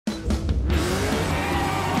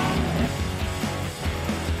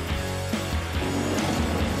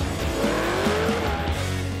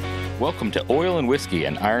Welcome to Oil and Whiskey,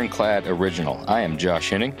 an Ironclad original. I am Josh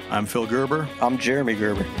Henning. I'm Phil Gerber. I'm Jeremy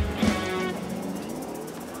Gerber.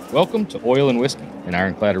 Welcome to Oil and Whiskey, an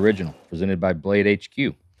Ironclad original, presented by Blade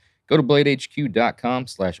HQ. Go to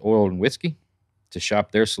bladehq.com/oil and whiskey to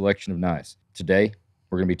shop their selection of knives. Today,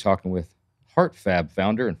 we're going to be talking with Hart Fab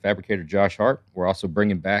founder and fabricator Josh Hart. We're also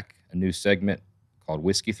bringing back a new segment called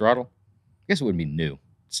Whiskey Throttle. I guess it wouldn't be new.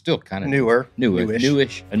 It's still kind of newish.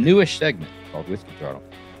 A newish segment called Whiskey Throttle.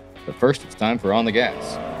 But first, it's time for On the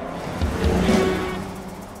Gas.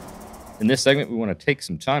 In this segment, we want to take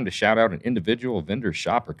some time to shout out an individual, vendor,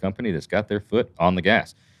 shop, or company that's got their foot on the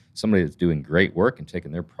gas. Somebody that's doing great work and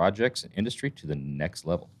taking their projects and industry to the next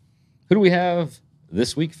level. Who do we have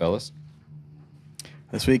this week, fellas?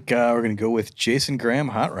 This week, we're going to go with Jason Graham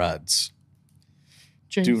Hot Rods.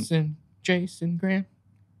 Jason Graham.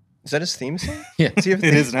 Is that his theme song? Yeah, it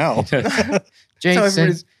is now.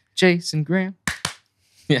 Jason Graham.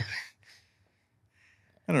 Yeah.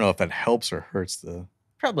 I don't know if that helps or hurts the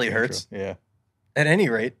Probably intro. hurts. Yeah. At any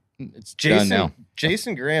rate, It's done now.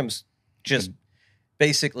 Jason Graham's just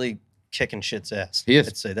basically kicking shit's ass. He is.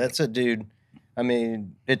 I'd say that's a dude. I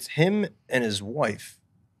mean, it's him and his wife.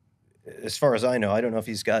 As far as I know, I don't know if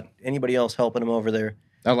he's got anybody else helping him over there.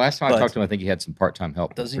 Now, last time I talked to him, I think he had some part-time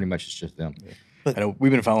help. Does he? Pretty much it's just them. I know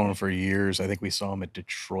we've been following him for years. I think we saw him at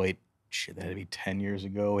Detroit. Shit, that had to be 10 years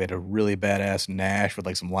ago. He had a really badass Nash with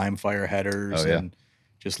like some lime fire headers. Oh, yeah. And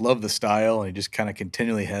just love the style. And he just kind of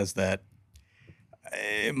continually has that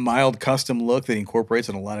mild custom look that he incorporates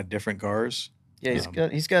in a lot of different cars. Yeah,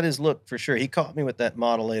 he's got his look for sure. He caught me with that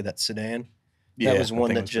Model A, that sedan. Yeah, That was one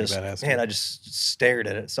thing that was pretty just, badass. man, I just stared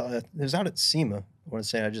at it. It was out at SEMA. I want to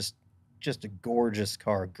say just a gorgeous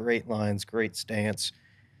car. Great lines, great stance.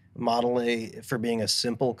 Model A, for being a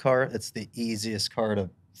simple car, it's the easiest car to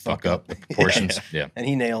Fuck up with proportions. Yeah. And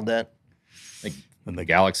he nailed that. Like, and the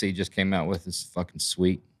Galaxy just came out with is fucking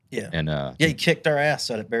sweet. Yeah. And Yeah, he kicked our ass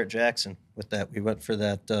out at Barrett Jackson with that. We went for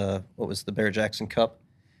that, what was the Barrett Jackson Cup?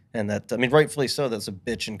 And that, I mean, rightfully so. That's a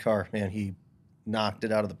bitchin' car, man. He knocked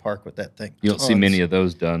it out of the park with that thing. you don't see many of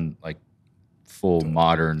those done like full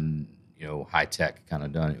modern, high tech kind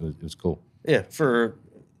of done. It was cool. Yeah, for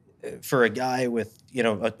a guy with,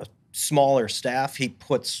 a smaller staff, he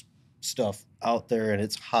puts stuff out there and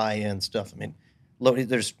it's high end stuff. I mean,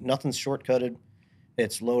 there's nothing's shortcutted.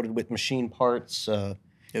 It's loaded with machine parts. They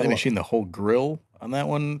machined the whole grill on that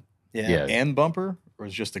one Yeah. and bumper, or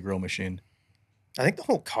was it just the grill machine? I think the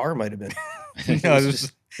whole car might have been. No, it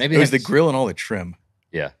was Maybe it was the that's- grill and all the trim.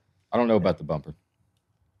 Yeah. I don't know about the bumper.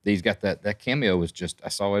 He's got that cameo was just, I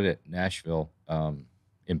saw it at Nashville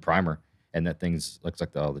in primer, and that thing's looks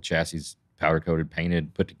like the chassis powder coated,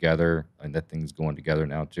 painted, put together, and that thing's going together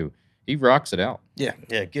now too. He rocks it out. Yeah,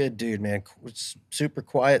 good dude, man. Super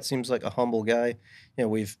quiet, seems like a humble guy.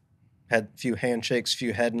 We've had a few handshakes, a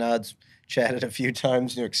few head nods, chatted a few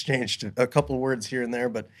times, exchanged a couple of words here and there,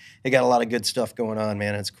 but he got a lot of good stuff going on,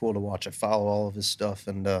 man. It's cool to watch. I follow all of his stuff,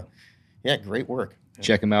 and great work.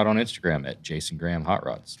 Check him out on Instagram at Jason Graham Hot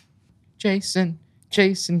Rods. Jason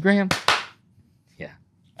Graham. Yeah.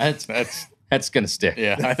 That's going to stick.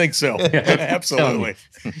 Yeah, I think so. Absolutely.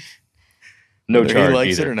 No Whether charge he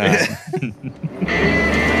likes either. it or not.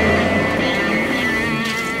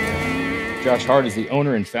 Josh Hart is the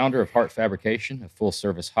owner and founder of Hart Fabrication, a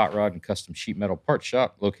full-service hot rod and custom sheet metal part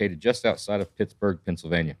shop located just outside of Pittsburgh,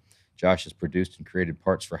 Pennsylvania. Josh has produced and created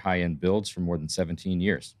parts for high-end builds for more than 17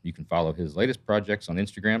 years. You can follow his latest projects on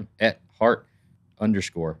Instagram at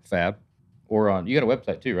Hart_Fab, or on, you got a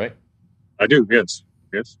website too, right? I do, yes.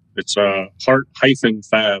 It's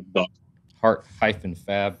Hart-Fab.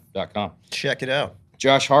 Hart-Fab.com. Check it out.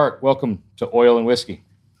 Josh Hart, welcome to Oil and Whiskey.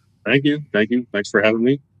 Thank you. Thanks for having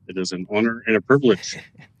me. It is an honor and a privilege.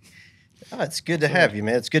 It's good to have you,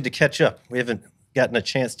 man. It's good to catch up. We haven't gotten a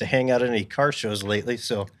chance to hang out at any car shows lately,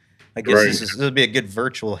 so I guess Right. this will be a good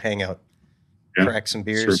virtual hangout. Yeah, Crack some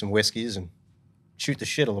beers, sure. some whiskeys, and shoot the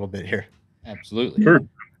shit a little bit here. Absolutely. Sure.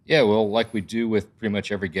 Yeah, well, like we do with pretty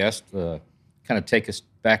much every guest, kind of take us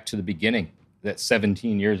back to the beginning, that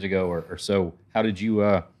 17 years ago or so. How did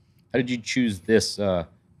you choose this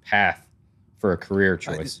path for a career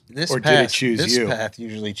choice? This Or did it choose you? This path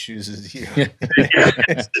usually chooses you.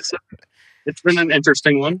 It's been an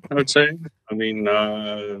interesting one, I would say. I mean,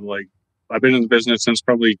 I've been in the business since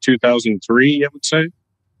probably 2003, I would say.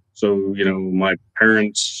 So, my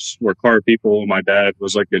parents were car people. My dad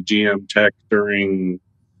was like a GM tech during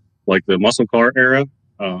like the muscle car era.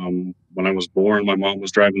 When I was born, my mom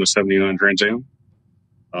was driving the 79 Trans Am.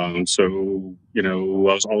 So, I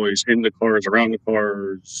was always in the cars, around the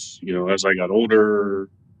cars, as I got older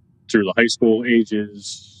through the high school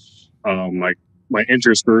ages. I my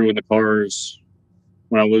interest grew in the cars.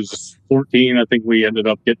 When I was 14, I think we ended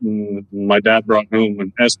up getting, my dad brought home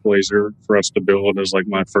an S-Blazer for us to build as like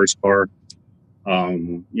my first car.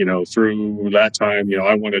 You know, through that time, you know,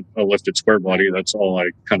 I wanted a lifted square body. That's all I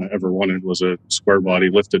kind of ever wanted, was a square body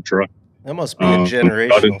lifted truck. That must be a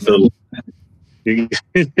generational thing.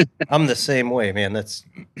 thing. I'm the same way, man. That's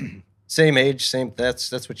same age, same.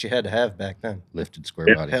 That's what you had to have back then. Lifted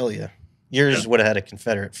square body. Hell yeah. Yours would have had a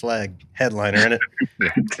Confederate flag headliner in it.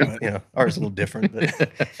 You know, ours a little different, but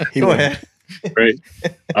go ahead. Right.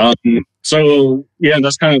 So yeah,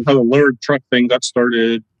 that's kind of how the lowered truck thing got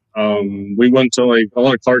started. We went to like a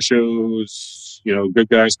lot of car shows, you know, Good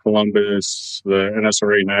Guys Columbus, the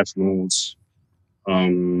NSRA Nationals.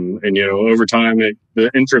 And you know, over time the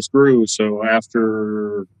interest grew. So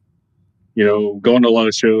after, you know, going to a lot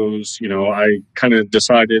of shows, you know, I kind of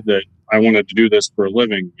decided that I wanted to do this for a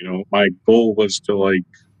living. You know, my goal was to like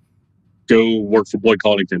go work for Boyd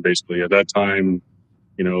Coddington. Basically, at that time,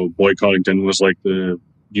 you know, Boyd Coddington was like the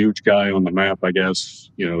huge guy on the map, I guess.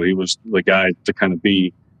 You know, he was the guy to kind of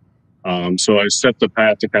be. So I set the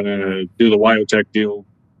path to kind of do the Wyotech deal.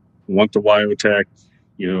 Went to Wyotech,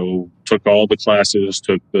 you know, took all the classes,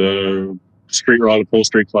 took the street rod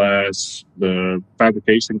upholstery class, the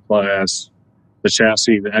fabrication class, the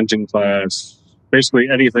chassis, the engine class, basically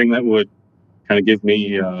anything that would kind of give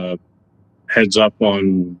me heads up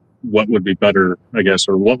on what would be better, I guess,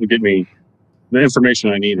 or what would get me the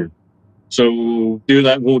information I needed. So do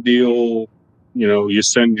that whole deal. You know, you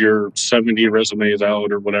send your 70 resumes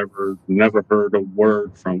out or whatever, never heard a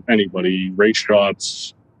word from anybody. Race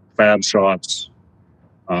shops, fab shops,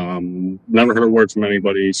 never heard a word from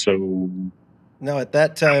anybody. So now at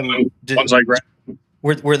that time, once I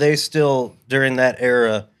were they still during that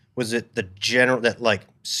era? Was it the general, that like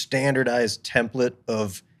standardized template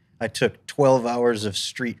of, I took 12 hours of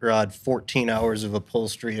street rod, 14 hours of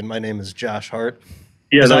upholstery, and my name is Josh Hart?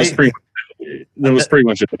 Yeah, that was pretty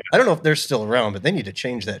much it. I don't know if they're still around, but they need to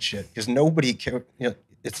change that shit, because nobody can, you know,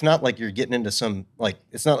 it's not like you're getting into some, like,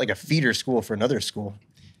 it's not like a feeder school for another school.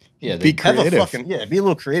 Yeah, be creative. Be a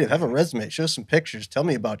little creative. Have a resume. Show some pictures. Tell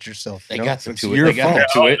me about yourself. They know? got some it's to your it. They fault.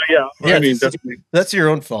 got to it. Yeah, I mean, that's your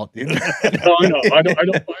own fault, dude. No, I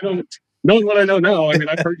don't. Knowing what I know now, I mean,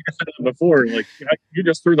 I've heard you say that before. Like, you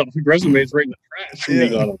just threw the resumes right in the trash. When you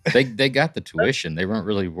got them. They got the tuition. They weren't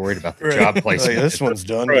really worried about the job placement. Oh, yeah, this one's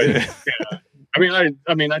done. Right. Yeah. I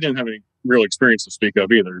mean, I didn't have any real experience to speak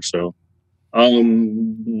of either. So,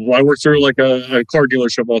 I worked through like a car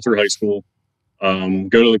dealership all through high school.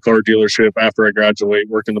 Go to the car dealership after I graduate,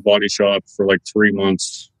 work in the body shop for like 3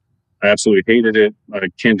 months. I absolutely hated it. I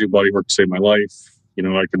can't do body work to save my life. You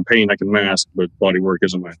know, I can paint, I can mask, but body work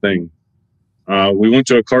isn't my thing. We went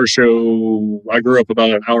to a car show. I grew up about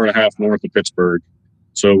an hour and a half north of Pittsburgh.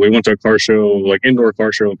 So we went to a car show, like indoor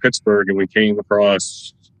car show in Pittsburgh, and we came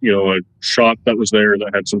across, you know, a shop that was there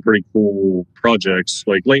that had some pretty cool projects,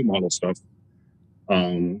 like late model stuff.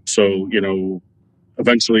 So, you know,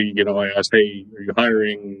 eventually, you know, I asked, hey, are you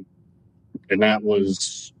hiring? And that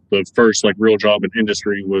was the first like real job in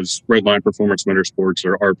industry, was Redline Performance Motorsports,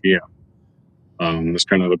 or RPM. It's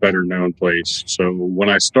kind of the better known place. So when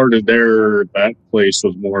I started there, that place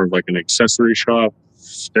was more of like an accessory shop,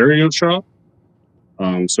 stereo shop.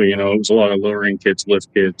 So, you know, it was a lot of lowering kits,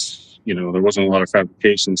 lift kits. You know, there wasn't a lot of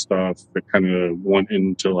fabrication stuff. That kind of went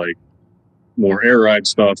into like more air ride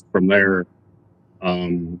stuff from there.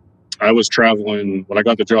 I was traveling, when I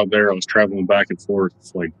got the job there, I was traveling back and forth,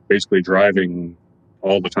 like basically driving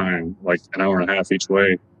all the time, like an hour and a half each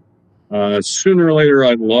way. Sooner or later,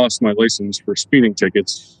 I lost my license for speeding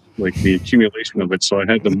tickets, like the accumulation of it. So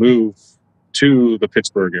I had to move to the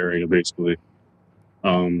Pittsburgh area, basically.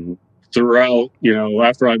 Throughout, you know,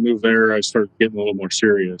 after I moved there, I started getting a little more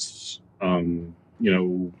serious. You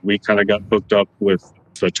know, we kind of got hooked up with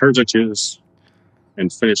the Turziches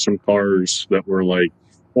and finished some cars that were like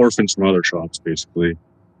orphans from other shops, basically.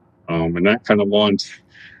 And that kind of launched,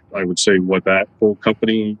 I would say, what that whole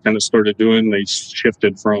company kind of started doing. They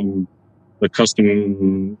shifted from the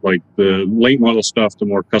custom, like the late model stuff, to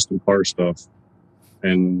more custom car stuff.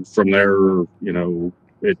 And from there, you know,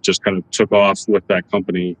 it just kind of took off with that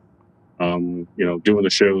company. You know, doing the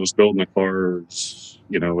shows, building the cars,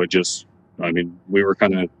 you know, it just, I mean, we were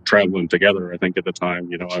kind of traveling together, I think, at the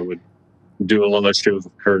time. You know, I would do a lot of shows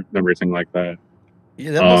with Kurt and everything like that.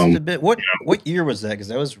 Yeah, that must have been, what year was that? Because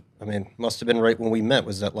that was, I mean, must have been right when we met.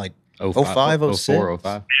 Was that like 05, 06? 04,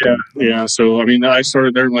 05? Yeah. So, I mean, I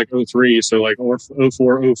started there in like 03. So, like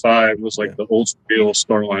 04, 05 was like the old steel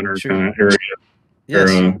Starliner kind of area.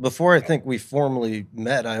 Yes. Before I think we formally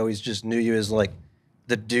met, I always just knew you as like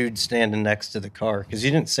the dude standing next to the car? Because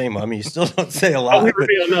you didn't say mom. You still don't say a lot. Oh, But,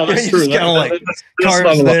 no, that's true. Kind of like that's cars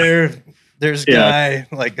not a lot. there. There's guy.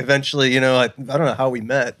 Like eventually, I don't know how we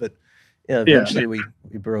met, but eventually we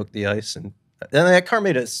broke the ice, and that car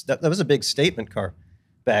made us. That was a big statement car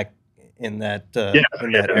back in that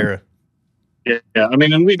era. Yeah. I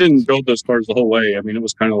mean, and we didn't build those cars the whole way. I mean, it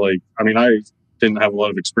was kind of like, I mean, I didn't have a lot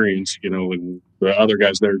of experience, and the other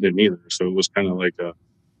guys there didn't either. So it was kind of like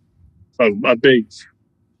a big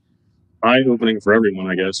eye-opening for everyone,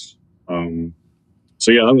 I guess.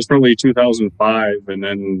 So yeah, that was probably 2005, and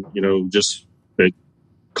then just it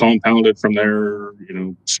compounded from there.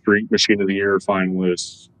 Street Machine of the Year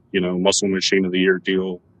finalist, Muscle Machine of the Year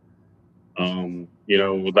deal.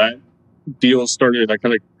 That deal started. I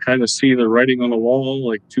kind of see the writing on the wall,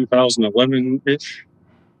 like 2011-ish.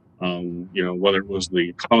 Whether it was the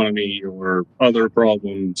economy or other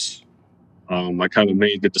problems, I kind of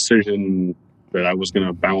made the decision that I was going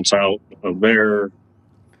to bounce out of there.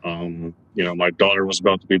 My daughter was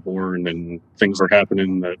about to be born, and things were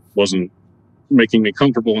happening that wasn't making me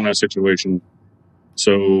comfortable in that situation.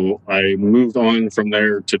 So I moved on from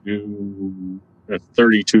there to do a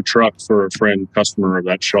 32 truck for a friend customer of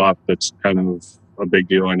that shop. That's kind of a big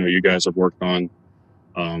deal. I know you guys have worked on.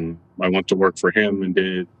 I went to work for him and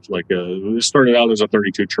did it started out as a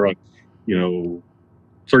 32 truck,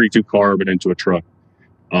 32 car, but into a truck.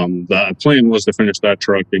 The plan was to finish that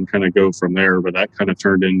truck and kind of go from there, but that kind of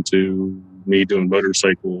turned into me doing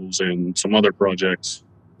motorcycles and some other projects.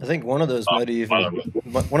 I think one of those might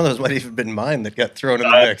even been mine that got thrown in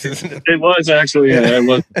the mix, isn't it? It was actually, it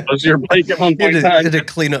was your bike at one point in time. You had to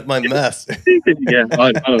clean up my mess. Yeah,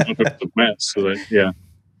 I don't know if it was a mess.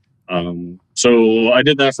 So I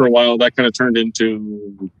did that for a while. That kind of turned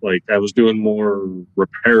into I was doing more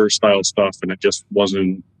repair style stuff, and it just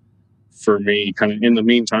wasn't for me. Kind of in the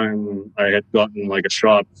meantime, I had gotten a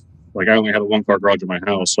shop. I only had a 1-car garage in my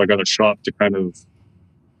house, so I got a shop to kind of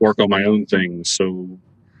work on my own things. So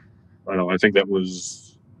I think that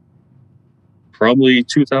was probably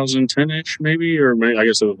 2010-ish, maybe, or maybe, I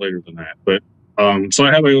guess it was later than that. But so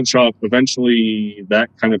I had my own shop. Eventually, that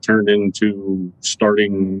kind of turned into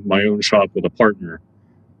starting my own shop with a partner.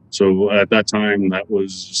 So at that time, that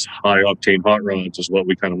was high octane hot rods is what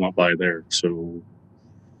we kind of went by there. So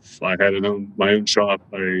I had my own shop.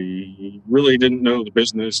 I really didn't know the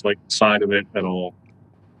business side of it at all.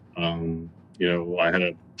 I had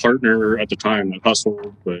a partner at the time that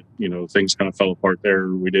hustled, but things kind of fell apart there.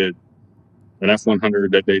 We did an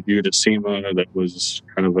F100 that debuted at SEMA that was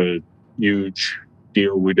kind of a huge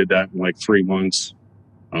deal. We did that in 3 months.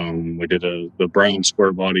 We did the brown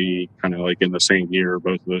square body kind of in the same year.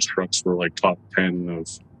 Both of those trucks were top 10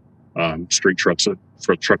 of street trucks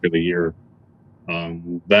for truck of the year.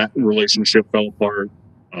 That relationship fell apart.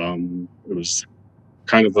 It was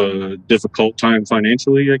kind of a difficult time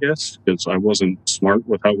financially, I guess, because I wasn't smart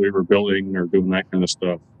with how we were building or doing that kind of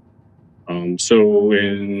stuff. So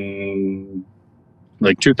in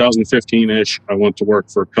 2015-ish, I went to work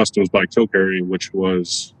for Customs by Kilcarry, which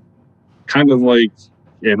was kind of an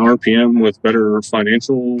RPM with better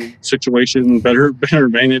financial situation, better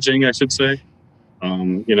managing, I should say.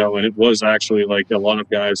 And it was actually a lot of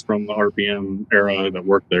guys from the RPM era that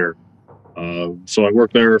worked there. So I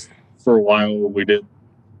worked there for a while. We did,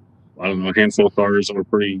 a handful of cars that were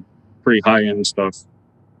pretty high-end stuff.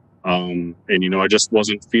 And, I just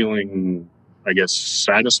wasn't feeling,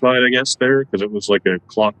 satisfied, there, because it was a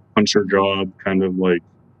clock puncher job, kind of there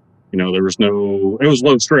was it was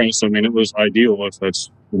low stress. I mean, it was ideal if that's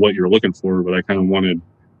what you're looking for, but I kind of wanted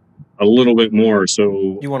a little bit more.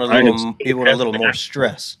 So you want a little more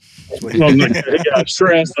stress. Well, yeah,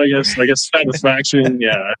 stress, I guess satisfaction.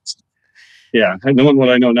 Yeah. And knowing what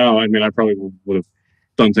I know now, I mean, I probably would have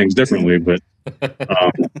done things differently, but,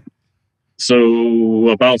 so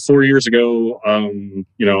about 4 years ago,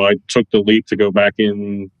 I took the leap to go back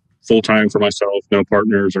in full time for myself, no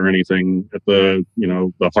partners or anything at the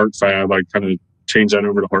Hart Fab. I kind of changed that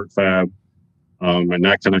over to Hart Fab. And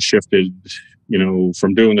that kind of shifted,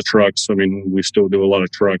 from doing the trucks. I mean, we still do a lot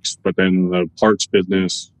of trucks, but then the parts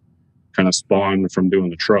business kind of spawned from doing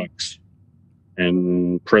the trucks.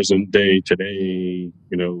 And present day today,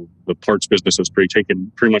 the parts business has pretty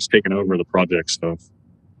much taken over the project stuff.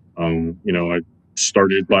 I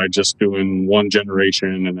started by just doing one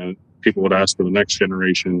generation, and then people would ask for the next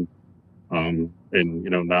generation. And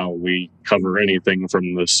now we cover anything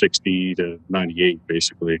from the 60 to 98,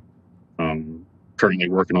 basically. Currently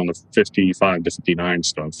working on the 55 to 59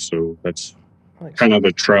 stuff. So that's kind of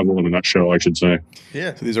the travel in a nutshell, I should say.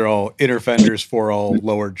 Yeah. So these are all inner fenders for all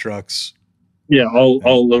lowered trucks. Yeah,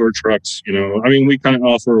 all lower trucks. I mean, we kind of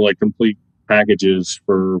offer complete packages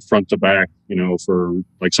for front to back, you know, for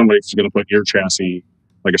like somebody's going to put your chassis,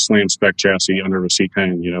 like a slam spec chassis under a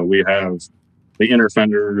C10. You know, we have the inner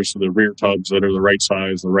fenders, the rear tubs that are the right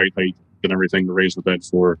size, the right height, and everything to raise the bed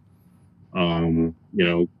for. You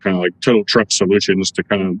know, kind of like total truck solutions to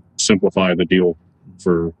kind of simplify the deal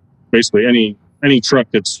for basically any truck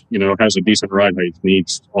that's, you know, has a decent ride height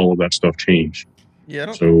needs all of that stuff changed. Yeah, I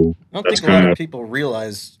don't that's think a lot of people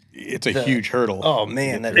realize it's a huge hurdle. Oh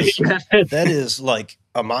man, that is like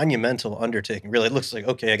a monumental undertaking. Really, it looks like,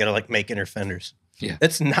 okay, I got to like make inner fenders. Yeah,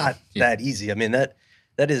 it's not that easy. I mean, that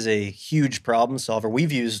is a huge problem solver.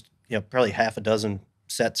 We've used, you know, probably half a dozen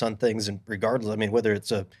sets on things, and regardless, I mean, whether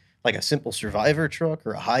it's a simple survivor truck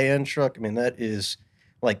or a high end truck, I mean, that is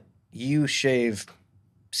like you shave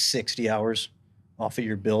 60 hours off of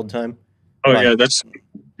your build time. Oh yeah, that's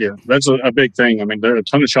a big thing. I mean, there are a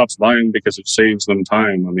ton of shops buying because it saves them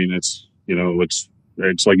time. I mean, it's, you know, it's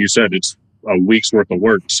like you said, it's a week's worth of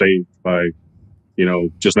work saved by, you know,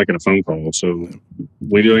 just making a phone call. So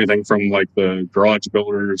we do anything from like the garage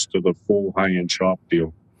builders to the full high end shop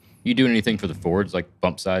deal. You do anything for the Fords, like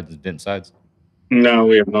bump sides and dent sides? No,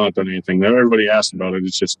 we have not done anything. Everybody asks about it.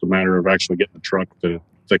 It's just a matter of actually getting the truck to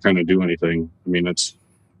kind of do anything. I mean, it's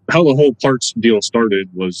how the whole parts deal started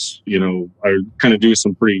was, you know, I kind of do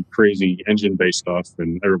some pretty crazy engine based stuff,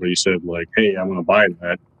 and everybody said like, hey, I want to buy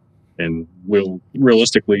that. And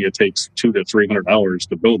realistically, it takes $200 to $300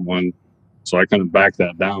 to build one. So I kind of backed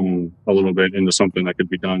that down a little bit into something that could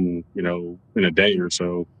be done, you know, in a day or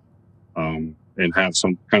so, and have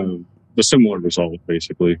some kind of the similar result,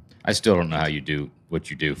 basically. I still don't know how you do what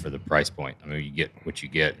you do for the price point. I mean, you get what you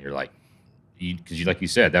get, and you're like, because like you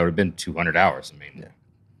said, that would have been 200 hours. I mean, yeah.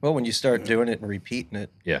 Well, when you start doing it and repeating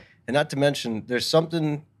it, yeah, and not to mention, there's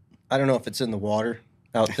something, I don't know if it's in the water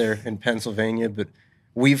out there in Pennsylvania, but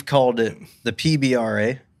we've called it the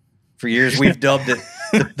PBRA. For years, we've dubbed it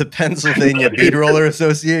the Pennsylvania Bead Roller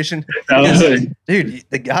Association. Dude,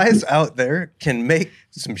 the guys out there can make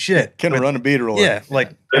some shit. Can run a bead roller. Yeah,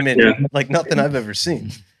 like, I mean, like nothing I've ever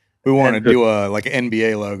seen. We want to do a like an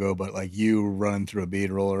NBA logo, but like you run through a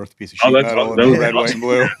bead roller with a piece of sheet metal and red, white, and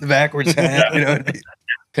blue. The backwards hat, you know.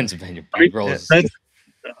 Pennsylvania bead rollers.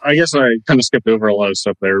 I guess I kind of skipped over a lot of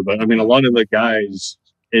stuff there, but I mean, a lot of the guys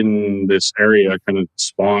in this area kind of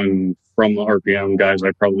spawned from the RPM guys.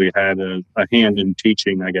 I probably had a hand in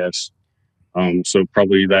teaching, I guess. So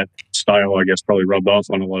probably that style, I guess, probably rubbed off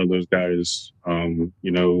on a lot of those guys. You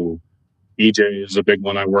know, EJ is a big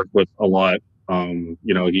one I work with a lot. You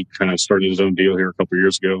know, he kind of started his own deal here a couple of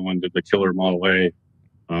years ago and did the Killer Model A.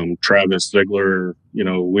 Travis Ziegler, you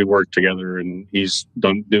know, we work together and he's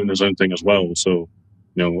doing his own thing as well. So,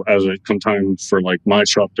 you know, as it comes time for like my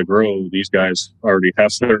shop to grow, these guys already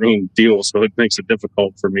have their own deal. So it makes it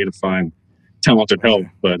difficult for me to find talented help.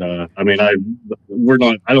 But, I mean, I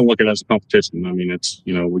don't look at it as a competition. I mean, it's,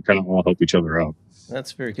 you know, we kind of all help each other out.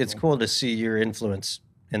 That's very, it's cool to see your influence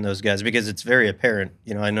in those guys because it's very apparent.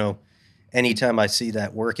 You know, I know anytime I see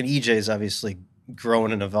that work, and EJ's obviously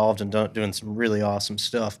growing and evolved and doing some really awesome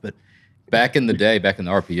stuff. But back in the day, back in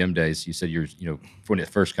the RPM days, you said you know, when it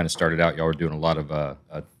first kind of started out, y'all were doing a lot of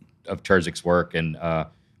Terzik's work and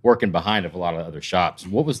working behind of a lot of other shops.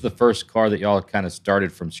 What was the first car that y'all kind of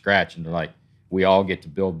started from scratch and they're like, we all get to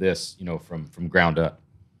build this, you know, from ground up?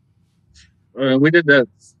 We did that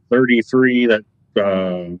 33, that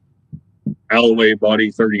Alloway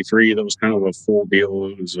body 33. That was kind of a full deal.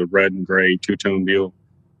 It was a red and gray two-tone deal.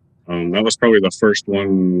 That was probably the first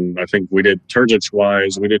one I think we did Terzich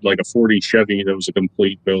wise. We did like a 40 Chevy that was a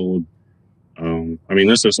complete build. I mean,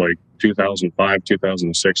 this is like 2005,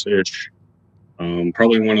 2006 ish.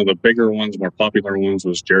 Probably one of the bigger ones, more popular ones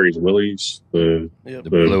was Jerry's Willys, the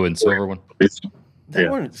blue and silver one.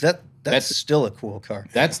 That's still a cool car.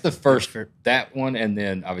 That's the first for that one, and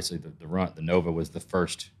then obviously the Nova was the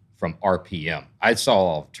first from RPM. I saw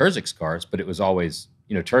all of Terzik's cars, but it was always,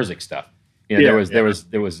 you know, Terzik stuff. You know, there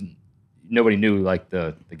was nobody knew like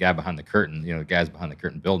the guy behind the curtain, you know, the guys behind the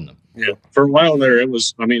curtain building them. Yeah. For a while there, it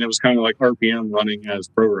was kind of like RPM running as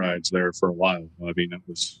pro rides there for a while. I mean, it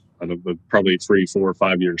was probably 3, 4,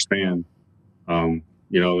 5 year span. You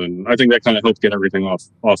know, and I think that kind of helped get everything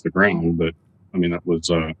off the ground. But I mean, that was,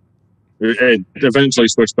 it eventually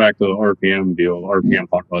switched back to the RPM deal, RPM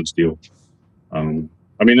hot rods deal. I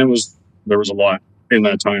mean, there was a lot in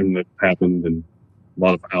that time that happened and a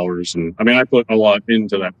lot of hours. And I mean, I put a lot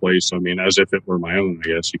into that place. I mean, as if it were my own, I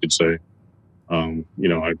guess you could say. You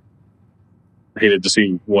know, I hated to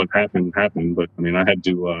see what happened, but I mean, I had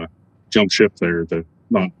to jump ship there to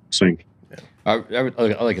not sink. Yeah. I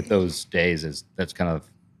look at those days as that's kind of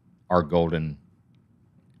our golden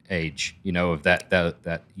age, of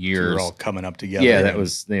that year. We're all coming up together. Yeah, that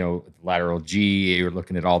was, lateral G. You were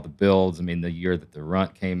looking at all the builds. I mean, the year that the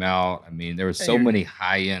Runt came out. I mean, there was so many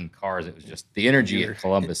high-end cars. It was just the energy at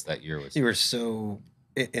Columbus that year was. You were so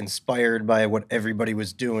inspired by what everybody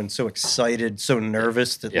was doing, so excited, so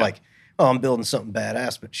nervous that oh, I'm building something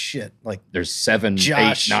badass, but shit, like there's 7,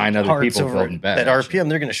 Josh 8, 9 other Hart's people over building badass. at RPM,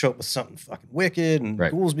 they're going to show up with something fucking wicked, and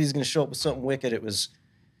Right. Goolsby's going to show up with something wicked. It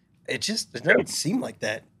doesn't seem like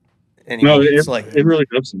that anymore. No, It's like it really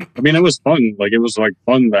doesn't. I mean, it was fun. Like, it was like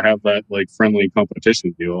fun to have that like friendly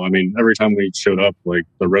competition deal. I mean, every time we showed up, like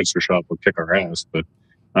the Roadster shop would kick our ass. But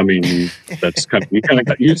I mean, we kind of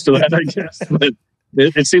got used to that, I guess. But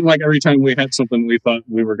it seemed like every time we had something we thought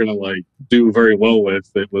we were gonna like do very well with,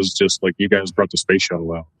 it was just like you guys brought the space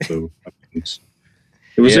shuttle out. So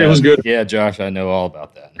it was good. Yeah, Josh, I know all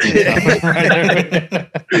about that.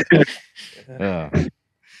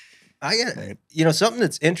 I got something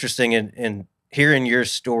that's interesting in hearing your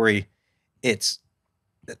story. It's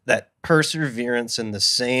that perseverance and the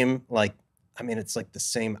same it's like the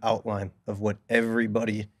same outline of what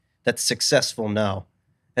everybody that's successful now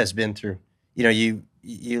has been through. You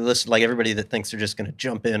listen, like everybody that thinks they're just going to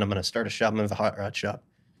jump in. I'm going to start a shop. I'm going to have a hot rod shop.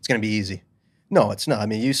 It's going to be easy. No, it's not. I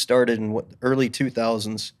mean, you started in early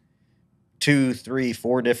 2000s, 2, 3,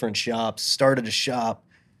 4 different shops, started a shop,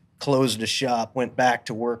 closed a shop, went back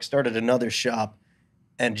to work, started another shop,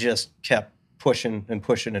 and just kept pushing and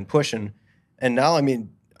pushing and pushing. And now, I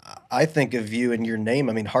mean, I think of you and your name.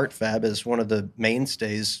 I mean, Hart Fab is one of the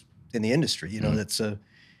mainstays in the industry. It's an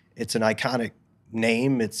iconic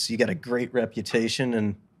name. You got a great reputation,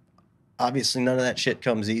 and obviously none of that shit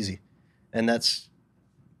comes easy. And that's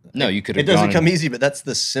no, you could. It doesn't come easy, but that's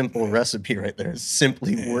the simple recipe right there.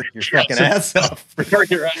 Simply work your fucking ass off. Work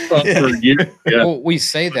your ass off for you. Yeah. Well, we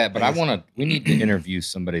say that, but we need to interview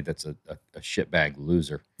somebody that's a shitbag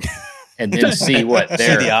loser, and then see what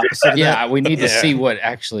they're. See the opposite. Yeah, we need to see what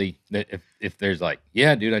actually if there's like,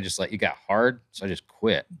 yeah, dude, I just it got hard, so I just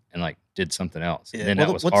quit and like did something else. Yeah. And then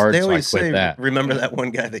that was hard, so I quit that. Remember that one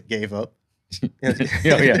guy that gave up?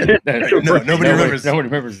 Yeah. No, nobody remembers. Nobody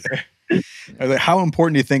remembers. How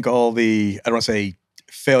important do you think all the, I don't want to say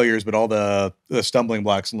failures, but all the stumbling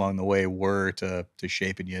blocks along the way were to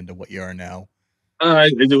shaping you into what you are now?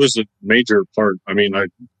 It was a major part. I mean, I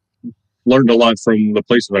learned a lot from the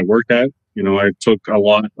places I worked at. I took a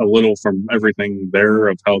little from everything there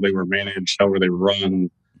of how they were managed, how they were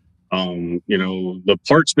run. The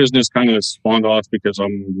parts business kind of spawned off because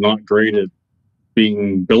I'm not great at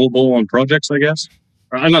being billable on projects, I guess.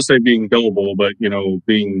 I'm not saying being billable, but,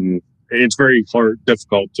 it's very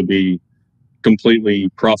difficult to be completely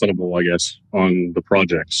profitable, I guess, on the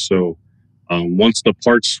projects. So once the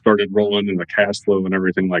parts started rolling and the cash flow and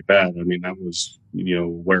everything like that, I mean, that was,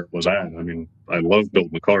 where it was at. I mean, I love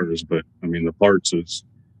building the cars, but I mean, the parts is,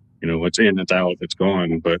 it's in, it's out, it's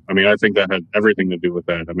gone. But I mean, I think that had everything to do with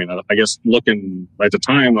that. I mean, I guess looking at the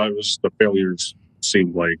time, the failures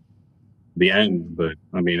seemed like the end, but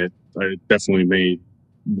I mean, it definitely made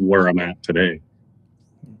where I'm at today.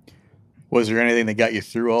 Was there anything that got you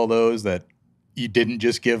through all those that you didn't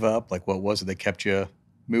just give up? Like, what was it that kept you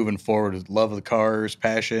moving forward? Love of the cars,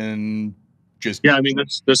 passion, Yeah, I mean,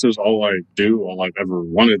 this is all I do, all I've ever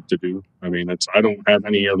wanted to do. I mean, I don't have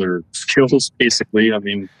any other skills, basically. I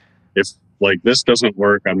mean, if like this doesn't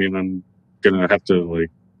work, I mean, I'm gonna have to like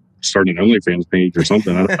start an OnlyFans page or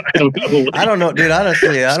something. I don't know. I don't know, dude.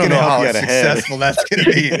 Honestly, I don't know how successful that's gonna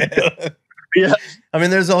be. Yeah, I mean,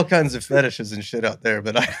 there's all kinds of fetishes and shit out there,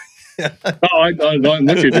 but I'm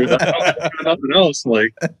with you, dude. I don't nothing else.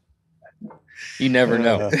 Like, you never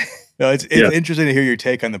know. No, it's interesting to hear your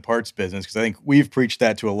take on the parts business, because I think we've preached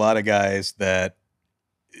that to a lot of guys, that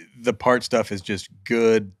the part stuff is just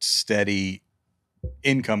good, steady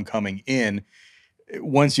income coming in.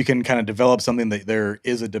 Once you can kind of develop something that there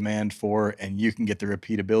is a demand for, and you can get the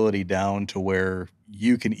repeatability down to where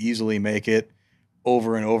you can easily make it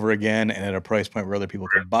over and over again and at a price point where other people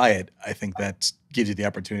can buy it, I think that gives you the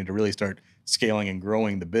opportunity to really start scaling and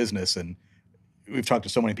growing the business. And we've talked to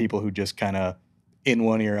so many people who just kind of in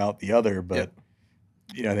one ear out the other, but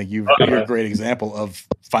I think you're a great example of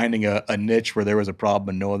finding a niche where there was a problem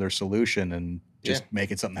and no other solution, and just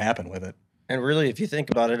making something happen with it. And really, if you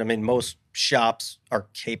think about it, I mean, most shops are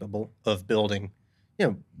capable of building,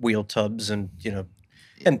 wheel tubs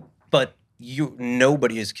but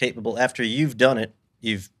nobody is capable. After you've done it,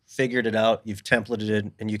 you've figured it out, you've templated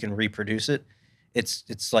it, and you can reproduce it.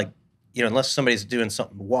 It's like, unless somebody's doing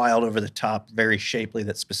something wild, over the top, very shapely,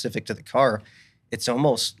 that's specific to the car, it's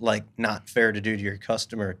almost like not fair to do to your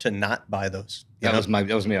customer to not buy those. That was my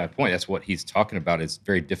point. That's what he's talking about. It's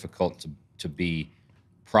very difficult to be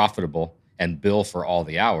profitable and bill for all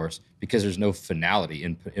the hours, because there's no finality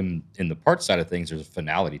in the parts side of things. There's a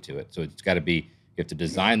finality to it. So it's got to be, you have to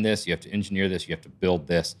design this, you have to engineer this, you have to build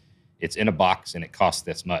this. It's in a box and it costs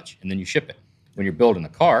this much, and then you ship it. When you're building a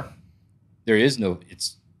car, there is no,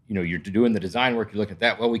 it's, you know, you're doing the design work, you're looking at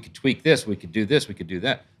that, well, we could tweak this, we could do this, we could do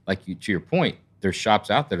that. Like you, to your point, there's shops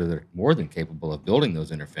out there that are more than capable of building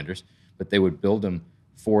those inner fenders, but they would build them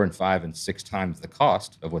 4 and 5 and 6 times the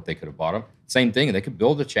cost of what they could have bought them. Same thing, and they could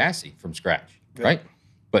build a chassis from scratch, right?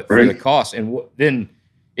 But for the cost, and then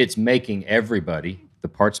it's making everybody, the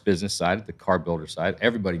parts business side, the car builder side,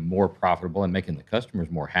 everybody more profitable and making the customers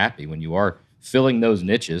more happy when you are filling those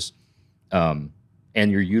niches, and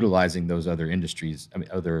you're utilizing those other industries, I mean,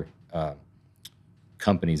 other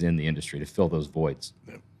companies in the industry to fill those voids.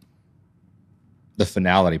 Yep. The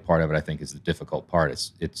finality part of it, I think, is the difficult part.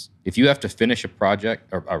 It's if you have to finish a project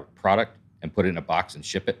or a product and put it in a box and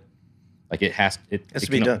ship it, like it has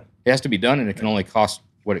to be done. It has to be done, and it can only cost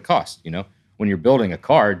what it costs. You know, when you're building a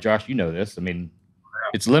car, Josh, you know this. I mean,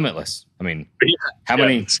 it's limitless. I mean,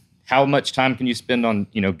 how much time can you spend on,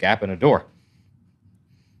 you know, gapping a door?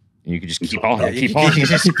 And you can just keep on,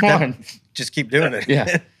 just keep doing it.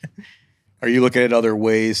 Yeah. Are you looking at other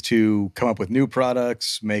ways to come up with new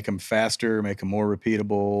products, make them faster, make them more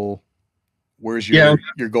repeatable? Where's your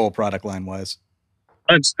goal product line wise?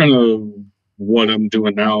 That's kind of what I'm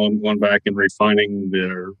doing now. I'm going back and refining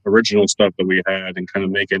the original stuff that we had and kind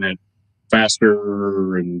of making it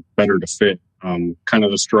faster and better to fit. Kind of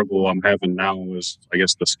the struggle I'm having now is, I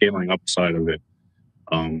guess, the scaling up side of it.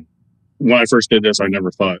 When I first did this, I never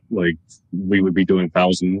thought like we would be doing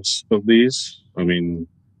thousands of these. I mean,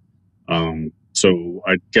 so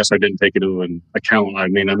I guess I didn't take it into an account. I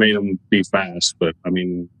mean, I made them be fast, but I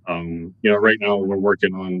mean, you know, right now we're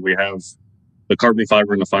working on, we have the carbon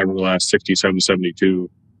fiber and the fiberglass 6772,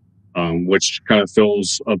 which kind of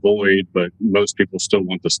fills a void, but most people still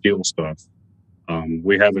want the steel stuff.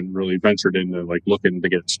 We haven't really ventured into like looking to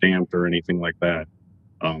get stamped or anything like that.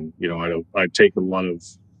 You know, I take a lot of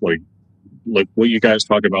like what you guys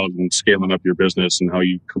talk about in scaling up your business and how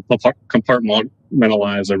you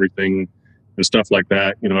compartmentalize everything and stuff like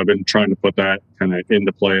that. You know, I've been trying to put that kind of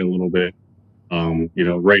into play a little bit. You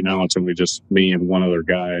know, right now it's only just me and one other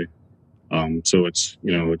guy. So it's,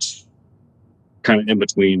 you know, it's kind of in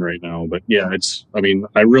between right now, but yeah, I mean,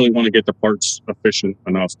 I really want to get the parts efficient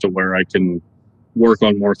enough to where I can work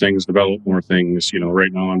on more things, develop more things. You know,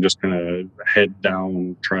 right now I'm just kind of head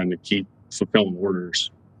down trying to keep fulfilling orders.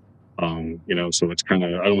 You know, so it's kind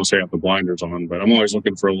of, I don't want to say I have the blinders on, but I'm always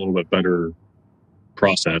looking for a little bit better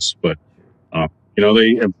process. But, you know,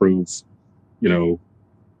 they improve, you know,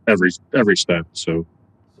 every step. So,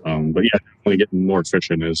 but yeah, definitely getting more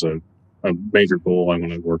efficient is a major goal I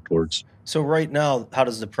want to work towards. So right now, how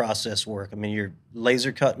does the process work? I mean, you're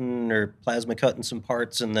laser cutting or plasma cutting some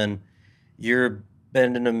parts, and then you're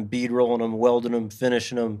bending them, bead rolling them, welding them,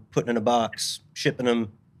 finishing them, putting in a box, shipping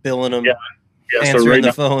them, billing them. Yeah, answering so right the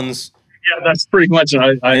now, phones. Yeah, that's pretty much.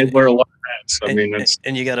 I wear a lot of hats. I mean,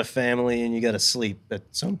 and you got a family, and you got to sleep at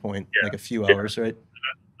some point, like a few hours, right?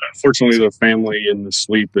 Unfortunately, the family and the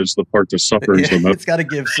sleep is the part that suffers the most. It's got to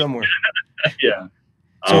give somewhere. Yeah.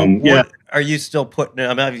 So, are you still putting?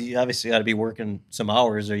 I mean, you obviously got to be working some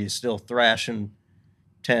hours. Are you still thrashing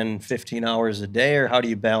 10, 15 hours a day, or how do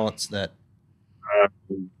you balance that?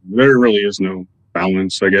 There really is no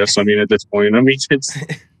balance, I guess. I mean, at this point, I mean, it's.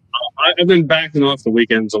 I've been backing off the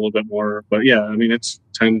weekends a little bit more, but yeah, I mean, it's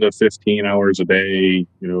 10 to 15 hours a day,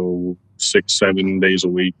 you know, 6, 7 days a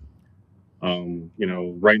week. You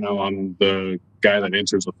know, right now I'm the guy that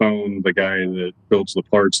answers the phone, the guy that builds the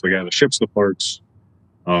parts, the guy that ships the parts.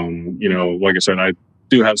 You know, like I said, I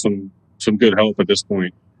do have some good help at this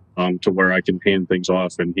point, to where I can hand things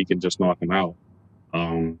off and he can just knock them out.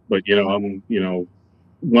 But you know,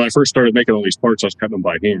 when I first started making all these parts, I was cutting them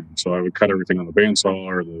by hand. So I would cut everything on the bandsaw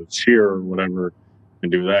or the shear or whatever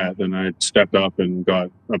and do that. Then I stepped up and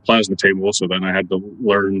got a plasma table. So then I had to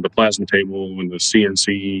learn the plasma table and the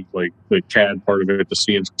CNC, like the CAD part of it, the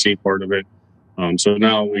CNC part of it. So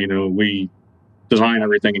now, you know, we design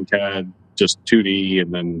everything in CAD, just 2D,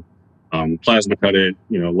 and then plasma cut it,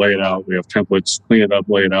 you know, lay it out. We have templates, clean it up,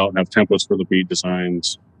 lay it out, have templates for the bead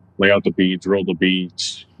designs, lay out the beads, roll the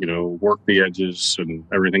beads, you know, work the edges, and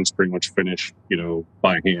everything's pretty much finished, you know,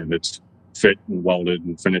 by hand. It's fit and welded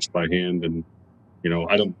and finished by hand. And, you know,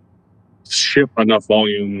 I don't ship enough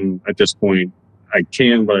volume at this point. I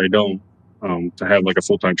can, but I don't, to have like a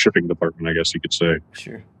full-time shipping department, I guess you could say.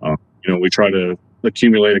 Sure. You know, we try to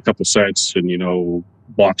accumulate a couple sets and, you know,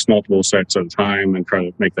 box multiple sets at a time and try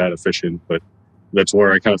to make that efficient. But that's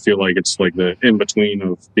where I kind of feel like it's like the in-between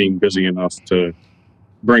of being busy enough to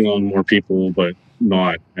bring on more people, but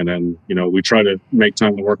not. And then, we try to make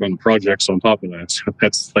time to work on the projects on top of that. So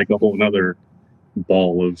that's like a whole nother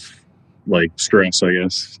ball of like stress, I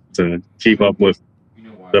guess, to keep up with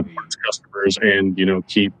the parts customers and,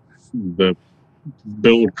 keep the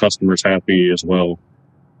build customers happy as well.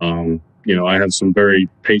 I have some very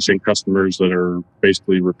patient customers that are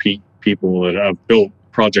basically repeat people that I've built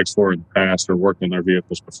projects for in the past or worked on their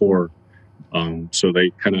vehicles before. So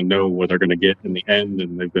they kind of know what they're going to get in the end,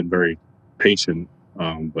 and they've been very patient.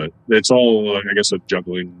 But it's all, I guess, a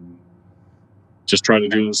juggling. Just try to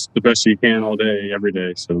do this the best you can all day, every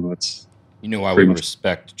day. So that's why we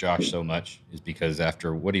respect Josh so much is because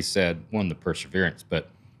after what he said, one, the perseverance, but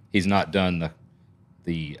he's not done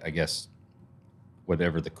the I guess,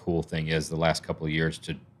 whatever the cool thing is the last couple of years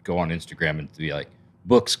to go on Instagram and to be like,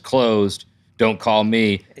 books closed, don't call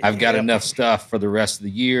me, I've got enough stuff for the rest of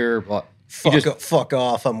the year. Well, fuck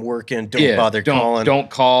off, I'm working, don't bother calling. Don't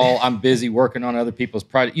call, I'm busy working on other people's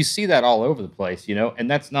projects. You see that all over the place, and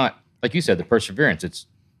that's not, like you said, the perseverance. It's,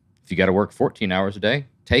 if you got to work 14 hours a day,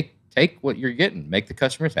 take what you're getting, make the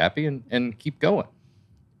customers happy, and keep going.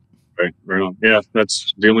 Right on. Yeah,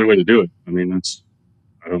 that's the only way to do it. I mean, that's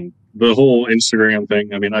the whole Instagram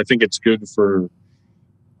thing. I mean, I think it's good to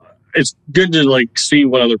like see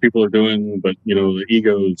what other people are doing, but the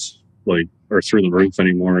egos like are through the roof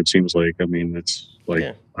anymore. It seems like, I mean, it's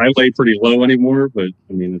like, I lay pretty low anymore, but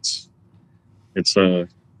I mean, it's a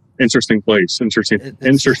interesting place. Interesting.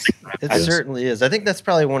 It certainly is. I think that's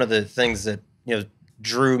probably one of the things that,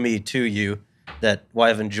 drew me to you, that why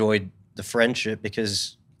I've enjoyed the friendship,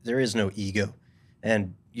 because there is no ego,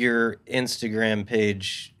 and your Instagram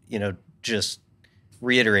page, just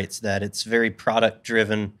reiterates that. It's very product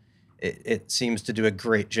driven. It seems to do a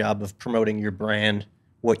great job of promoting your brand,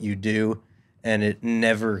 what you do, and it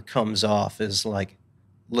never comes off as like,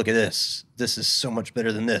 look at this. This is so much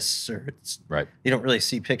better than this. Or it's right. You don't really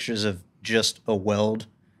see pictures of just a weld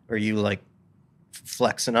or you like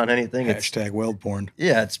flexing on anything. Hashtag weld porn.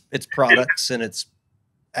 Yeah, it's products and it's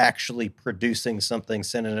actually producing something,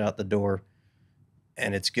 sending it out the door,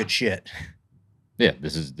 and it's good shit. Yeah,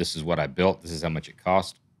 this is what I built. This is how much it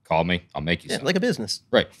cost. Call me, I'll make you something. Like a business.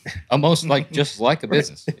 Right. Almost just like a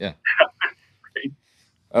business. Yeah.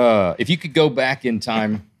 If you could go back in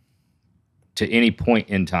time to any point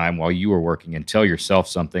in time while you were working and tell yourself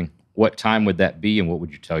something, what time would that be, and what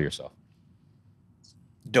would you tell yourself?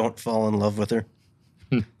 Don't fall in love with her.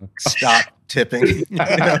 Stop tipping.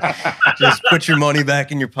 Just put your money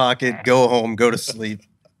back in your pocket, go home, go to sleep.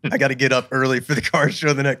 I got to get up early for the car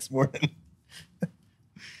show the next morning.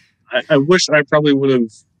 I wish I probably would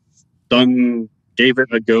have gave it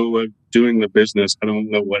a go of doing the business. I don't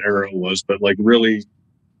know what era it was, but like really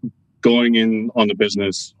going in on the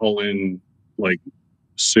business all in like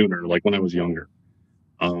sooner, like when I was younger.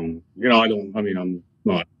 I'm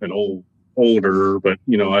not an older, but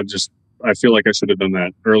I feel like I should have done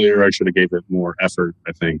that earlier. I should have gave it more effort,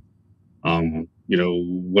 I think.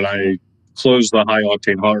 When I closed the high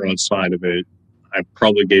octane hot rod side of it, I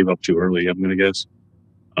probably gave up too early, I'm going to guess.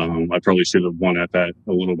 I probably should have won at that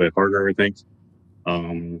a little bit harder, I think.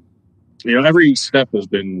 Every step has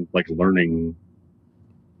been like a learning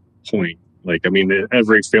point. Like, I mean,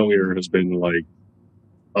 every failure has been like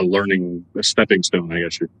a stepping stone, I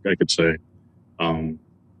guess I could say.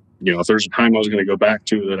 If there's a time I was going to go back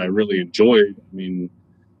to that I really enjoyed, I mean,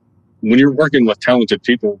 when you're working with talented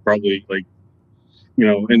people, probably like,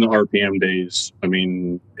 in the RPM days, I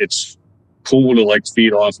mean, it's cool to like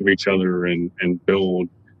feed off of each other and build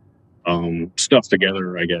stuff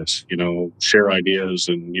together, I guess, share ideas,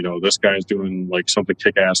 and, this guy's doing like something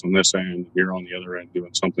kick ass on this end, you're on the other end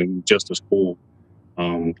doing something just as cool.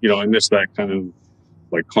 I miss that kind of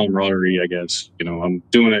like camaraderie, I guess. I'm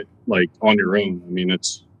doing it like on your own. I mean,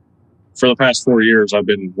 for the past 4 years, I've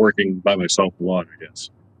been working by myself a lot, I guess.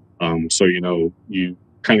 So, you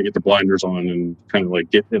kind of get the blinders on and kind of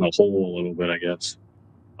like get in a hole a little bit, I guess,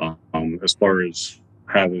 as far as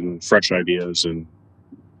having fresh ideas and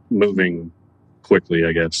moving quickly,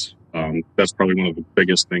 I guess. That's probably one of the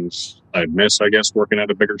biggest things I miss, I guess, working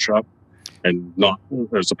at a bigger shop and not,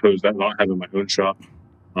 as opposed to not having my own shop.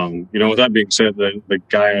 With that being said, the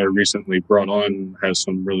guy I recently brought on has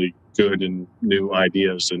some really good and new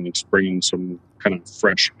ideas, and it's bringing some kind of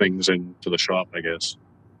fresh things into the shop, I guess.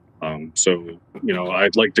 So,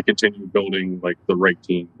 I'd like to continue building like the right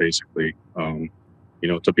team, basically,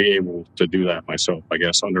 to be able to do that myself, I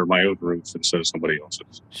guess, under my own roof instead of somebody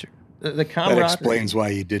else's. Sure. That explains why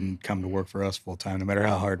you didn't come to work for us full time, no matter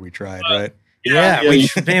how hard we tried, right?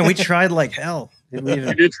 We tried like hell.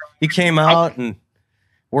 He came out and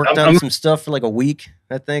worked on some stuff for like a week,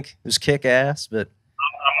 I think. It was kick ass, but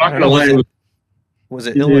I'm not gonna lie. Was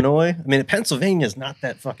it Illinois? I mean, Pennsylvania is not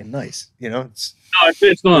that fucking nice. You know, it's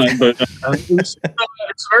not. But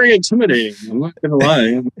it's very intimidating. I'm not gonna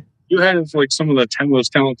lie. You have like some of the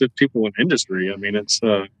most talented people in industry. I mean, it's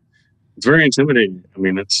very intimidating. I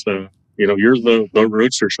mean, it's you're the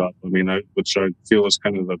roadster shop. I mean, which I feel is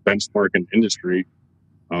kind of the benchmark in industry.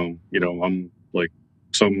 I'm like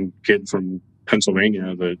some kid from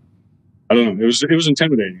Pennsylvania that I don't know. It was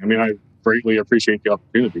intimidating. I mean, I greatly appreciate the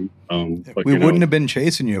opportunity. But, we wouldn't have been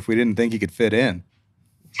chasing you if we didn't think you could fit in.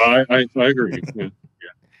 I agree. Yeah.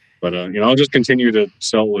 But I'll just continue to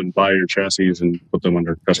sell and buy your chassis and put them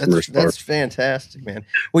under customers' cars. That's fantastic, man.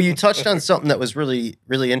 Well, you touched on something that was really,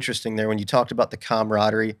 really interesting there when you talked about the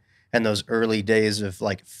camaraderie and those early days of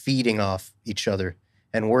like feeding off each other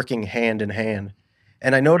and working hand in hand.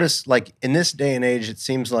 And I noticed, like, in this day and age, it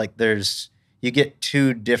seems like you get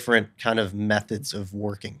two different kind of methods of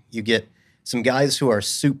working. You get some guys who are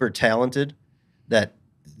super talented that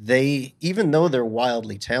even though they're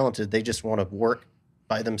wildly talented, they just want to work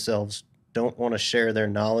by themselves, don't want to share their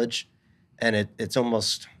knowledge. And it's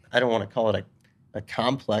almost, I don't want to call it a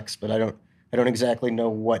complex, but I don't exactly know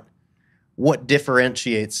what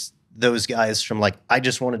differentiates those guys from like, I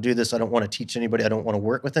just want to do this. I don't want to teach anybody. I don't want to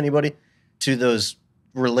work with anybody, to those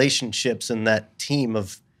relationships and that team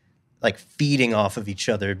of like feeding off of each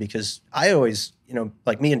other. Because I always,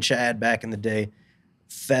 like me and Chad back in the day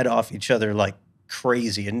fed off each other like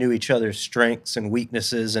crazy and knew each other's strengths and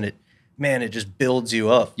weaknesses. And it just builds you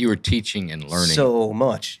up. You were teaching and learning so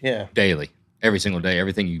much. Yeah. Daily, every single day,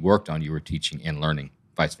 everything you worked on, you were teaching and learning,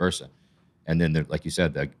 vice versa. And then like you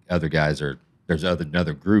said, the other guys there's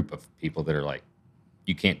another group of people that are like,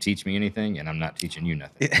 you can't teach me anything, and I'm not teaching you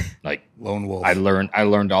nothing. Like lone wolf. I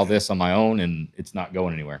learned all this on my own, and it's not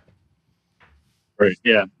going anywhere. Right.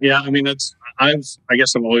 Yeah. Yeah. I mean, I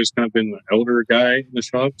guess I've always kind of been the elder guy in the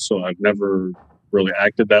shop, so I've never really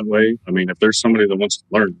acted that way. I mean, if there's somebody that wants to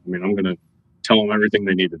learn, I mean, I'm going to tell them everything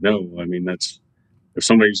they need to know. I mean, if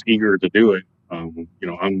somebody's eager to do it,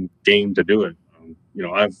 I'm game to do it.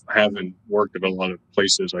 I haven't worked at a lot of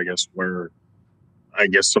places, I guess, where I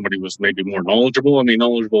guess somebody was maybe more knowledgeable. I mean,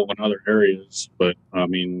 knowledgeable in other areas, but I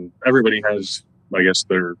mean, everybody has, I guess,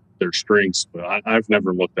 their strengths, but I've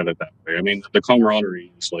never looked at it that way. I mean, the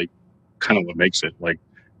camaraderie is like kind of what makes it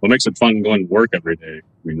fun going to work every day.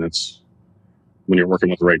 I mean, that's when you're working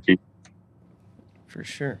with the right people. For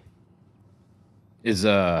sure. As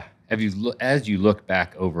you look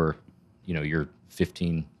back over, your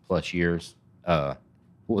 15 plus years, what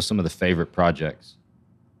was some of the favorite projects,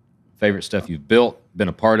 favorite stuff you've built, been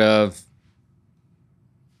a part of?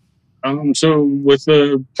 So with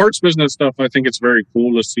the parts business stuff, I think it's very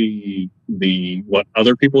cool to see what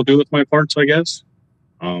other people do with my parts, I guess.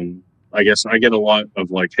 I guess I get a lot of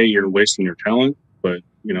like, hey, you're wasting your talent. But,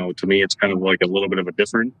 to me, it's kind of like a little bit of a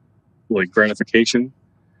different like gratification,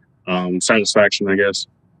 satisfaction, I guess.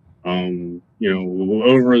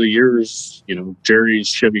 Over the years, Jerry's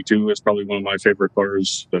Chevy 2 is probably one of my favorite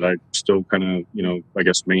cars that I still kind of, I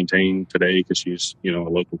guess maintain today because she's, a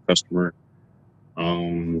local customer.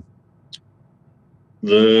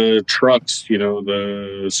 The trucks,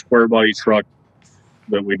 the square body truck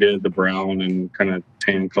that we did, the brown and kind of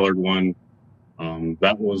tan colored one,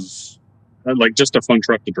 that was like just a fun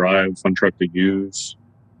truck to drive, fun truck to use.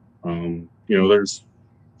 There's,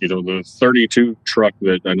 the 32 truck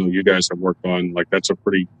that I know you guys have worked on, like that's a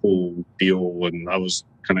pretty cool deal. And I was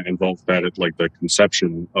kind of involved with that at like the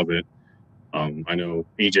conception of it. I know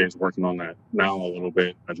EJ is working on that now a little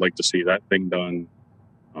bit. I'd like to see that thing done.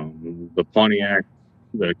 The Pontiac,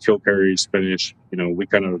 the kill carries finish, we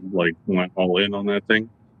kind of like went all in on that thing,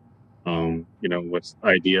 with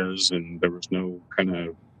ideas, and there was no kind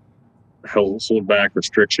of hold back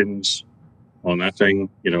restrictions on that thing.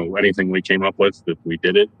 Anything we came up with, that we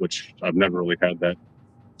did it, which I've never really had that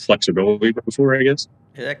flexibility before, I guess.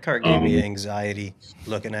 Yeah, that car gave me anxiety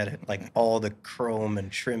looking at it, like all the chrome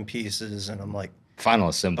and trim pieces, and I'm like, final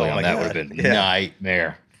assembly on that would have been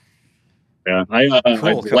nightmare. Yeah, I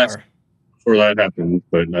left before that happened,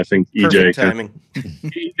 but I think EJ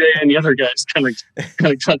and the other guys kind of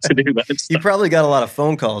got to do that stuff. You probably got a lot of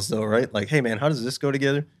phone calls though, right? Like, hey man, how does this go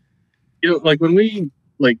together? Like when we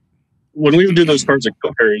would do those parts at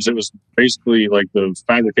kill carries, it was basically like the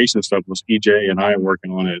fabrication stuff was EJ and I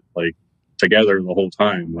working on it like together the whole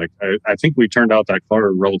time. Like I think we turned out that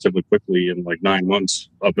car relatively quickly in like 9 months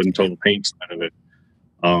up until the paint side of it.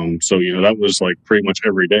 So that was like pretty much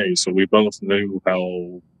every day. So we both knew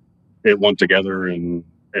how it went together and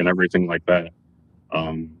everything like that.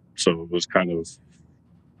 So it was kind of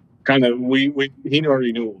he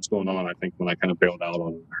already knew what was going on, I think, when I kind of bailed out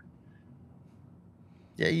on it.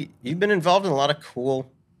 Yeah, you've been involved in a lot of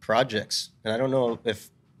cool projects, and I don't know if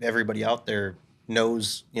everybody out there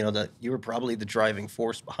knows, that you were probably the driving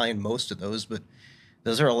force behind most of those, but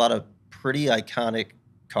those are a lot of pretty iconic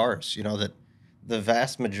cars, that the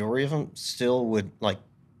vast majority of them still would like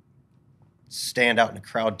stand out in a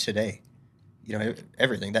crowd today.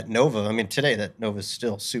 Everything that Nova. I mean, today that Nova is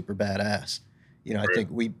still super badass. I think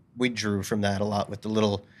we drew from that a lot with the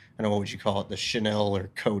little, I don't know, what would you call it, the Chanel or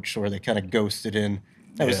Coach, where they kind of ghosted in.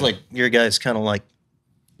 That was like your guys kind of like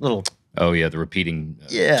little. Oh yeah, the repeating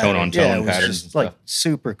Yeah, tone on tone it was patterns and just like stuff.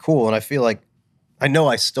 super cool. And I feel like I know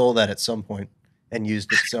I stole that at some point and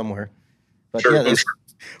used it somewhere. But Sure, yeah, I'm those, sure.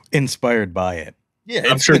 Inspired by it. yeah,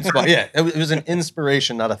 I'm sure. yeah, it was an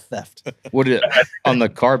inspiration, not a theft. What on the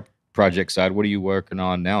car project side? What are you working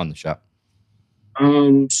on now in the shop?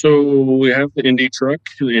 So we have the Indy truck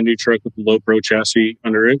with the low pro chassis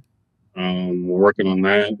under it. We're working on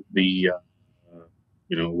that. We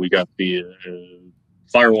got the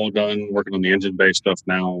firewall done, working on the engine bay stuff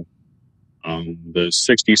now. The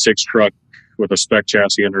 66 truck with a spec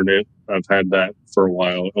chassis under it, I've had that for a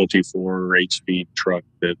while. LT4 8-speed truck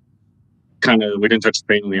that we didn't touch the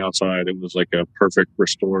paint on the outside. It was like a perfect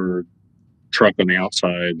restored truck on the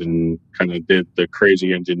outside, and kind of did the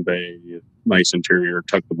crazy engine bay, nice interior,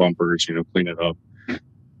 tuck the bumpers, clean it up.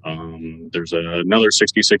 There's another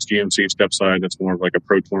 66 GMC step side that's more of like a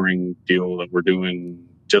pro touring deal that we're doing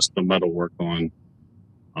just the metal work on.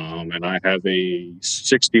 And I have a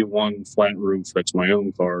 61 flat roof that's my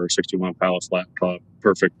own car, 61 pallet flat top,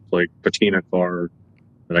 perfect like patina car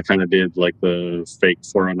that I kind of did like the fake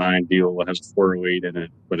 409 deal that has a 408 in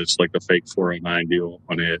it, but it's like the fake 409 deal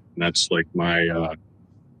on it. And that's like my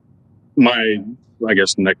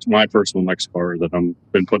my personal next car that I'm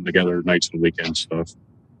been putting together nights and weekend stuff.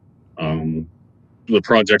 The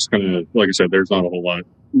project's like I said, there's not a whole lot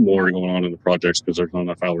more going on in the projects because there's not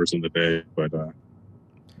enough hours in the day, but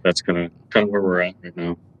that's kind of where we're at right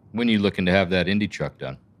now. When are you looking to have that Indy truck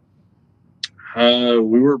done?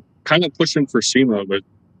 We were kind of pushing for SEMA, but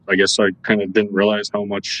I guess I kind of didn't realize how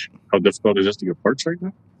difficult it is to get parts right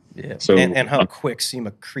now. Yeah, So, and how quick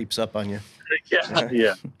SEMA creeps up on you.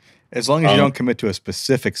 Yeah. As long as you don't commit to a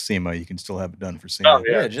specific SEMA, you can still have it done for SEMA. Oh,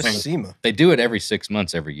 Yeah, just SEMA. They do it every 6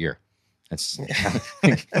 months, every year. That's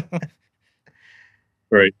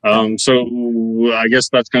Right. So I guess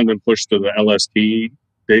that's kind of been pushed to the LST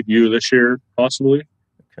debut this year, possibly.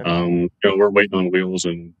 Okay. We're waiting on wheels,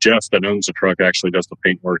 and Jeff that owns the truck actually does the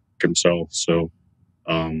paint work himself. So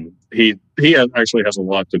he actually has a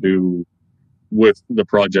lot to do with the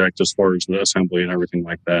project as far as the assembly and everything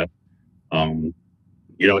like that.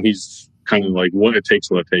 He's kind of like what it takes,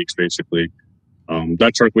 basically.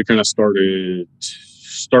 That truck we kind of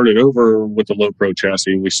started over with the low pro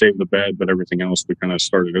chassis. We saved the bed, but everything else we kind of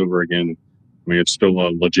started over again. I mean, it's still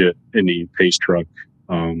a legit Indy pace truck.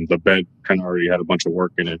 The bed kind of already had a bunch of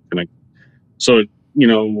work in it. So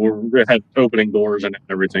it had opening doors and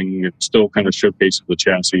everything. It still kind of showcases the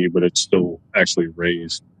chassis, but it's still actually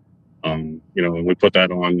raised. And we put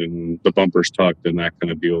that on, and the bumper's tucked and that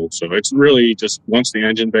kind of deal. So it's really just once the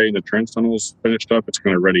engine bay and the trench tunnel's finished up, it's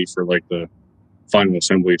kind of ready for like the final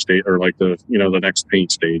assembly stage, or like the next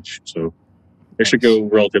paint stage. So it should go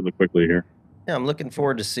relatively quickly here. Yeah, I'm looking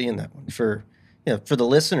forward to seeing that one. For the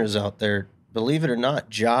listeners out there, believe it or not,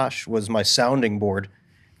 Josh was my sounding board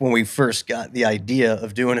when we first got the idea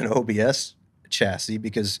of doing an OBS chassis,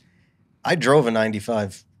 because I drove a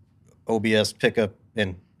 95 OBS pickup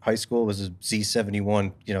in high school. It was a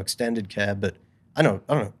Z71, extended cab, but I don't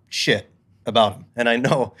know shit about them. And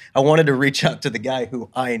I wanted to reach out to the guy who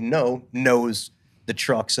I know knows the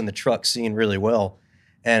trucks and the truck scene really well.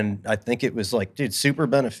 And I think it was like, dude, super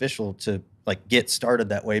beneficial to like get started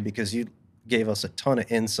that way, because you gave us a ton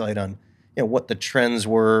of insight on, what the trends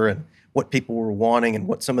were and what people were wanting and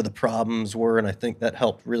what some of the problems were. And I think that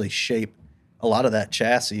helped really shape a lot of that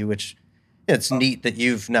chassis, which it's neat that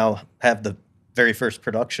you've now have the very first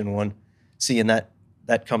production one, seeing that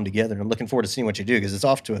come together. And I'm looking forward to seeing what you do, because it's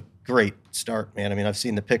off to a great start, man. I mean, I've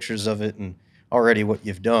seen the pictures of it and already what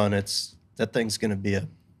you've done. That thing's going to be a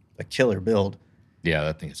killer build. Yeah,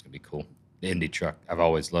 I think it's going to be cool. The Indy truck. I've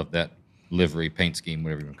always loved that livery, paint scheme,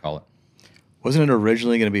 whatever you want to call it. Wasn't it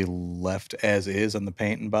originally going to be left as is on the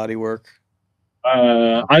paint and body work?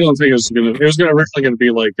 I don't think it was originally going to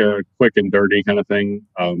be like a quick and dirty kind of thing.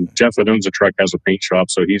 Jeff that owns the truck has a paint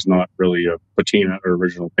shop, so he's not really a patina or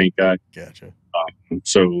original paint guy. Gotcha.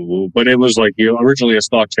 But it was like originally a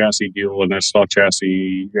stock chassis deal, and that stock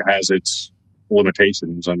chassis has its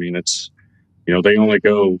limitations. I mean, it's they only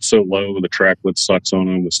go so low. The tracklet sucks on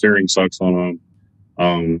them. The steering sucks on them.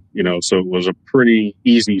 So it was a pretty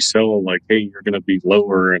easy sell. Like, hey, you're going to be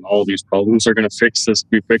lower, and all these problems are going to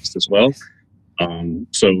be fixed as well.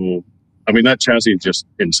 So I mean, that chassis is just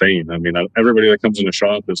insane. I mean, everybody that comes in the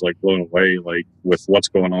shop is like blown away, like with what's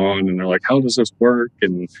going on, and they're like, "How does this work?"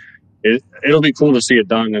 And it'll be cool to see it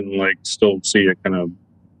done and like still see it kind of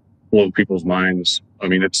blow people's minds. I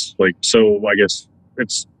mean, it's like, so I guess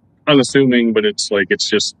it's unassuming, but it's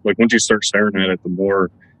just like once you start staring at it, the more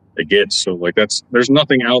it gets. So like there's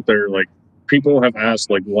nothing out there. Like people have asked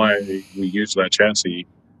like why we use that chassis,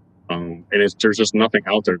 and there's just nothing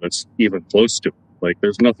out there that's even close to it. Like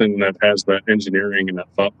there's nothing that has that engineering and that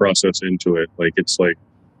thought process into it. Like it's like,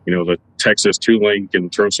 the Texas 2-link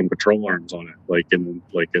and throw some control arms on it, like in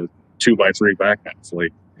like a 2x3 back half.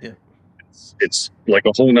 Like it's like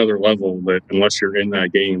a whole nother level that unless you're in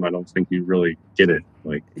that game, I don't think you really get it.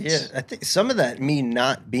 Like I think some of that me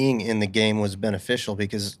not being in the game was beneficial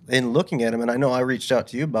because in looking at them, and I know I reached out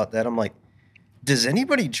to you about that. I'm like, does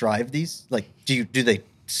anybody drive these? Like, do they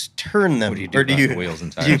turn them, or do you wheels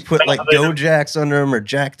and tires? Do you put like go jacks under them or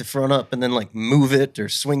jack the front up and then like move it or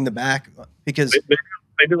swing the back? Because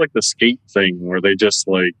they do like the skate thing where they just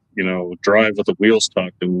like drive with the wheels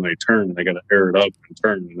tucked and they turn. They got to air it up and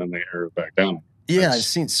turn, and then they air it back down. Yeah, I've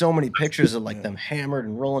seen so many pictures of like them hammered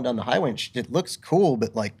and rolling down the highway, and it looks cool,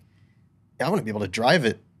 but like I want to be able to drive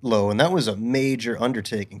it low, and that was a major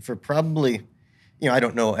undertaking for probably, I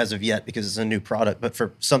don't know as of yet because it's a new product, but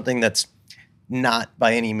for something that's not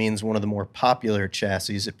by any means one of the more popular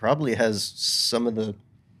chassis, it probably has some of the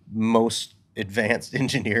most advanced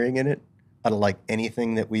engineering in it out of like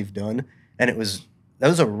anything that we've done. And that was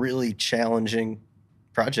a really challenging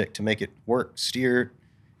project to make it work. Steer,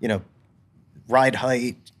 ride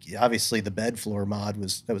height, obviously the bed floor mod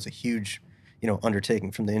was a huge,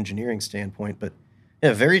 undertaking from the engineering standpoint, but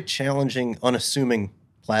yeah, very challenging, unassuming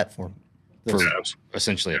platform. For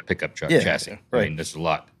essentially a pickup truck chassis. Right. I mean, there's a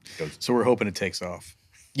lot. So we're hoping it takes off.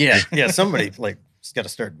 Yeah, somebody like it's got to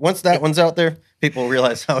start. Once that one's out there, people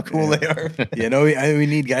realize how cool they are. We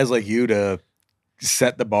need guys like you to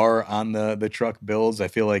set the bar on the truck builds. I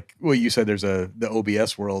feel like, well, you said there's the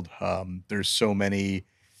OBS world. There's so many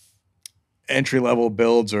entry-level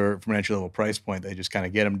builds or from an entry-level price point, they just kind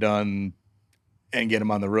of get them done and get them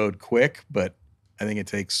on the road quick. But I think it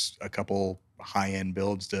takes a couple high-end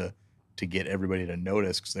builds to get everybody to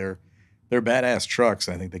notice because they're badass trucks.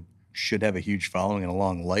 I think they should have a huge following and a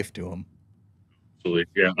long life to them. Absolutely,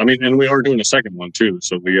 yeah. I mean, and we are doing a second one too.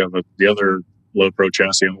 So we have the other low pro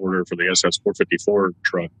chassis on order for the SS 454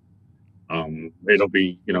 truck. It'll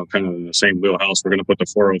be kind of in the same wheelhouse. We're going to put the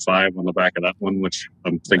 405 on the back of that one, which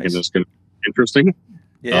I'm thinking is going to be interesting.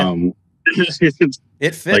 Yeah,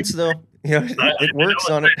 it fits though. It works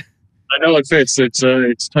on it. I know it fits.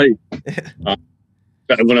 It's tight.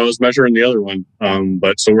 When I was measuring the other one,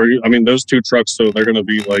 but so those two trucks, so they're going to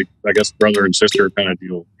be like, I guess, brother and sister kind of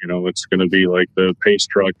deal. It's going to be like the Pace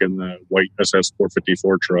truck and the white SS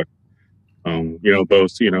 454 truck.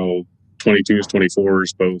 Both 22s,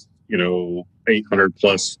 24s, both 800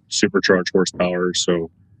 plus supercharged horsepower.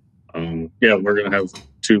 So we're going to have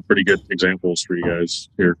two pretty good examples for you guys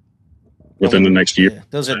here within the next year. Yeah.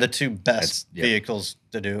 Those are the two best vehicles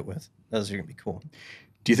to do it with. Those are going to be cool.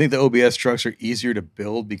 Do you think the OBS trucks are easier to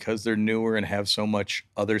build because they're newer and have so much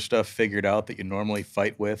other stuff figured out that you normally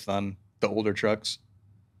fight with on the older trucks?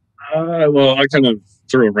 Well, I kind of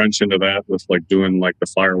threw a wrench into that with like doing like the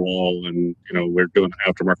firewall, and we're doing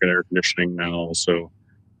aftermarket air conditioning now, so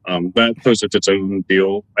that poses its own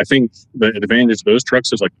deal. I think the advantage of those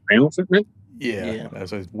trucks is like panel fitment. Yeah.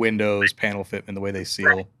 That's windows, panel fitment, the way they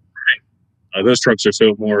seal. Those trucks are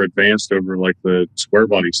so more advanced over like the square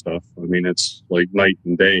body stuff. I mean, it's like night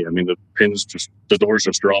and day. I mean, the doors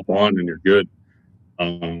just drop on and you're good.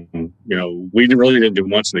 We really didn't do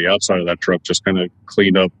much to the outside of that truck, just kind of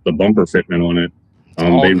cleaned up the bumper fitment on it.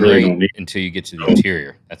 They really don't need until you get to the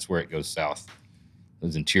interior. That's where it goes south.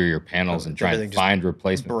 Those interior panels and trying to find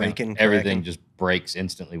replacement. Everything just breaks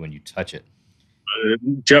instantly when you touch it.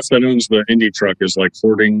 Jeff that owns the Indy truck is like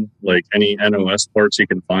hoarding like any NOS parts he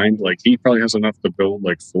can find. Like he probably has enough to build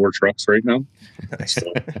like 4 trucks right now. So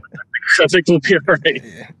I think we'll be all right.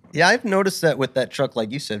 Yeah, I've noticed that with that truck,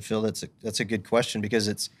 like you said, Phil. That's a good question because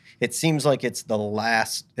it seems like it's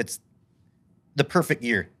the perfect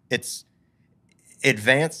year. It's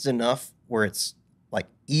advanced enough where it's like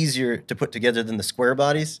easier to put together than the square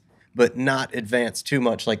bodies, but not advanced too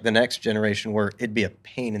much like the next generation where it'd be a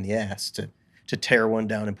pain in the ass to tear one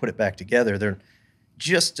down and put it back together. They're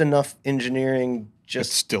just enough engineering.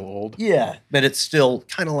 It's still old. Yeah, but it's still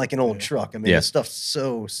kind of like an old truck. I mean, the stuff's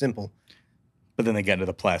so simple. But then they get into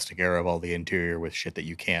the plastic era of all the interior with shit that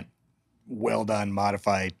you can't well done,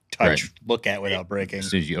 modify, touch, Right. look at without breaking. As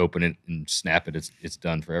soon as you open it and snap it, it's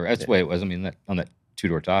done forever. That's the way it was. I mean, on that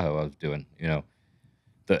 2-door Tahoe I was doing,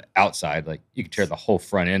 the outside, like you could tear the whole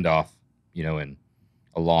front end off, in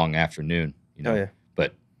a long afternoon, Oh, yeah.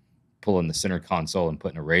 but pulling the center console and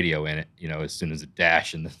putting a radio in it, as soon as the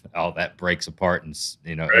dash and all that breaks apart, and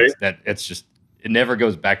Right. it's just, it never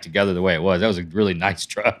goes back together the way it was. That was a really nice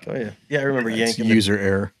truck. Oh yeah. Yeah, I remember It's yanking user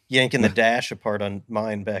error. the dash apart on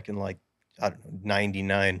mine back in like, I don't know,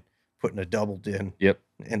 99, putting a double din Yep.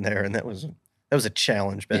 in there, and that was a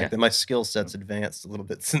challenge back then. My skill set's advanced a little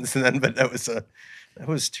bit since then, but that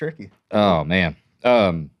was tricky. Oh man.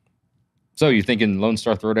 So you're thinking Lone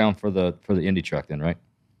Star Throwdown for the Indy truck then, right?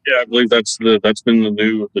 Yeah, I believe that's been the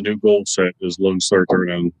new goal set is Lone Star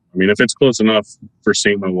Throwdown. I mean, if it's close enough for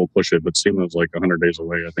SEMA, we'll push it, but SEMA's like 100 days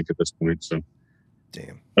away, I think, at this point. So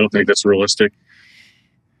Damn. I don't think that's realistic.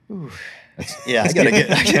 Ooh. Yeah, I gotta get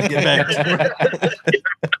back.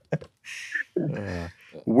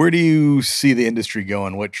 Where do you see the industry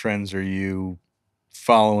going? What trends are you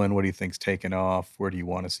following? What do you think's taking off? Where do you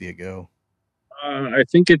want to see it go? I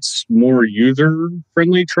think it's more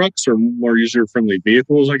user-friendly trucks or more user-friendly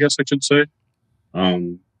vehicles, I guess I should say.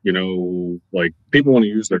 Like people want to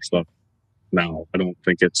use their stuff now. I don't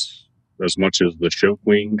think it's as much as the show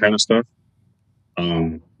queen kind of stuff.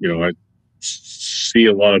 I see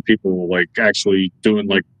a lot of people like actually doing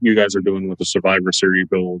like you guys are doing with the Survivor Series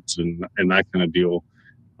builds and that kind of deal.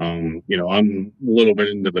 I'm a little bit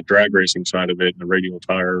into the drag racing side of it and the radial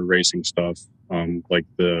tire racing stuff. Like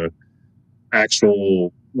the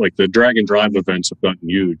actual, like the drag and drive events have gotten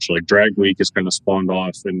huge. Like Drag Week has kind of spawned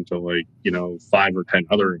off into like, 5 or 10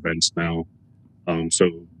 other events now. So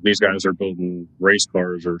these guys are building race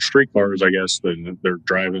cars or street cars, I guess, and they're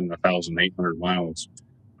driving 1,800 miles.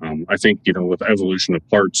 I think, with the evolution of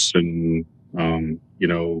parts and,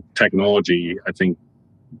 technology, I think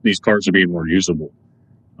these cars are being more usable.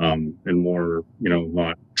 And more,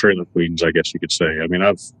 not trailer queens, I guess you could say. I mean,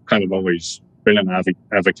 I've kind of always been an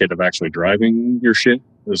advocate of actually driving your shit.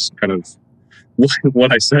 Is kind of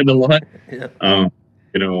what I said a lot. Yeah.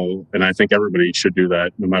 And I think everybody should do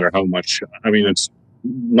that, no matter how much. I mean, it's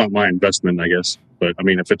not my investment, I guess, but I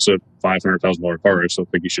mean, if it's a $500,000 car, I still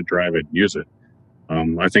think you should drive it, and use it.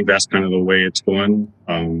 I think that's kind of the way it's going.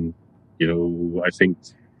 I think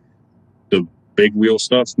the big wheel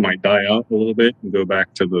stuff might die out a little bit and go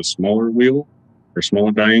back to the smaller wheel or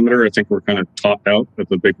smaller diameter. I think we're kind of topped out at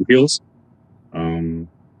the big wheels.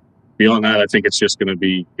 Beyond that, I think it's just going to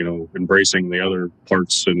be, embracing the other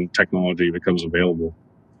parts and technology that comes available.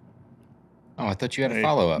 Oh, I thought you had a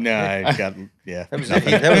follow up. No, I got, yeah.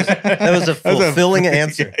 That was a fulfilling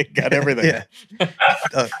answer. I got everything.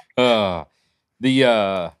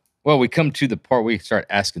 Yeah. Well, we come to the part where we start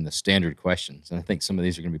asking the standard questions, and I think some of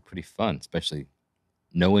these are going to be pretty fun, especially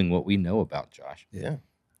knowing what we know about Josh. Yeah.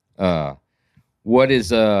 What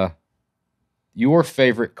is your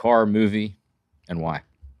favorite car movie and why?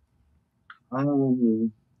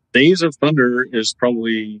 Days of Thunder is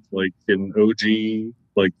probably like an OG,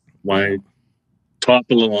 like my top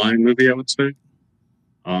of the line movie, I would say.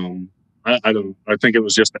 I think it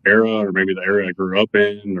was just the era, or maybe the era I grew up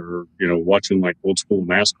in, or watching like old school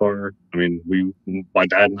NASCAR. I mean, my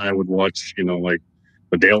dad and I would watch, like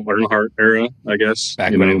the Dale Earnhardt era, I guess.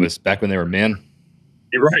 Back when they were men.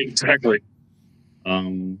 You're right, exactly.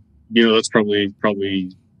 That's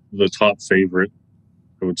probably the top favorite,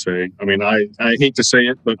 I would say. I mean, I hate to say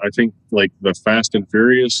it, but I think like the Fast and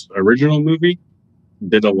Furious original movie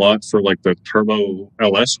did a lot for like the Turbo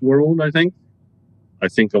LS world. I think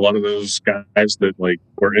a lot of those guys that like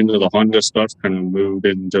were into the Honda stuff kind of moved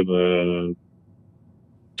into the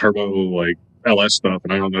Turbo like LS stuff,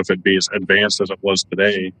 and I don't know if it'd be as advanced as it was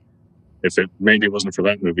today if it maybe wasn't for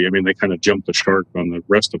that movie. I mean, they kind of jumped the shark on the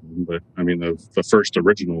rest of them, but I mean the first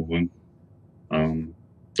original one,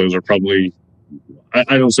 those are probably.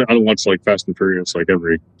 I don't watch like Fast and Furious like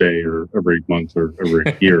every day or every month or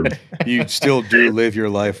every year. You still do live your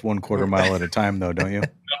life 1/4 mile at a time, though, don't you?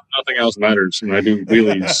 Nothing else matters, and I do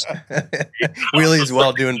wheelies. Wheelies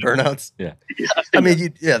while doing burnouts. Yeah. I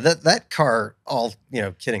mean, that car. All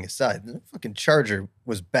kidding aside, the fucking Charger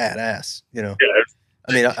was badass. Yeah.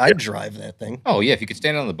 I mean, I'd drive that thing. Oh yeah, if you could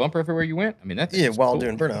stand on the bumper everywhere you went. I mean, that's while cool.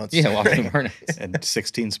 doing burnouts. Yeah, while doing burnouts. And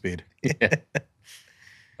 16 speed.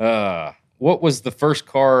 Yeah. What was the first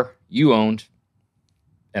car you owned,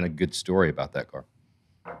 and a good story about that car?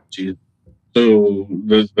 Geez. So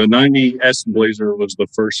the 90 S Blazer was the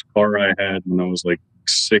first car I had when I was like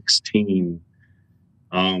 16.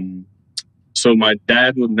 So my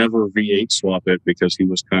dad would never V8 swap it because he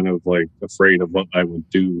was kind of like afraid of what I would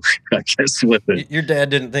do, I guess, with it. Your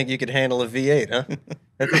dad didn't think you could handle a V8, huh?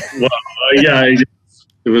 Well, yeah,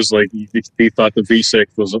 it was like he thought the V6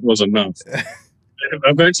 was enough.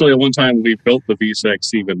 Eventually, at one time, we built the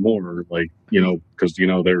V6 even more, like, because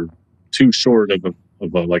they're too short of a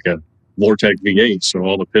Vortec V8, so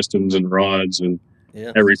all the pistons and rods and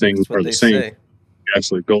everything are the same. Say. We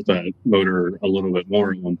actually built that motor a little bit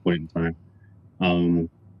more at one point in time.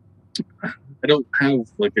 I don't have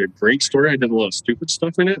like a great story. I did a lot of stupid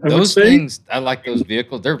stuff in it. Those things, I like those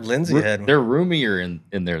vehicles. They're Lindsay had one. They're roomier in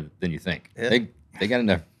there than you think. Yeah. They got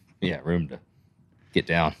enough room to get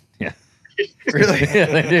down. Yeah. Really? Yeah,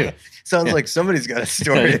 they do. Sounds like somebody's got a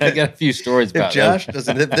story. I got a few stories about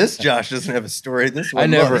if this Josh doesn't have a story, this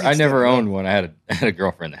one I never owned one. I had a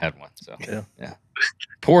girlfriend that had one. So yeah.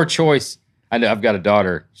 Poor choice. I know I've got a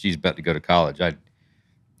daughter. She's about to go to college. I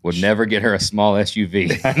would never get her a small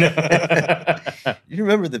SUV. You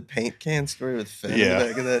remember the paint can story with Finn? Yeah.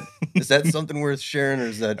 Back of that? Is that something worth sharing, or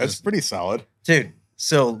is that That's pretty solid, dude?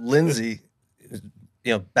 So Lindsay,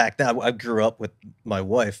 back then I grew up with my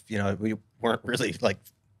wife. We weren't really like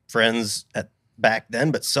friends back then,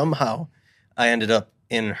 but somehow I ended up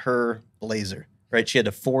in her Blazer. Right? She had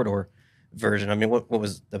a 4-door version. I mean, what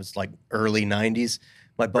was that? Was like early '90s.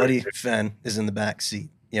 My buddy Finn is in the back seat.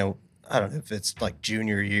 I don't know if it's like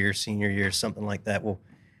junior year, senior year, something like that. Well,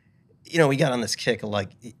 we got on this kick of like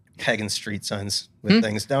pegging street signs with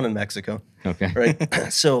things down in Mexico. Okay.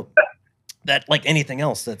 Right. So that, like anything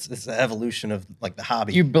else, it's the evolution of like the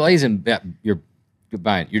hobby. You're blazing. You're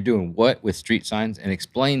buying. You're doing what with street signs? And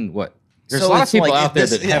explain what. There's a lot of people out there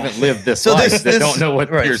that haven't lived this life that don't know what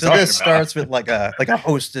you're talking about. So this starts with like a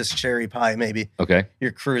Hostess cherry pie, maybe. Okay.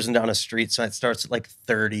 You're cruising down a street sign. It starts at like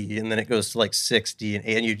 30, and then it goes to like 60,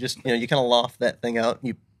 and you just you kind of loft that thing out, and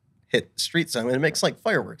you hit street sign, and it makes like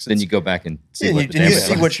fireworks. Then you go back and see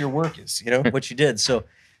what your work is. What you did. So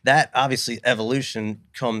that obviously evolution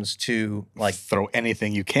comes to like throw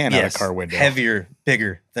anything you can out a car window, heavier,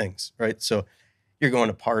 bigger things, right? So you're going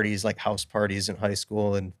to parties like house parties in high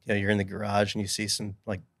school, and you're in the garage and you see some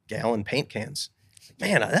like gallon paint cans.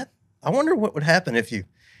 Man, I wonder what would happen if you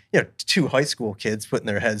two high school kids putting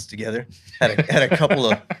their heads together had a couple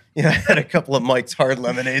of Mike's Hard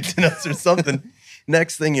Lemonades in us or something.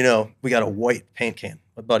 Next thing you know, we got a white paint can.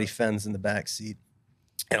 My buddy Fenn's in the back seat,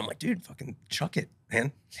 and I'm like, dude, fucking chuck it,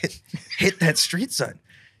 man, hit that street sign.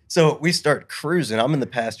 So we start cruising. I'm in the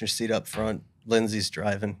passenger seat up front. Lindsay's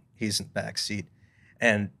driving. He's in the back seat.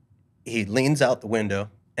 And he leans out the window,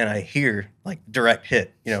 and I hear like direct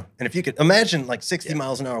hit, And if you could imagine like 60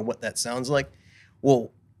 miles an hour, what that sounds like.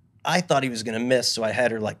 Well, I thought he was going to miss, so I had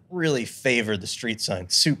her like really favor the street sign,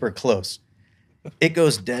 super close. It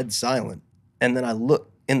goes dead silent. And then I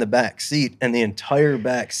look in the back seat, and the entire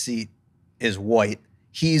back seat is white.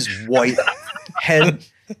 He's white,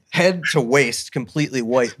 head to waist, completely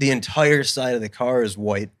white. The entire side of the car is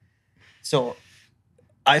white. So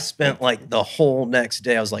I spent like the whole next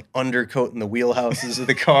day, I was like undercoating the wheelhouses of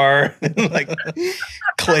the car, like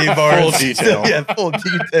clay bars. Full detail. Yeah, full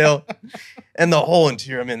detail. And the whole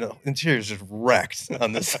interior, the interior is just wrecked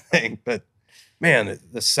on this thing. But man,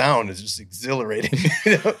 the sound is just exhilarating.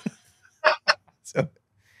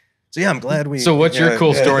 So yeah, I'm glad we. So what's your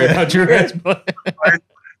cool story about your guys' play?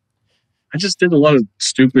 I just did a lot of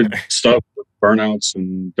stupid stuff with burnouts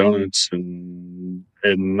and donuts and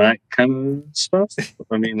that kind of stuff.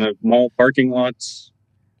 The mall parking lots.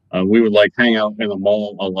 We would like hang out in the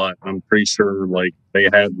mall a lot. I'm pretty sure like they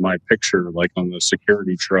had my picture like on the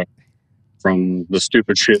security truck from the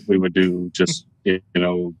stupid shit we would do, just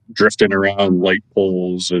drifting around light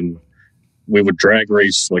poles, and we would drag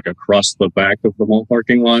race like across the back of the mall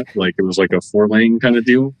parking lot, like it was like a 4-lane kind of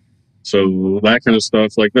deal. So that kind of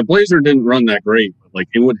stuff, like the Blazer didn't run that great, but like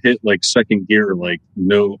it would hit like second gear like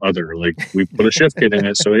no other. Like we put a shift kit in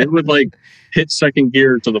it, so it would like hit second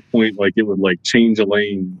gear to the point like it would like change a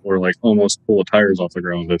lane or like almost pull the tires off the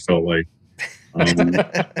ground. It felt like. I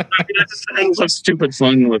just had some stupid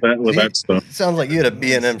fun with that stuff. It sounds like you had a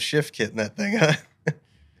B&M shift kit in that thing, huh?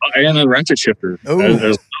 And a ratchet shifter.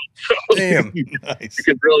 Oh, damn! Nice. You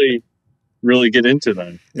could really get into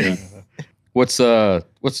that. Yeah. What's the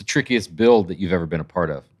trickiest build that you've ever been a part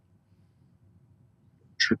of?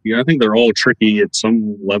 Tricky. I think they're all tricky at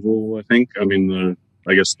some level. I think.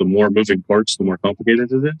 I guess the more moving parts, the more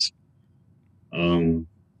complicated it is.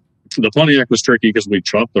 The Pontiac was tricky because we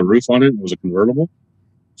chopped the roof on it. It was a convertible,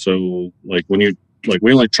 so like when you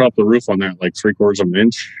we only chopped the roof on that like 3/4 of an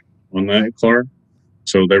inch on that car.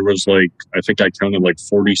 So there was like I think I counted like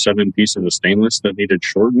 47 pieces of stainless that needed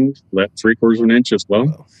shortened that 3/4 of an inch as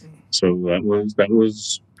well. So that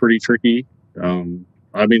was pretty tricky.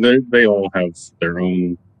 I mean, they all have their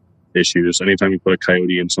own issues. Anytime you put a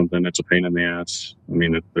coyote in something, it's a pain in the ass. I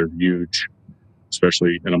mean, they're huge,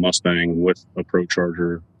 especially in a Mustang with a Pro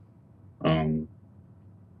Charger.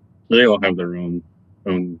 They all have their own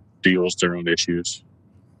deals, their own issues.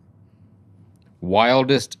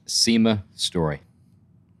 Wildest SEMA story.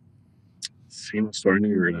 SEMA story. I knew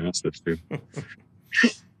you were going to ask this too.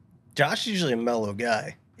 Josh is usually a mellow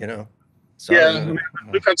guy, you know. So Yeah,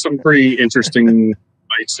 we've had some pretty interesting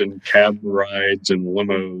nights and cab rides and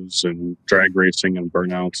limos and drag racing and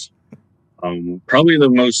burnouts. Probably the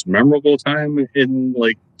most memorable time in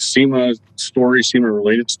like SEMA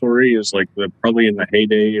related story is like probably in the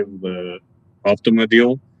heyday of the Optima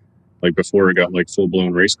deal, like before it got like full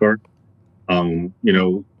blown race car.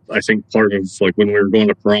 I think part of like when we were going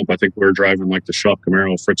to Pahrump, I think we were driving like the shop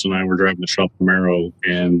Camaro. Fritz and I were driving the shop Camaro,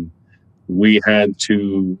 and we had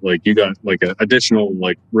to like, you got like an additional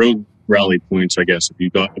like road rally points, I guess, if you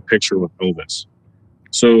got a picture with Elvis.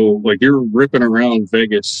 So like you're ripping around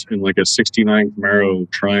Vegas in like a 69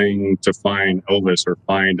 Camaro trying to find Elvis or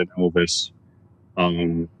find an Elvis.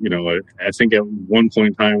 I think at one point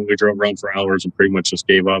in time we drove around for hours and pretty much just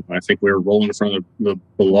gave up. I think we were rolling in front of the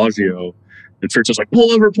Bellagio, and Fritz was like,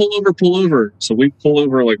 pull over. So we pull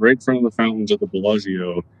over like right in front of the fountains at the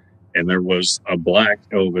Bellagio, and there was a black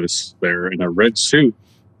Elvis there in a red suit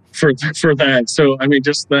for that. So I mean,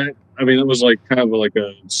 just that. I mean, it was like kind of like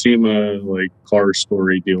a SEMA like car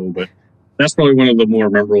story deal, but that's probably one of the more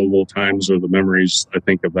memorable times or the memories I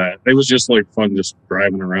think of that. It was just like fun, just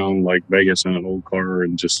driving around like Vegas in an old car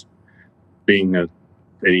and just being an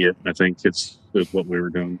idiot. I think it's what we were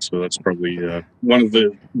doing. So that's probably one of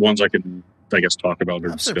the ones I can, I guess, talk about.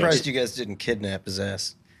 I'm surprised you guys didn't kidnap his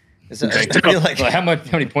ass. Is that, I feel like, how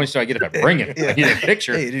many points do I get if I bring him? Yeah. I need a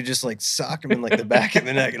picture. Hey, dude, just like sock him in like the back of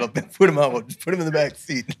the neck and I'll put him out. Put him in the back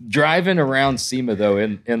seat. Driving around SEMA though,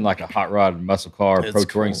 in like a hot rod muscle car, It's pro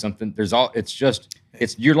touring cool. something.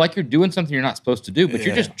 You're like you're doing something you're not supposed to do, but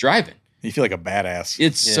you're just driving. You feel like a badass.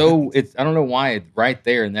 It's I don't know why right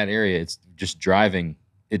there in that area. It's just driving.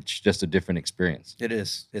 It's just a different experience. It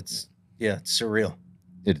is. It's surreal.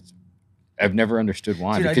 I've never understood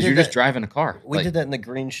why, Dude, because you're just driving a car. We did that in the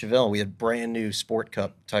green Chevelle. We had brand new Sport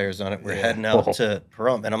Cup tires on it. We're heading out to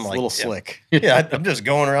Pahrump, and I'm It's like, a little slick. Yeah, I'm just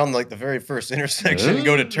going around like the very first intersection and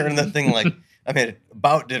go to turn that thing like, I mean, it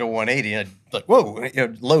about did a 180. And I like, whoa,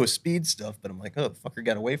 low speed stuff. But I'm like, oh, the fucker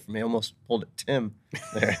got away from me. I almost pulled it Tim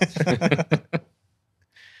there.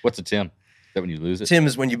 What's a Tim? Is that when you lose it? Tim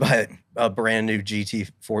is when you buy a brand new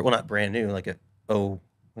GT4. Well, not brand new, like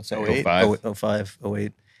what's that? 05,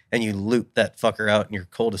 08. And you loop that fucker out in your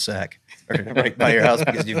cul-de-sac or right by your house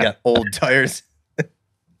because you've got old tires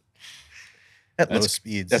at low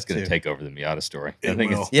speeds. That's going to take over the Miata story. It I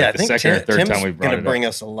think will. it's the second or third Tim's time we've brought it gonna bring up.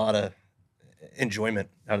 us a lot of enjoyment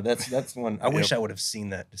out of that's one. I wish I would have seen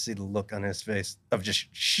that to see the look on his face of just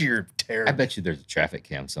sheer terror. I bet you there's a traffic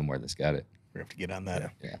cam somewhere that's got it. We have to get on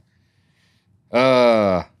that.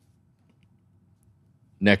 Yeah.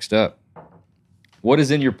 Next up, what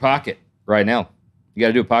is in your pocket right now? You got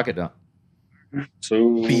to do a pocket dump.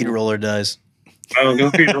 So Bead roller dies. Oh, no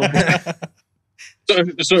bead roller.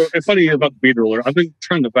 So it's funny about the bead roller. I've been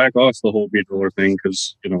trying to back off the whole bead roller thing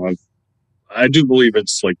because I do believe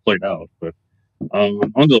it's like played out. But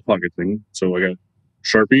onto the pocket thing. So I got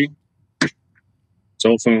Sharpie,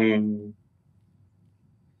 cell phone.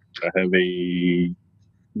 I have a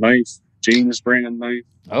knife, James brand knife.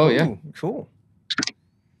 Oh, yeah. Ooh, cool.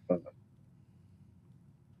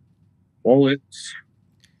 Wallet.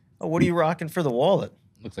 Oh, what are you rocking for the wallet?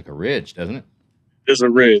 Looks like a ridge, doesn't it? There's a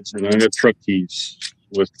Ridge, and I got truck keys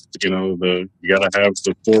with you gotta have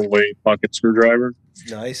the 4-way pocket screwdriver,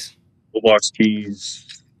 Nice. toolbox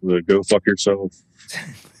keys, the go fuck yourself.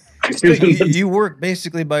 you work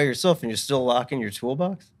basically by yourself and you're still locking your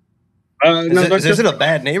toolbox? Is it a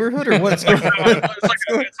bad neighborhood or what's going on? It's like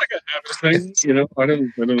a habit thing, I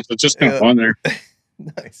don't. It's just kind of on there.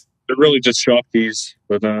 Nice. They're really just shop keys,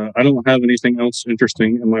 but I don't have anything else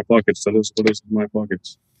interesting in my pockets. That is what is in my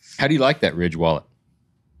pockets. How do you like that ridge wallet?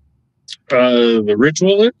 The Ridge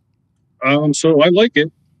wallet. So I like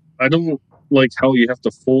it. I don't like how you have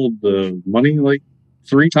to fold the money like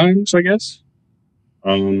 3 times, I guess.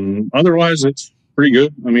 Otherwise, it's pretty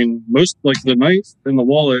good. I mean, most like the knife and the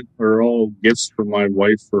wallet are all gifts from my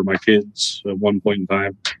wife or my kids at one point in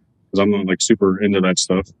time. Because I'm not like super into that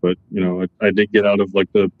stuff, but I did get out of like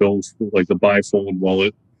the bifold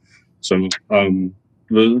wallet. So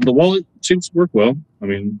the wallet seems to work well. I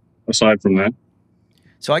mean, aside from that.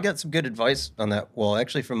 So I got some good advice on that wall,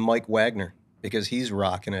 actually from Mike Wagner. because he's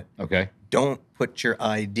rocking it. Okay. Don't put your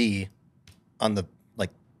ID on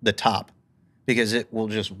the top because it will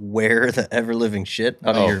just wear the ever living shit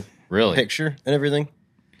out of your really picture and everything.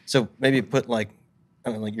 So maybe put I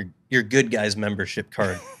don't know, your Good Guys membership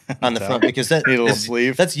card on the front because Need a little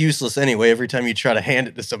sleeve. that's useless anyway. Every time you try to hand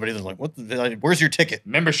it to somebody, they're like, where's your ticket?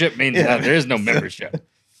 Membership means there is no membership.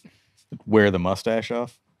 Wear the mustache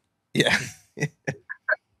off. Yeah.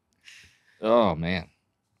 Oh man.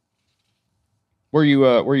 Where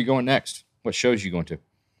you going next? What shows you going to?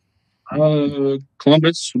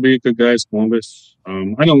 Columbus would be a good guys. Columbus.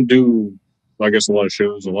 I don't do, I guess, a lot of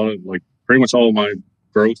shows. A lot of pretty much all of my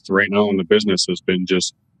growth right now in the business has been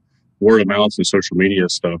just word of mouth and social media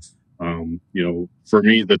stuff. For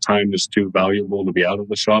me, the time is too valuable to be out of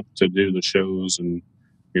the shop to do the shows and,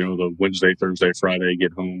 the Wednesday, Thursday, Friday,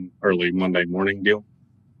 get home early Monday morning deal.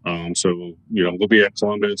 So we'll be at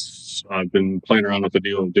Columbus. I've been playing around with the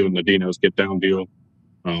deal of doing the Dino's Get Down deal.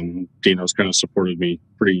 Dino's kind of supported me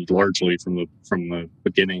pretty largely from the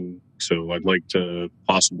beginning. So I'd like to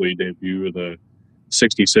possibly debut the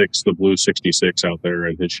blue 66 out there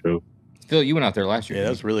at his show. Phil, you went out there last year. Yeah,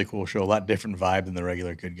 that was a really cool show. A lot different vibe than the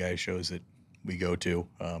regular Good Guys shows that we go to.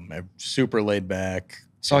 Super laid back.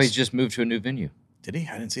 Saw he's just moved to a new venue. Did he?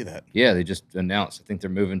 I didn't see that. Yeah, they just announced. I think they're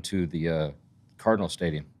moving to the Cardinal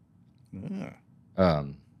Stadium.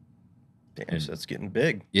 Damn, so that's getting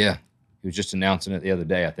big. Yeah. He was just announcing it the other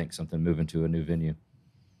day. I think something moving to a new venue.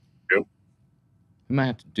 Yep. We might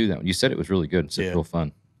have to do that one. You said it was really good. It's real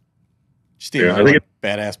fun. Steve, I think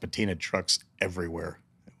badass patina trucks everywhere.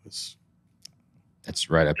 That's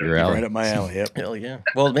right up your alley. Right up my alley. Yep. Hell yeah.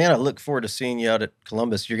 Well, man, I look forward to seeing you out at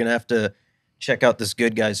Columbus. You're gonna have to check out this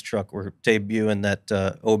Good Guys truck. We're debuting that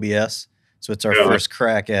OBS, so it's our first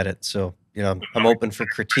crack at it. So I'm open for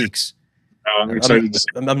critiques. I'm excited.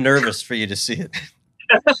 I'm nervous for you to see it.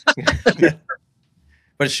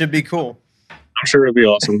 But it should be cool. I'm sure it'll be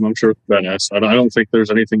awesome. I'm sure it's badass. I don't think there's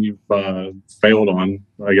anything you've failed on,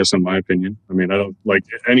 I guess, in my opinion. I mean, I don't like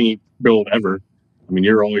any build ever. I mean,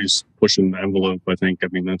 you're always pushing the envelope, I think. I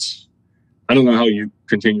mean, I don't know how you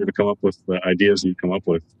continue to come up with the ideas you come up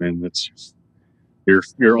with, man. That's just,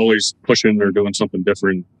 you're always pushing or doing something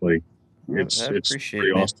different. Like, it's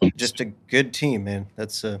pretty awesome. Just a good team, man.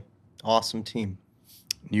 That's a awesome team.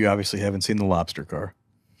 You obviously haven't seen the lobster car.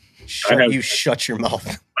 Shut your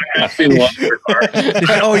mouth. I've seen Lobster Car.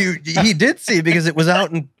 Oh, he did see it because it was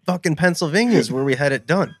out in fucking Pennsylvania where we had it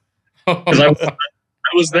done. I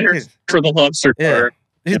was there for the Lobster Car.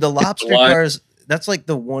 Dude, the lobster cars, that's like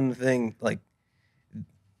the one thing, like,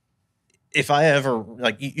 if I ever,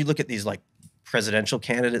 like, you look at these, like, presidential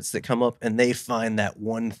candidates that come up and they find that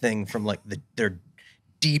one thing from, like, their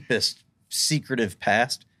deepest secretive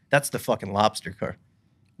past, that's the fucking lobster car.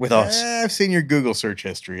 With us. I've seen your Google search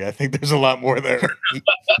history. I think there's a lot more there.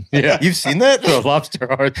 Yeah. You've seen that? The lobster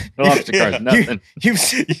car is nothing.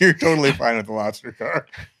 You're totally fine with the lobster car.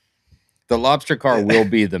 The lobster car will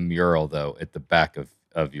be the mural, though, at the back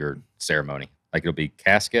of your ceremony. Like, it'll be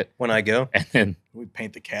casket. When I go? And then we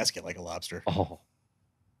paint the casket like a lobster. Oh.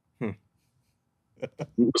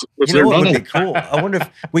 Was what would be cool? I wonder if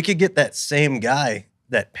we could get that same guy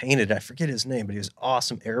that painted, I forget his name, but he was an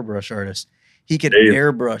awesome airbrush artist. He could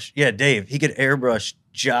airbrush. Yeah, Dave. He could airbrush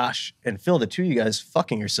Josh and Phil, the two of you guys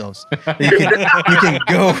fucking yourselves. You can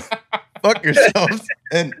go fuck yourselves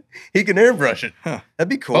and he can airbrush it. Huh. That'd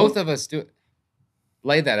be cool. Both of us do it.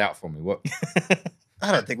 Lay that out for me. What?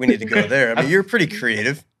 I don't think we need to go there. I mean, you're pretty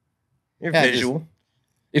creative. You're visual.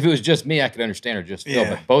 If it was just me, I could understand, or just Phil,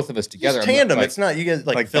 but both of us together. It's tandem. It's not you guys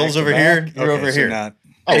like Phil's over here, you're over here. Not,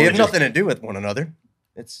 you have nothing to do with one another.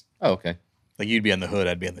 It's okay. Like you'd be on the hood,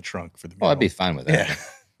 I'd be on the trunk for the mural. Oh, I'd be fine with that.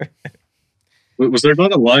 Yeah. Was there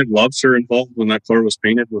not a live lobster involved when that car was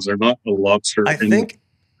painted? Was there not a lobster? I think,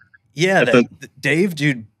 Dave,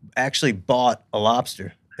 dude, actually bought a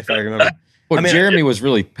lobster, if I remember. Well, Jeremy was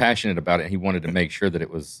really passionate about it. He wanted to make sure that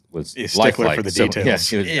it was lifelike for the details. Yes,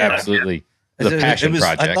 he was absolutely the passion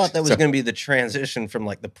project. I thought that was going to be the transition from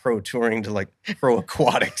like the pro touring to like pro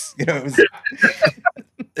aquatics.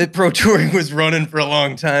 Pro touring was running for a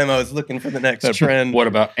long time. I was looking for the next trend. What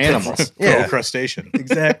about animals? Pro crustacean.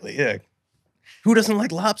 Exactly. Yeah. Who doesn't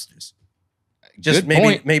like lobsters? Just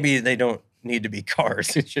maybe they don't need to be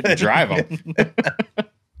cars. You shouldn't drive them.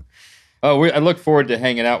 I look forward to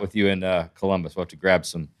hanging out with you in Columbus. We'll have to grab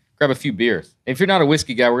a few beers. If you're not a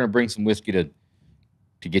whiskey guy, we're going to bring some whiskey to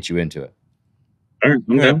get you into it. All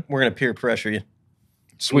right, we're going to peer pressure you.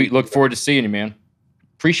 Sweet. Look forward to seeing you, man.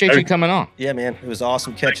 Appreciate you coming on. Yeah, man. It was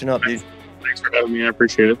awesome catching up, dude. Thanks for having me. I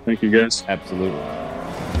appreciate it. Thank you, guys. Absolutely.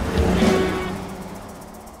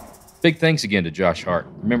 Big thanks again to Josh Hart.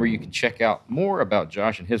 Remember, you can check out more about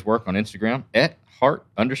Josh and his work on Instagram at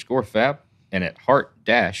Hart_Fab and at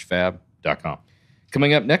Hart-Fab.com.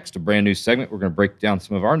 Coming up next, a brand new segment. We're going to break down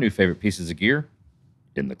some of our new favorite pieces of gear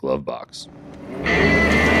in the glove box.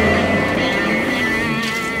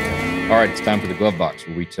 All right, it's time for the glove box,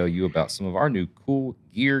 where we tell you about some of our new cool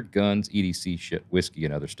gear, guns, EDC shit, whiskey,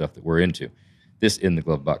 and other stuff that we're into. This In the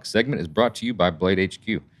Glove Box segment is brought to you by Blade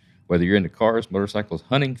HQ. Whether you're into cars, motorcycles,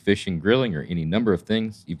 hunting, fishing, grilling, or any number of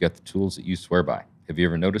things, you've got the tools that you swear by. Have you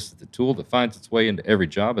ever noticed that the tool that finds its way into every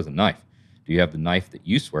job is a knife? Do you have the knife that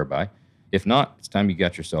you swear by? If not, it's time you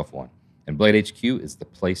got yourself one. And Blade HQ is the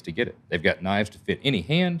place to get it. They've got knives to fit any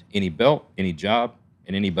hand, any belt, any job,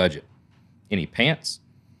 and any budget. Any pants,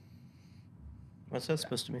 What's that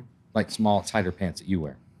supposed to mean? like small, tighter pants that you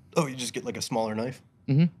wear. Oh, you just get like a smaller knife?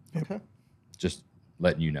 Mm-hmm. Okay. Just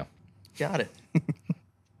letting you know. Got it.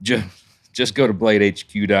 Just go to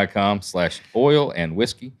bladehq.com/oil and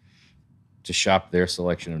whiskey to shop their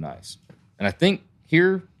selection of knives. And I think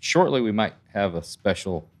here shortly we might have a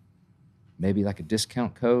special, maybe like a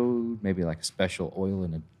discount code, maybe like a special oil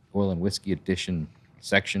and whiskey edition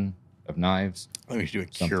section of knives. Let me do a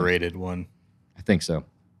Something. curated one. I think so.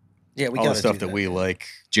 Yeah, we All got the stuff that we like.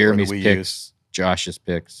 Jeremy's what do we picks, use. Josh's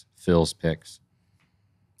picks, Phil's picks.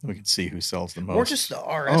 We can see who sells the most. Or just the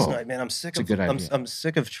RS Oh, knife, man. I'm sick that's a of good idea. I'm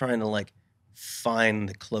sick of trying to like find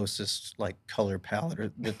the closest like color palette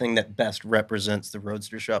or the thing that best represents the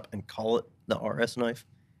Roadster shop and call it the RS knife.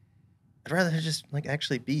 I'd rather it just like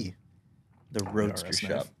actually be the Roadster RS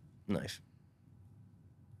shop knife.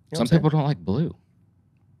 You know Some what I'm people don't like blue.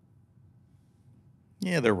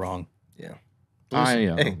 Yeah, they're wrong. saying? I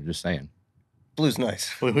know. Hey, I'm just saying. blue's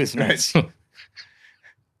nice. Blue is nice.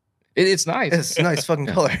 It's nice. It's a nice fucking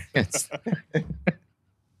color. It's,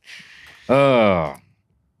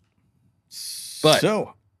 but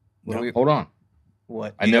So, What do we- hold on.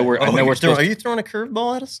 What? I know we're Are supposed you throwing a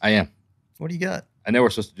curveball at us? I am. What do you got? I know we're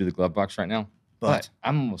supposed to do the glove box right now, but But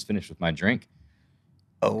I'm almost finished with my drink.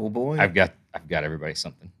 oh boy. I've got everybody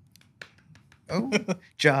something. Oh,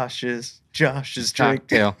 Josh's drink.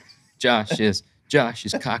 Cocktail. Josh's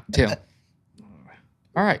cocktail.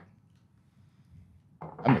 All right.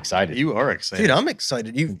 I'm excited. you are excited. Dude, I'm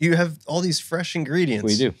excited. You have all these fresh ingredients.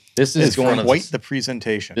 We do. This is It's going to quite the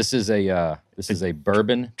presentation. This is a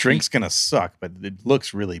bourbon. drink's going to suck, but it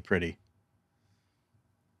looks really pretty.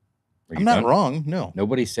 Are you I'm not done? wrong. No.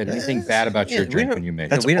 Nobody said anything bad about Yeah, your we drink don't- when you made it.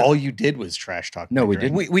 That's we don't- all you did was trash talk. No, my we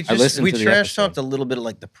drink. didn't. We I listened we to the trash episode. talked a little bit of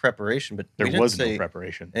like the preparation, but There we didn't was no say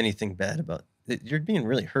preparation. anything bad about it. You're being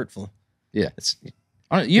really hurtful. Yeah. It's,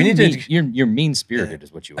 You're mean spirited,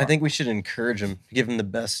 is what you are. I think we should encourage him, give him the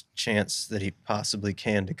best chance that he possibly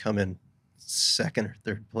can to come in second or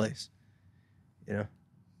third place. You know?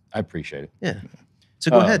 I appreciate it. Yeah. So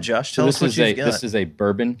go ahead, Josh. Tell us what you've got. This is a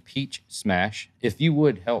bourbon peach smash. If you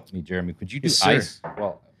would help me, Jeremy, could you do Yes, sir. ice?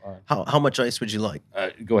 Well, How much ice would you like?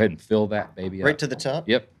 go ahead and fill that baby Right up. to the top?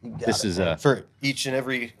 Yep. You got This it, is man. For each and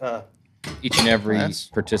every Glass?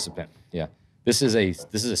 participant. Yeah. This is a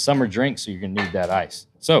summer drink, so you're gonna need that ice.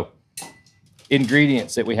 So,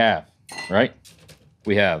 ingredients that we have, right?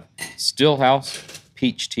 We have Stillhouse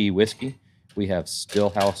peach tea whiskey. We have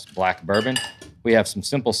Stillhouse black bourbon. We have some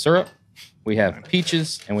simple syrup. We have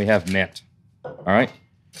peaches, and we have mint. All right.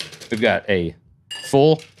 We've got a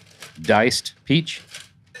full diced peach.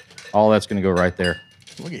 All that's going to go right there,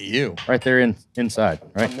 Look at you. right there inside.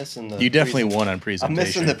 Right. I'm missing the You definitely present- won on I'm presentation.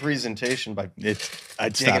 missing the presentation by I'd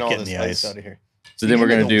digging stop all getting this the ice ice. out of here. So then we're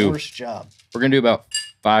You're going to doing the do worst job. about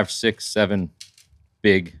 5, 6, 7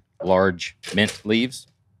 big, large mint leaves.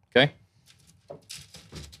 Okay.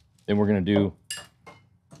 Then we're going to do.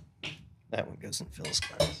 That one goes in Phil's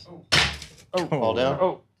glass. Oh, all down.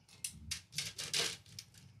 Oh.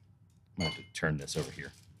 I'm going to have to turn this over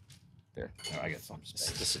here. There. No, I got some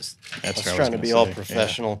space. This is. That's I was what I was trying to gonna be all say,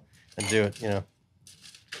 professional and do it. You know,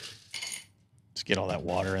 Just get all that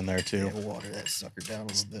water in there too. yeah, water that sucker down a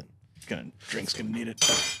little bit. Drink's gonna need it.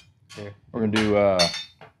 Here, We're going to do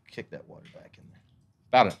kick that water back in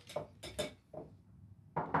there.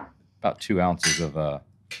 about 2 ounces of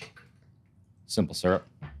simple syrup.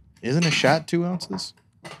 Isn't a shot 2 ounces?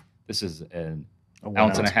 This is an A 1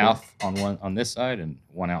 ounce and a ounce half on this side and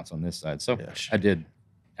 1 ounce on this side. So Yeah, I did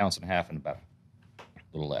ounce and a half and about a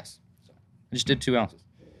little less. So I just did 2 ounces.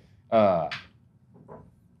 I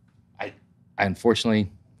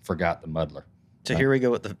unfortunately forgot the muddler. So here we go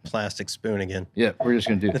with the plastic spoon again. Yeah, we're just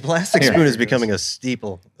gonna do. The plastic Here. spoon is becoming a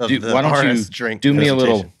steeple of Dude, the why don't RS you drink. do me a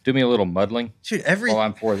presentation. little muddling Dude, while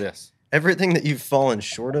I'm for this. everything that you've fallen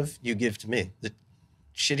short of, you give to me. The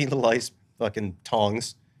shitty little ice fucking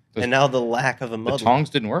tongs, The- and now the lack of a The muddler. tongs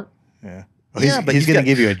didn't work. Yeah. Well, Yeah, but he's he's going to got-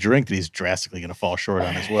 give you a drink that he's drastically going to fall short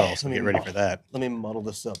on as well. So get ready for that. Let me muddle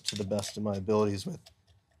this up to the best of my abilities with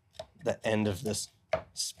the end of this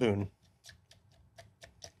spoon.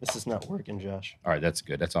 This is not working, Josh. All right, that's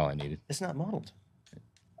good. That's all I needed. It's not muddled.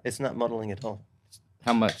 It's not muddling at all.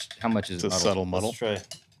 How much is It's it a muddled? subtle muddle.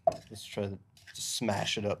 Let's try to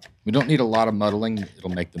smash it up. We don't need a lot of muddling. It'll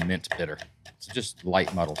make the mint bitter. It's just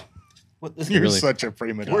light muddle. What this You're really- such a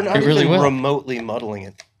prima donna. We're not It really even will. remotely muddling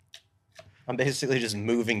it. I'm basically just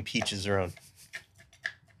moving peaches around.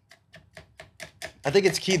 I think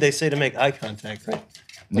it's key, they say, to make eye contact, right?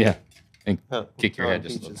 Yeah. And Oh, kick your we're head on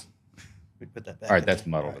just a little. peaches. We put that back. All right, in that's there.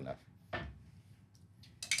 muddled All right. enough.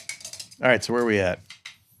 All right, so where are we at?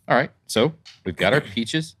 All right, so we've got our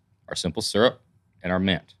peaches, our simple syrup, and our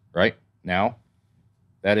mint, right? Now,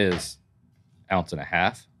 that is 1.5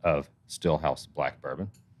 ounces of Stillhouse black bourbon.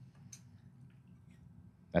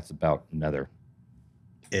 That's about another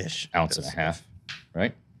Ish. 1.5 ounces,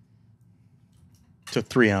 right? To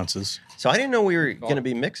 3 ounces. So I didn't know we were going to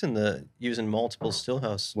be using multiple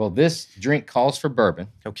Stillhouse. Well, this drink calls for bourbon,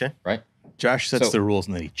 Okay. right? Josh sets So- the rules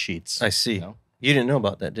and then he cheats. I see. No. You didn't know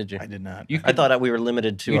about that, did you? I did not. You I thought that we were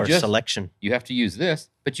limited to You our just- selection. You have to use this,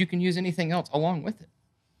 but you can use anything else along with it.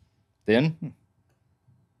 Then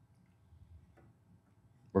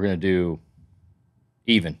we're going to do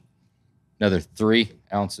even. Another 3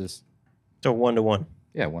 ounces. So 1-to-1.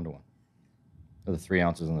 Yeah, 1-to-1. Another 3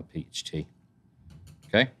 ounces on the peach tea.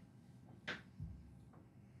 Okay?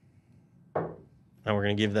 Now we're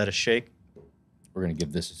going to give that a shake. We're going to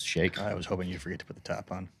give this a shake. I was hoping you'd forget to put the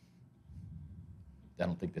top on. I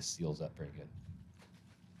don't think this seals up very good.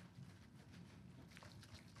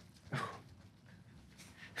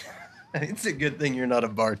 It's a good thing you're not a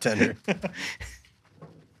bartender.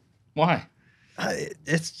 Why?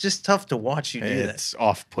 It's just tough to watch you do that. It's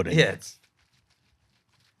off-putting. Yeah,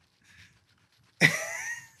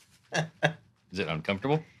 Is it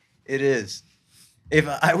uncomfortable? it is. If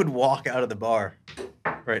I would walk out of the bar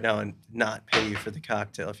right now and not pay you for the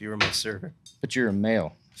cocktail if you were my server. But you're a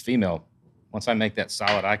male. Female, once I make that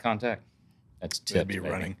solid eye contact, that's tips. That'd be baby.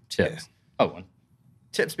 running. Tips. Oh, one.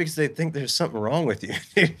 Tips because they think there's something wrong with you.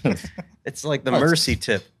 It's like the Oh, it's- mercy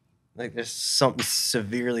tip. Like there's something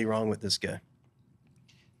severely wrong with this guy.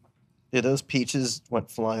 Yeah, those peaches went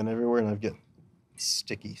flying everywhere, and I've got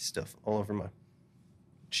sticky stuff all over my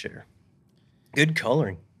chair. Good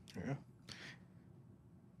coloring. Yeah.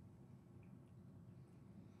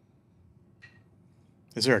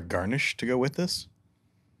 Is there a garnish to go with this?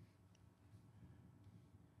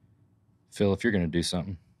 Phil, if you're going to do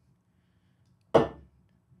something,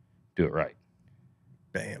 do it right.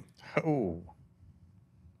 Bam. Oh.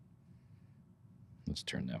 Let's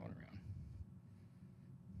turn that one around.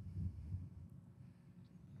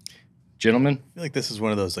 Gentlemen, I feel like this is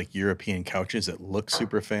one of those like European couches that look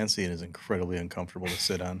super fancy and is incredibly uncomfortable to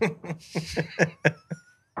sit on.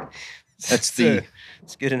 That's the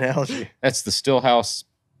It's a good analogy. that's the Stillhouse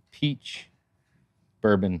Peach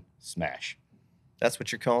Bourbon Smash. That's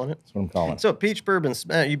what you're calling it. That's what I'm calling it. So peach bourbon,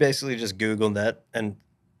 you basically just Googled that and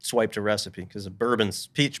swiped a recipe because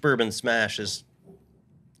peach bourbon smash is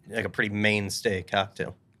like a pretty mainstay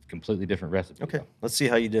cocktail. Completely different recipe. Okay, though. let's see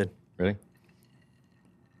how you did. Ready?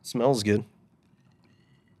 Smells good.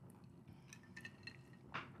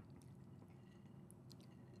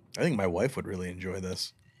 I think my wife would really enjoy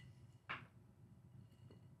this.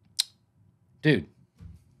 Dude,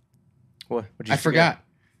 What? What'd you I forgot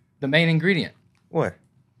the main ingredient. What?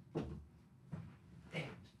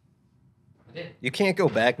 You can't go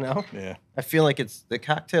back now. Yeah. I feel like the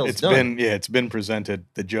cocktail's It's done. it's been presented.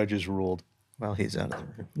 The judges ruled. Well, he's out of the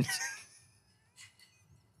room.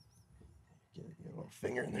 Get a little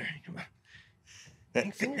finger in there. Come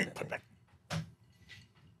on. Finger Put back.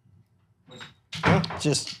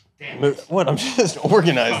 Just what? I'm just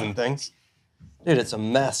organizing things, dude. It's a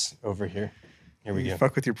mess over here. Here we You go.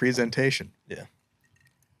 fuck with your presentation. Yeah,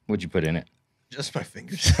 What'd you put in it? just my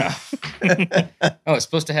fingers. Oh, it's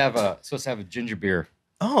supposed to have a ginger beer.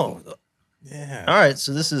 Oh, Yeah. all right.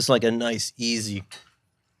 So this is like a nice, easy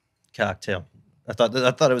cocktail. I thought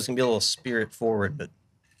it was gonna be a little spirit forward, but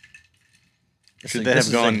Should they have is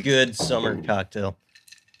a gone- good summer cocktail?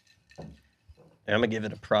 And I'm gonna give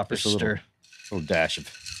it a proper Just a little- stir. Little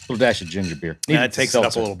dash of ginger beer. Yeah, it takes it up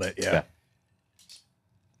a seltzer. little bit. Yeah.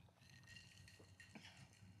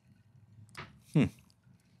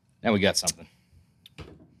 Now we got something.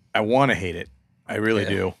 I want to hate it. I really Yeah.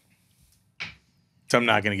 do. So I'm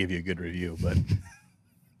not going to give you a good review, but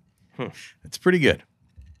it's pretty good.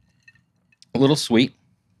 A little sweet.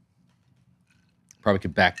 Probably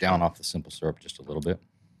could back down off the simple syrup just a little bit.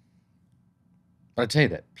 But I tell you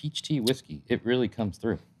that peach tea whiskey, it really comes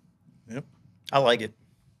through. Yep. I like it.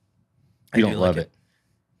 You I don't do love like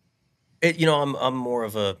it. You know, I'm more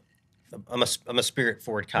of a I'm a spirit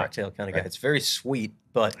forward cocktail kind of guy. right. It's very sweet,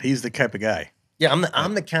 but He's the type of guy. yeah,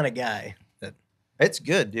 I'm the kind of guy that it's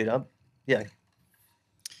good, dude. Yeah.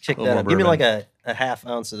 Check A little that more up. Give me like bourbon. a half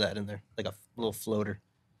ounce of that in there, like a little floater.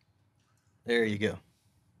 There you go.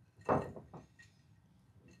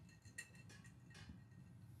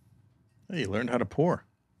 Hey, you learned how to pour.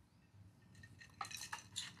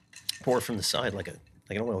 Pour it from the side like an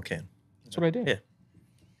oil can. That's what I did. Yeah.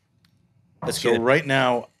 That's So good. right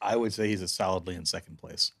now, I would say he's solidly in second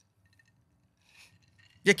place.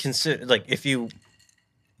 Yeah, consider like if you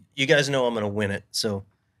guys know I'm gonna win it, so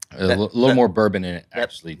A little more bourbon in it, that-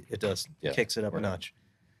 actually. it does. Yeah. Kicks it up a notch.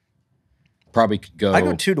 Probably could go. I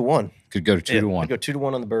go 2-1. Could go to 2 to 1. I go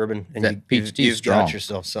 2-1 on the bourbon, and That peach tea is you've strong. got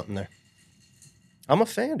yourself something there. I'm a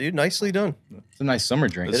fan, dude. Nicely done. It's a nice summer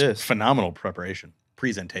drink. It is. Phenomenal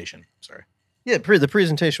presentation. Sorry. Yeah, the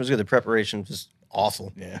presentation was good. The preparation was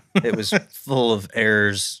awful. Yeah. It was full of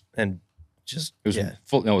errors and just It was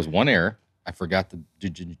full. No, it was one error. I forgot the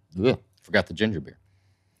ginger beer.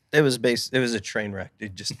 It was It was a train wreck,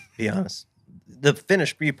 dude. Just be honest. The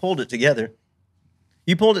finish, you pulled it together.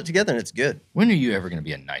 And it's good. When are you ever going to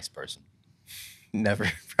be a nice person?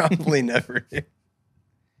 Never, probably never.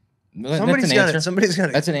 That's Somebody's an got answer. to. Somebody's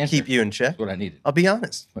got That's an to answer. keep you in check. That's what I needed. I'll be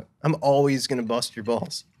honest. What? I'm always gonna bust your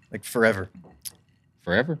balls, like forever.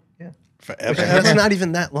 Forever. Forever. That's not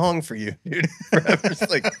even that long for you, dude. Forever.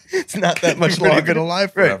 It's not that much You've already longer. been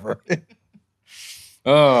alive forever.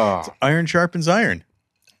 Oh, Iron sharpens iron.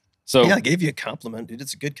 so Yeah, I gave you a compliment, dude.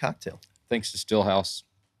 It's a good cocktail. thanks to Stillhouse,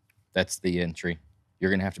 that's the entry. You're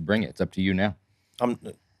going to have to bring it. It's up to you now.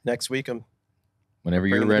 Next week. Whenever Bring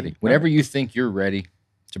you're it in. ready. Whenever you think you're ready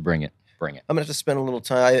to bring it, bring it. I'm gonna have to spend a little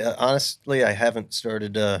time. Honestly, I haven't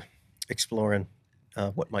started exploring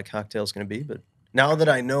what my cocktail is gonna be, but now that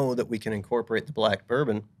I know that we can incorporate the black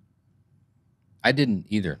bourbon, I didn't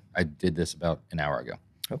either. I did this about an hour ago.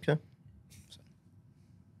 okay,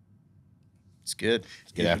 it's good.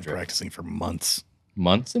 Let's get He's after been it. practicing for months.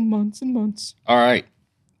 Months and months and months. All right.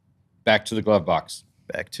 Back to the glove box.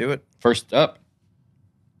 Back to it. First up,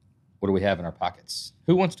 what do we have in our pockets?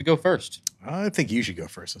 Who wants to go first? I think you should go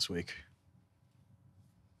first this week.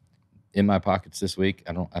 In my pockets this week,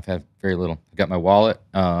 I've had very little. I got my wallet.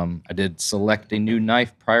 I did select a new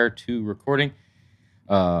knife prior to recording.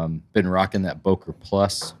 Been rocking that Boker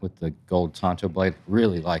Plus with the gold Tonto blade.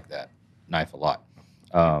 Really like that knife a lot.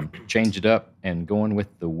 Change it up and going with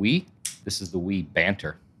the Wii. This is the Wii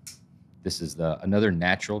Banter. This is another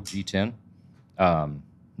natural G10. Not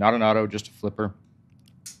an auto, just a flipper.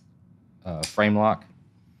 Frame lock.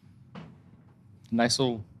 Nice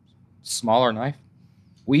little smaller knife.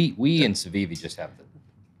 We and Civivi just have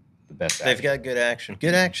the best. They've action. got good action.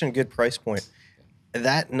 Good action, good price point.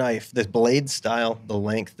 That knife, the blade style, the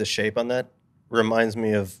length, the shape on that reminds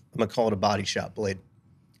me of, I'm going to call it a body shop blade.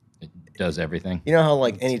 It does everything. You know how,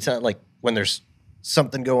 like, anytime, like, when there's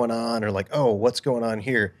something going on or, like, oh, what's going on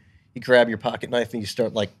here? You grab your pocket knife and you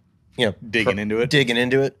start, like, you know, Digging into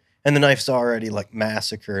it. And the knife's already, like,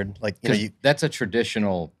 massacred. Like, you know, 'Cause that's a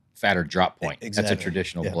traditional fatter drop point. Exactly. That's a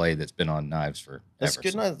traditional Yeah. blade that's been on knives for that's ever.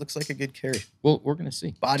 good So- knife. Looks like a good carry. Well, we're gonna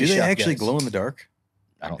see. Body Do they shop actually guys. glow in the dark?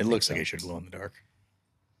 I don't. It think looks so. like it should glow in the dark.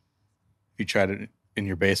 You tried it in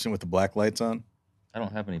your basement with the black lights on? I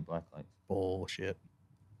don't have any black light. Bullshit.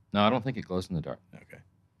 No, I don't think it glows in the dark. Okay.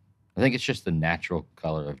 I think it's just the natural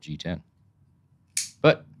color of G10.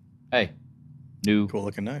 But hey, new Cool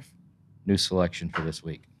looking knife. new selection for this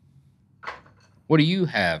week. What do you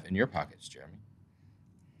have in your pockets, Jeremy?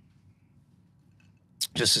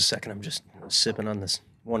 Just a second. I'm just sipping on this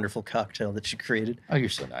wonderful cocktail that you created. Oh, you're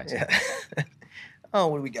so nice. Yeah. Oh,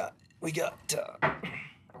 what do we got? We got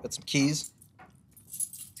some keys.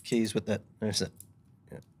 Keys with that. There's that.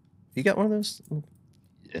 Yeah. You got one of those?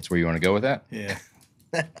 That's where you want to go with that. Yeah.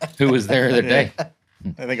 Who was there the other day?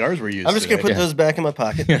 I think ours were used. I'm just going to today. put those back in my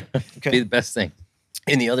pocket. Be Okay. the best thing.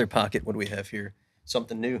 In the other pocket, what do we have here?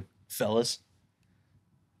 Something new, fellas.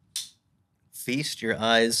 Feast your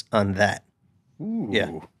eyes on that. Ooh.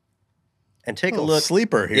 Yeah. And take a Little look.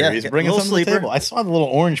 sleeper here. Yeah, He's a bringing little something to the sleeper. table. I saw the little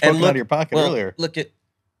orange And poking out of your pocket well, earlier. Look at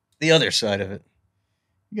the other side of it.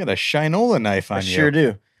 You got a Shinola knife on I you. sure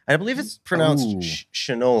do. I believe it's pronounced Ooh.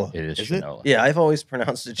 Shinola. It is Is it? Shinola. Yeah, I've always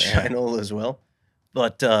pronounced it Yeah. Shinola as well.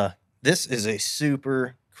 But this is a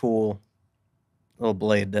super cool little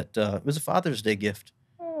blade that it was a Father's Day gift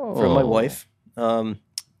from my Oh. wife.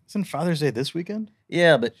 Isn't Father's Day this weekend?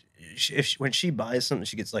 Yeah, but when she buys something,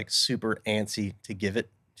 she gets like super antsy to give it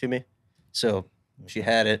to me. So she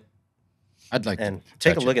had it. I'd like And to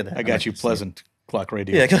take a touch look it. at that. I got you pleasant clock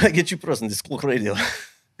radio. Yeah, can I get you present this cool radio?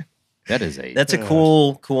 That is a That's a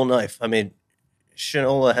cool knife. I mean,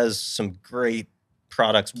 Shinola has some great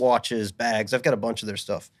products, watches, bags. I've got a bunch of their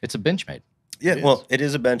stuff. it's a Benchmade. Yeah, It well, is. it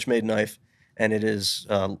is a Benchmade knife, and it is,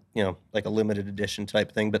 like a limited edition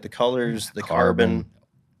type thing. But the colors, the carbon,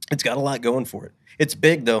 it's got a lot going for it. It's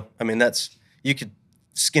big though. I mean, you could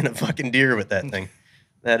skin a fucking deer with that thing.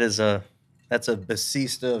 That's a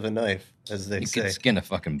basista of a knife, as they You say. could skin a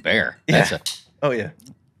fucking bear. Yeah. That's Oh yeah,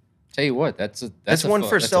 tell you what, that's one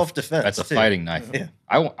for that's self-defense, That's a too. fighting knife. Yeah.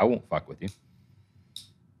 I won't fuck with you.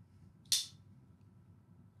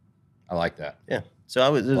 I like that. yeah. So I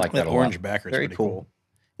was Like That that a orange lot. backer is very pretty cool.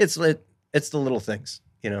 It's the little things,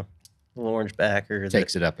 the little orange backer,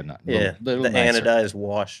 Takes it up a notch. yeah, Little the nicer.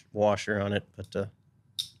 anodized washer on it, but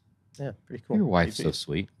yeah, pretty cool. Your wife's so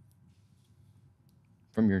sweet.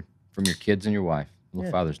 From your kids and your wife, little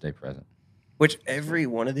Yeah. Father's Day present. Which every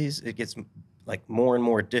one of these, it gets like more and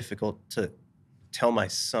more difficult to tell my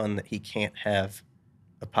son that he can't have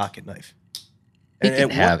a pocket knife. He And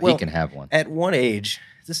can at have one- he can have one. At what age?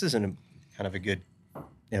 This isn't kind of a good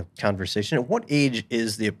conversation. At what age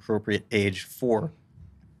is the appropriate age for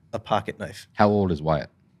a pocket knife? How old is Wyatt?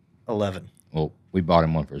 11. Well, we bought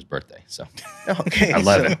him one for his birthday, so Okay,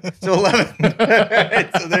 11. So 11. All right,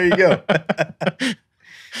 so there you go.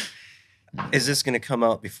 Is this going to come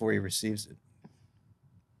out before he receives it?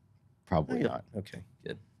 probably not. Okay,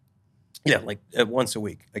 good. Yeah, like once a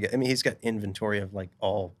week. I mean, he's got inventory of like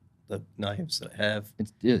all the knives that I have.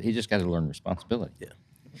 He just got to learn responsibility. Yeah.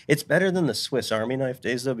 It's better than the Swiss Army knife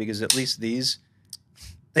days, though, because at least these,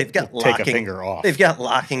 they've got Take locking. a finger off. They've got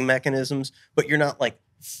locking mechanisms, but you're not like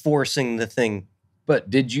forcing the thing. But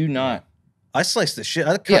did you not? I sliced the shit.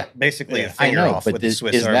 I cut Yeah. basically Yeah. a I finger know, off but with the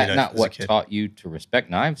Swiss is Army that knife not as a what kid. taught you to respect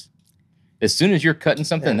knives? As soon as you're cutting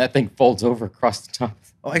something, that thing folds over across the top.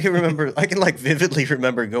 Oh, I can like vividly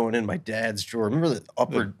remember going in my dad's drawer. Remember the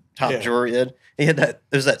upper top yeah. drawer he had? He had that.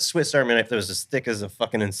 There's that Swiss Army knife that was as thick as a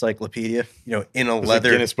fucking encyclopedia. In a It was leather.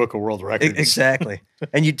 the Guinness Book of World Records. Exactly.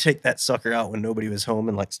 And you'd take that sucker out when nobody was home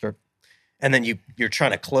and like start, and then you're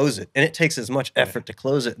trying to close it, and it takes as much effort to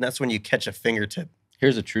close it, and that's when you catch a fingertip.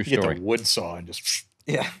 Here's a true You get story. the wood saw and just.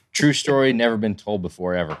 Yeah. True story, never been told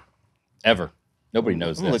before, ever. Nobody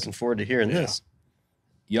knows I'm this. looking forward to hearing this.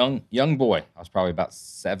 Young boy. I was probably about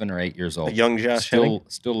 7 or 8 years old. A young Josh Henning.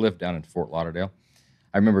 Still lived down in Fort Lauderdale.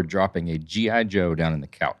 I remember dropping a GI Joe down in the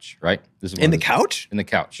couch. Right, this is one In of the couch? In the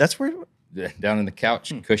couch. That's where. Down in the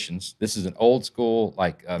couch cushions. This is an old school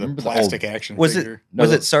like The remember plastic the old, action Was figure. it? No,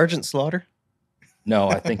 Was the- it Sergeant Slaughter? No,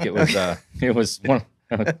 I think it was it was one.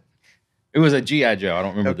 It was a GI Joe. I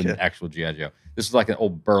don't remember Okay. the actual GI Joe. This is like an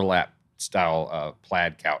old burlap style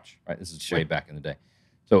plaid couch. Right, this is way back in the day.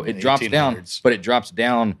 So it The drops down, 1800s. but it drops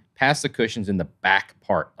down past the cushions in the back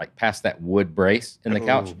part, like past that wood brace in the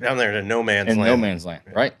couch. Ooh, down there to no man's In land. no man's land,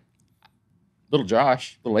 right? Little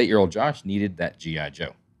 8-year-old Josh needed that GI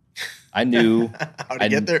Joe. I knew How'd he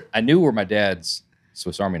get there? I knew where my dad's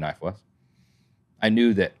Swiss Army knife was. I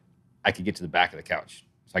knew that I could get to the back of the couch.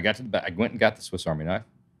 So I got to the back. I went and got the Swiss Army knife.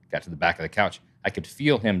 Got to the back of the couch. I could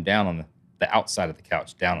feel him down on the outside of the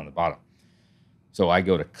couch, down on the bottom. So I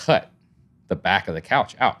go to cut the back of the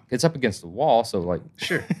couch out. It's up against the wall, so like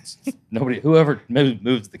Sure. whoever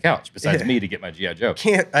moves the couch besides Yeah. me to get my GI Joe.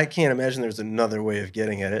 I can't imagine there's another way of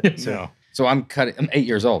getting at it. So No. So I'm 8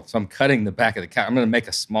 years old. So I'm cutting the back of the couch. I'm going to make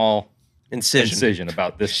a small incision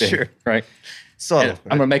about this big, Sure. right? Subtle. And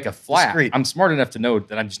I'm going to make a flap. Discreet. I'm smart enough to know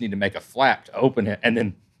that I just need to make a flap to open it and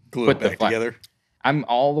then Glue put it the back flap. together. I'm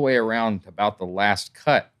all the way around about the last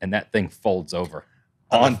cut, and that thing folds over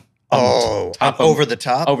on Over the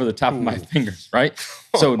top? over the top of my fingers, right?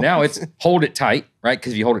 So now it's hold it tight, right?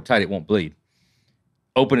 Because if you hold it tight, it won't bleed.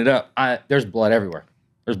 Open it up. There's blood everywhere.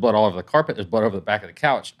 There's blood all over the carpet. There's blood over the back of the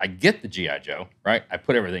couch. I get the GI Joe, right? I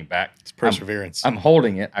put everything back. It's perseverance. I'm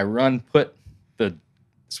holding it. I put the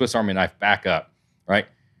Swiss Army knife back up, right?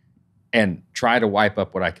 And try to wipe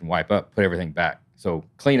up what I can wipe up, put everything back. So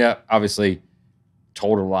clean up, obviously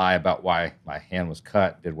told a lie about why my hand was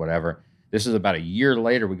cut, did whatever. This is about a year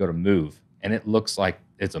later, we go to move, and it looks like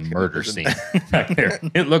it's a murder scene back there.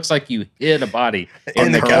 It looks like you hid a body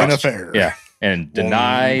In the current couch. affair. Yeah. And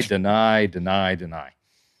deny.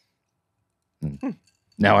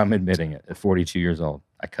 Now I'm admitting it at 42 years old.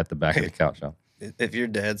 I cut the back of the couch off. If your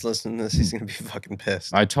dad's listening to this, he's going to be fucking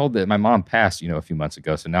pissed. I told that my mom passed, a few months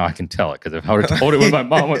ago, so now I can tell it. Because if I would have told it when my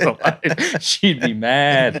mom was alive, she'd be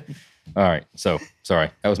mad. All right, so sorry,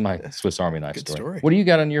 that was my Swiss Army knife Good story. story. What do you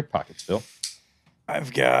got on your pockets, Phil?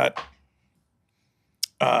 I've got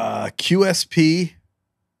QSP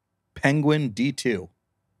Penguin D2.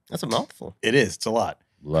 That's a mouthful. It is. It's a lot.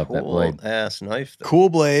 Love that blade. Cool ass knife, though. Cool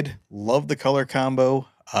blade. Love the color combo.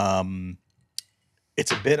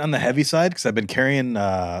 It's a bit on the heavy side because I've been carrying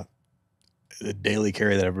the daily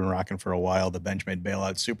carry that I've been rocking for a while, the Benchmade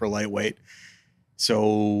Bailout, super lightweight.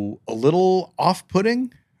 So a little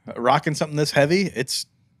off-putting, rocking something this heavy. It's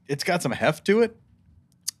got some heft to it,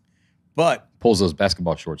 but Pulls those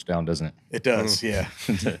basketball shorts down, doesn't it? it does, yeah.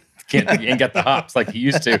 You ain't got the hops like you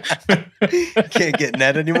used to. Can't get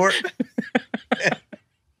net anymore.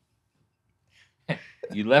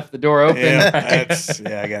 You left the door open.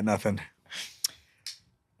 Yeah, I got nothing.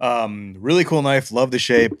 Really cool knife. Love the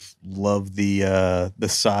shape. Love the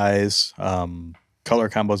size. Color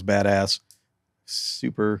combo's badass.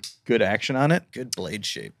 Super good action on it. Good blade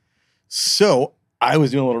shape. So I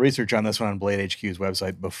was doing a little research on this one on Blade HQ's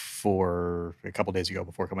website a couple days ago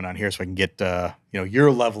before coming on here, so I can get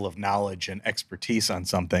your level of knowledge and expertise on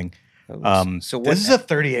something. So this is a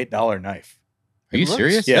 $38 knife. Are you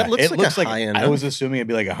serious? Yeah, That looks it like looks a like high-end I was assuming it'd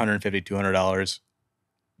be like $150, $200.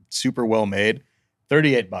 Super well made.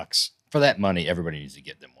 $38. For that money, everybody needs to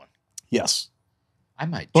get them one. Yes. I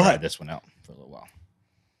might try But- this one out for a little while.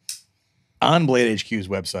 On Blade HQ's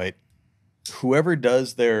website, whoever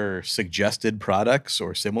does their suggested products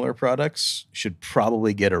or similar products should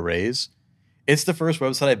probably get a raise. It's the first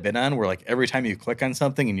website I've been on where like every time you click on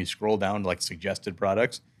something and you scroll down to like suggested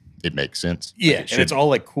products, It makes sense. yeah, Like it and should. it's all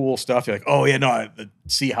like cool stuff. You're like, oh yeah, no, I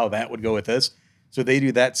see how that would go with this. So they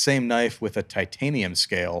do that same knife with a titanium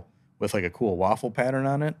scale with like a cool waffle pattern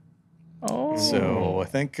on it. Oh. So I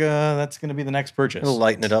think that's going to be the next purchase. It'll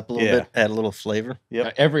lighten it up a little Yeah. bit, add a little flavor.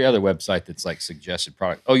 Yep. Every other website that's like suggested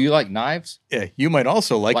product. Oh, you like knives? Yeah, you might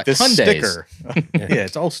also like this Hyundais. sticker. Yeah,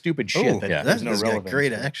 it's all stupid shit. Oh, that yeah. has that no has got relevance.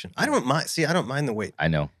 great action. I don't mind. See, I don't mind the weight. I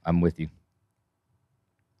know. I'm with you.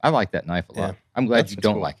 I like that knife a lot. Yeah. I'm glad That's you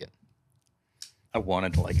don't cool. like it. I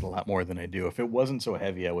wanted to like it a lot more than I do. If it wasn't so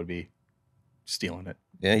heavy, I would be stealing it.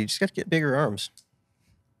 Yeah, you just got to get bigger arms.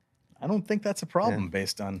 I don't think that's a problem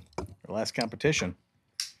based on our last competition.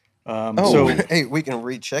 Oh, So hey, we can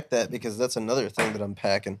recheck that because that's another thing that I'm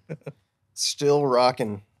packing. Still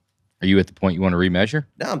rocking. Are you at the point you want to remeasure?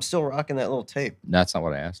 No, I'm still rocking that little tape. No, that's not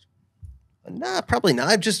what I asked. Nah, probably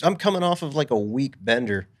not. I'm coming off of like a week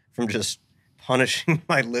bender from just punishing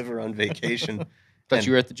my liver on vacation. Thought And-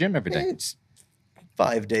 you were at the gym every Yeah, day. it's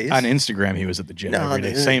 5 days. on Instagram, he was at the gym No, every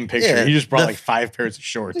day. the- Same picture. yeah, he just brought the- like 5 pairs of It was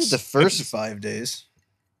shorts. the first 5 days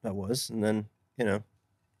I was, and then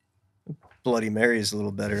Bloody Mary is a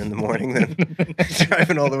little better in the morning than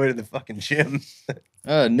driving all the way to the fucking gym.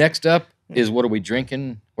 Next up is what are we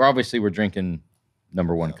drinking? We're drinking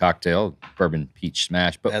number one cocktail, bourbon peach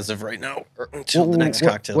smash. But As of right now, until the next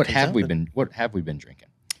cocktail. What comes have out, we but- been? What have we been drinking?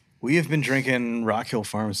 We have been drinking Rock Hill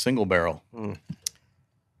Farms Single Barrel. Mm.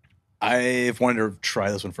 I've wanted to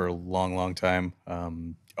try this one for a long, long time.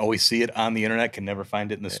 Always see it on the internet, can never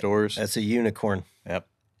find it in the stores. That's a unicorn. Yep.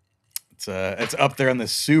 It's up there on the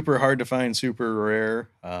super hard to find, super rare.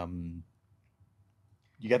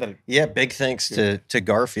 You got that? Yeah, big thanks to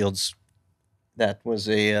Garfield's. That was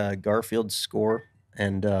a Garfield score,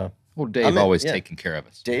 and Well, Dave I'm in- always yeah. taking care of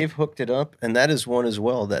us. Dave hooked it up, and that is one as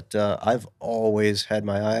well that I've always had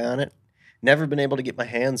my eye on it. Never been able to get my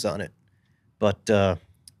hands on it, but that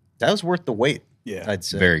was worth the wait. Yeah. I'd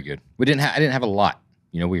say. Very good. I didn't have a lot.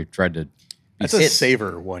 We tried to. That's a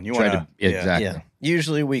savor one. You want to exactly. Yeah.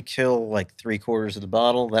 Usually we kill like 3/4 of the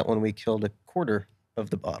bottle. That one we killed 1/4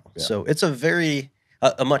 of the bottle. Yeah. So it's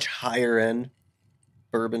a much higher end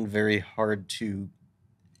bourbon, very hard to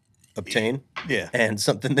obtain, Yeah. and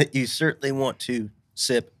something that you certainly want to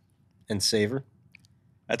sip and savor.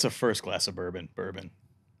 That's a first glass of bourbon.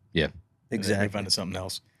 Yeah. And then Exactly. move on to something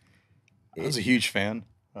else. I was a huge fan.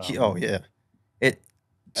 Oh yeah.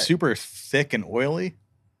 Super thick and oily.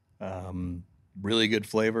 Really good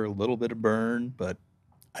flavor, a little bit of burn, but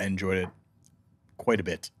I enjoyed it quite a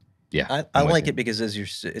bit. Yeah. I I'm with like you. it because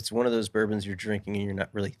it's one of those bourbons you're drinking and you're not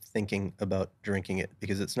really thinking about drinking it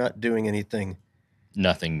because it's not doing anything.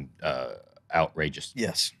 Nothing outrageous.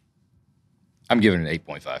 Yes. I'm giving it an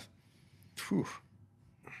 8.5. Whew,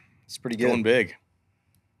 It's pretty good. going big.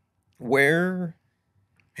 Man,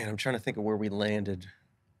 I'm trying to think of where we landed.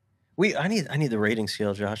 I need the rating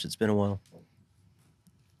scale, Josh. It's been a while.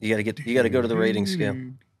 You gotta go to the rating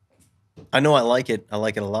scale. I know I like it. I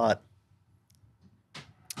like it a lot.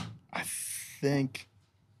 I think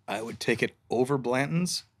I would take it over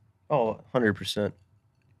Blanton's. Oh, 100%.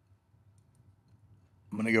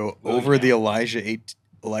 I'm gonna go over the Elijah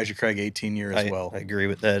Craig 18 year as well. I agree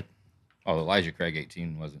with that. Oh, Elijah Craig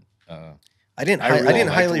 18 wasn't. I didn't I really liked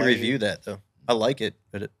highly Elijah. review that though. I like it,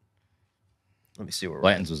 but let me see where we're at.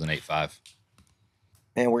 Blanton's was an 8.5.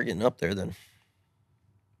 And we're getting up there then.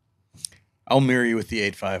 I'll mirror you with the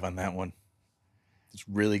 8.5 on that one. It's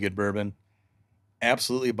really good bourbon.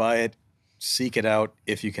 Absolutely buy it. Seek it out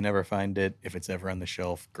if you can ever find it. If it's ever on the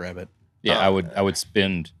shelf, grab it. Yeah, I would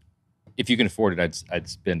spend, if you can afford it, I'd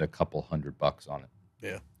spend a couple $100 on it.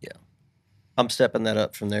 Yeah. I'm stepping that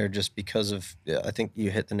up from there just because of, I think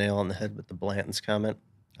you hit the nail on the head with the Blanton's comment.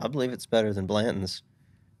 I believe it's better than Blanton's.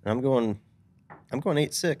 And I'm going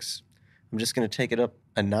 8.6. I'm just going to take it up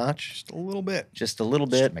a notch. Just a little bit. Just a little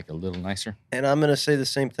Just bit. make it a little nicer. And I'm going to say the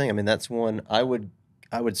same thing. I mean, that's one I would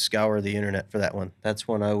scour the internet for that one. That's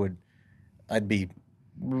one I'd be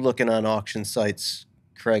looking on auction sites,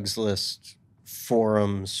 Craigslist,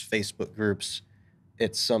 forums, Facebook groups.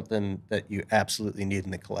 It's something that you absolutely need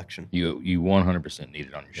in the collection. You 100% need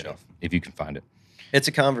it on your shelf if you can find it. It's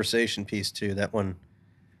a conversation piece too. That one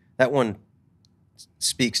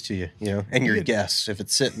speaks to you, and your guess. If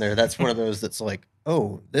it's sitting there, that's one of those that's like,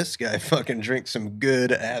 oh, this guy fucking drinks some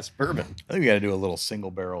good ass bourbon. I think we got to do a little single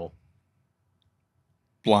barrel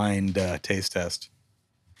blind taste test.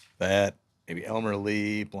 That, maybe Elmer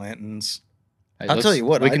Lee, Blanton's. Hey, I'll tell you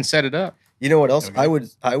what, we can set it up. You know what else? Okay.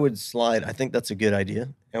 I would slide. I think that's a good idea,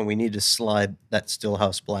 and we need to slide that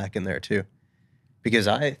Stillhouse Black in there too, because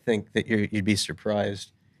I think that you'd be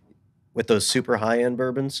surprised with those super high end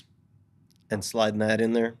bourbons, and sliding that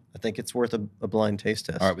in there. I think it's worth a blind taste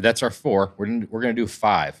test. All right, but that's our 4. We're gonna do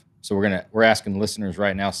 5. So we're asking listeners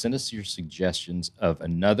right now. Send us your suggestions of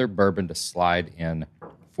another bourbon to slide in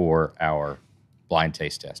for our blind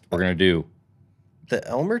taste test. We're gonna do The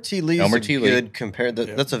Elmer T. Lee Elmer is T. Lee. good compared to,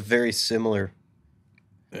 that's a very similar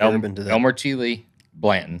bourbon to that. Elmer T. Lee,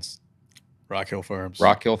 Blanton's, Rock Hill Farms.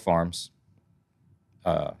 Rock Hill Farms,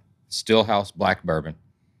 Stillhouse Black Bourbon,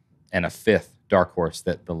 and a 5th dark horse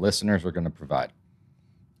that the listeners are going to provide.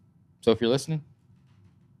 So if you're listening,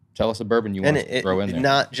 tell us a bourbon you want to throw in there.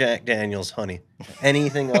 Not Jack Daniel's honey.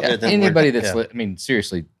 Anything other than anybody that's. I mean,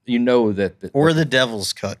 seriously, that. Or the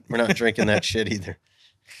Devil's Cut. We're not drinking that shit either.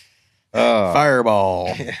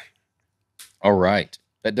 Fireball. All right,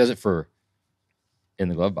 that does it for In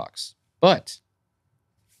the Glove Box. But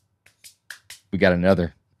we got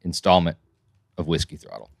another installment of Whiskey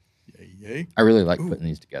Throttle. Yay. I really like putting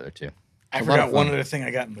these together too. I It's a lot of forgot one fun. other thing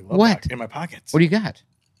I got in the glove What? box, in my pockets. What do you got?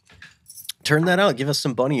 Turn that out. Give us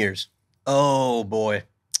some bunny ears. Oh, boy.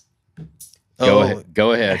 Go Oh, ahead.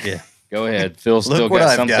 Go ahead. Yeah. Go ahead. Phil's Look still what got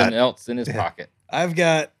I've something got. else in his pocket. I've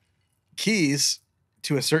got keys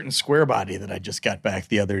to a certain square body that I just got back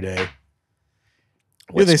the other day.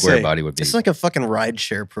 What they square say? body would be? It's like a fucking ride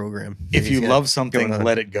share program. If He's you got love something, going on.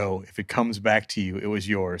 let it go. If it comes back to you, it was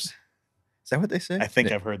yours. Is that what they say? I think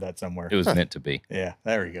Yeah. I've heard that somewhere. It was meant to be. Yeah,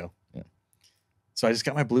 there we go. Yeah. So I just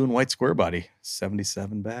got my blue and white square body,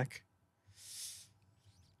 77 back.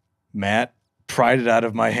 Matt pried it out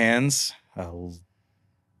of my hands.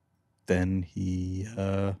 Then he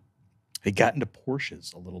got into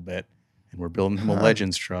Porsches a little bit, and we're building him a Huh.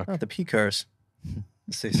 Legends truck. Oh, the P cars.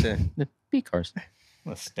 As they say. The B cars. I'm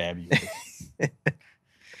gonna stab you.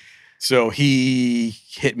 So he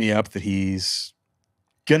hit me up that he's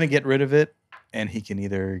gonna get rid of it, and he can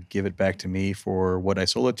either give it back to me for what I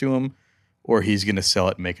sold it to him, or he's gonna sell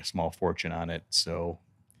it and make a small fortune on it. So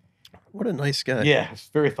What a nice guy. yeah, it's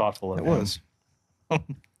very thoughtful of It him. was.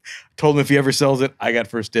 Told him if he ever sells it, I got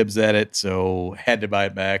first dibs at it, so had to buy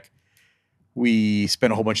it back. We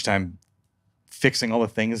spent a whole bunch of time fixing all the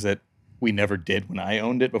things that we never did when I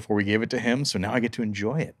owned it before we gave it to him. So now I get to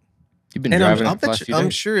enjoy it. You've been And driving it for the bet last you- few I'm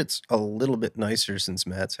days. sure it's a little bit nicer since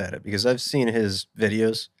Matt's had it because I've seen his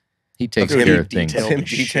videos. He takes Dude, care he of things. detailed- Him the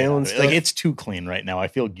shit detailing out of it. stuff. Like it's too clean right now. I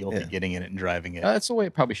feel guilty Yeah. getting in it and driving it. That's the way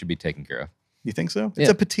it probably should be taken care of. You think so? Yeah. It's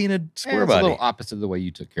a patinaed square It's a body. little opposite of the way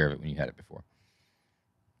you took care of it when you had it before.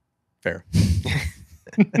 Fair.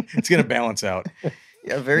 It's gonna balance out.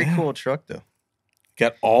 Yeah, very cool truck though.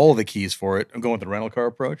 Got all the keys for it. I'm going with the rental car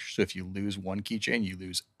approach. So if you lose one keychain, you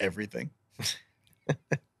lose everything.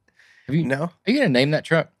 Have you? No? Are you gonna name that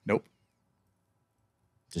truck? Nope.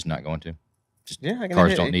 Just not going to. Yeah, I can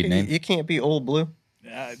Cars hit- don't need you- names. You can't be old blue.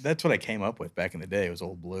 That's what I came up with back in the day. It was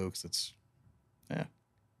old blue because it's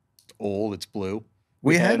old. It's blue.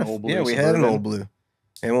 We had an old blue. Yeah, we had an Suburban. old blue.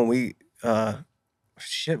 And when we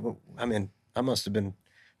I mean, I must have been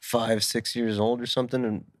 5, 6 years old or something,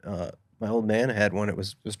 and my old man had one. It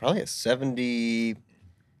was probably a 70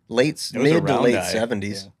 mid to round late eye.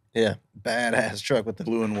 70s. Yeah, badass truck with the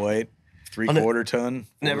Blue and white, I'll ne- 3/4 ton.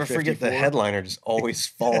 Never forget the 454. headliner just always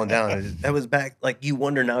falling down. That was back, like, you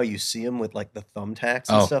wonder now you see them with, like, the thumbtacks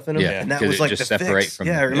and Oh, stuff in them. yeah, And that 'cause was, it like, just the separate fix. from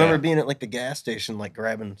Yeah, the- I remember yeah. being at, like, the gas station, like,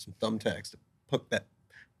 grabbing some thumbtacks to hook that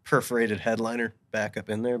perforated headliner back up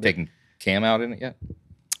in there. But Taking Cam out in it yet?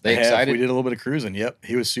 They We excited? did a little bit of cruising. Yep.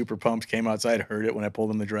 He was super pumped. Came outside, heard it when I pulled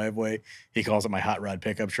him in the driveway. He calls it my hot rod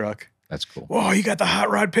pickup truck. That's cool. Whoa, you got the hot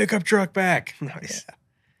rod pickup truck back. Nice.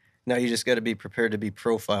 Now you just got to be prepared to be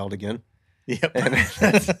profiled again. Yep.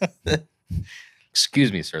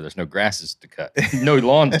 Excuse me, sir. There's no grasses to cut. No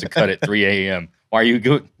lawns to cut at 3 a.m. Why are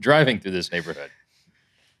you driving through this neighborhood?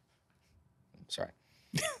 Sorry.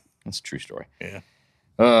 That's a true story. Yeah.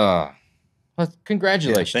 Well,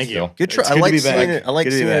 congratulations. Thank you. Phil. Good try. It's I good to like be seeing back. it. I like Good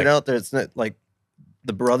to be seeing it back. out there. It's not like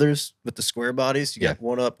the brothers with the square bodies. You got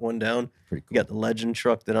one up, one down. Pretty cool. You got the legend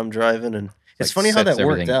truck that I'm driving, and it's Like, funny how sets that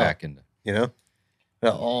worked everything out. back into. You know,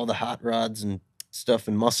 all the hot rods and stuff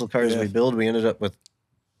and muscle cars Yeah. we build, we ended up with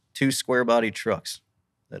 2 square body trucks.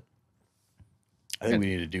 I think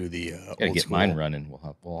we need to do the Gotta old get school. mine running.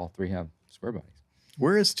 We'll all 3 have square bodies.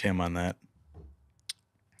 Where is Tim on that?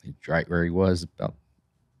 He's right where he was about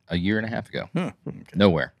a year and a half ago. Huh. Okay.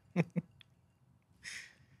 Nowhere.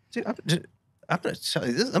 Dude, I'm gonna tell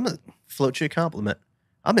you this. I'm gonna float you a compliment.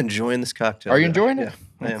 I'm enjoying this cocktail. Are you today. enjoying it? Yeah,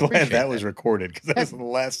 I I'm am. glad appreciate that was recorded because that's the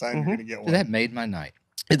last time you're going to get Dude, one. that made my night.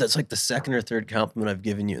 Hey, that's like the second or third compliment I've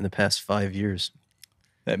given you in the past 5 years.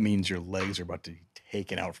 That means your legs are about to be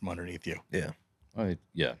taken out from underneath you. Yeah.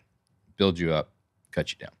 Yeah. Build you up,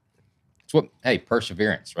 cut you down. It's what, hey,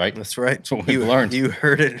 perseverance, right? That's right. That's what we've learned. You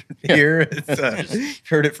heard it here.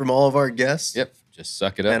 Heard it from all of our guests. Yep. Just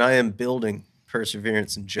suck it up. And I am building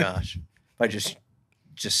perseverance in Josh by just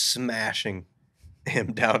smashing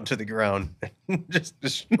him down to the ground, just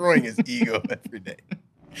destroying his ego every day.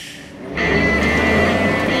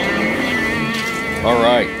 All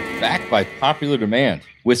right. Back by popular demand,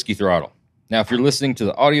 Whiskey Throttle. Now, if you're listening to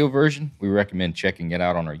the audio version, we recommend checking it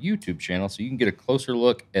out on our YouTube channel so you can get a closer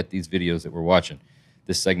look at these videos that we're watching.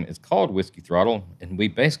 This segment is called Whiskey Throttle, and we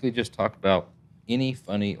basically just talk about any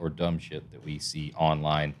funny or dumb shit that we see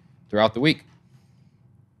online throughout the week.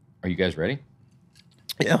 Are you guys ready?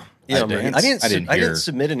 Yeah. I'm ready. I didn't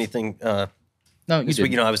submit anything No, you this week.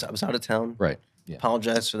 didn't. You know, I was out of town. Right. Yeah.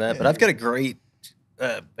 Apologize for that, but I've got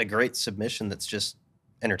a great submission that's just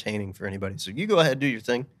entertaining for anybody. So you go ahead, do your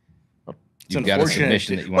thing. You've got a unfortunate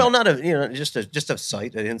submission that you Well, want. not just a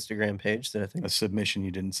site, an Instagram page that I think A submission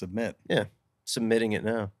you didn't submit. submitting it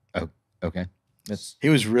now. Okay. That's He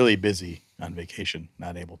was really busy on vacation,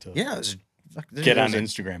 not able to Yeah, it was, get on there's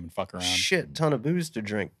Instagram and fuck a around. shit ton of booze to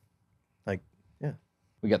drink.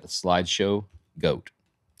 we got the slideshow goat.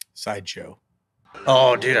 Sideshow.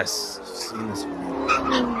 Oh, dude, I've seen this one.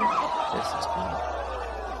 This is cool.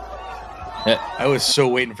 I was so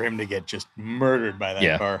waiting for him to get just murdered by that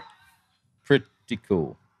Yeah. car. Pretty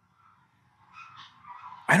cool.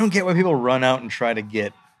 I don't get why people run out and try to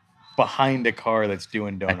get behind a car that's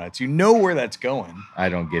doing donuts. You know where that's going, I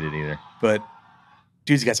don't get it either. but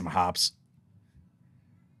dude's got some hops.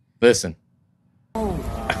 Listen,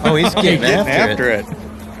 Oh, he's getting Getting after it. it.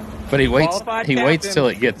 but he waits. Qualified He waits captain. till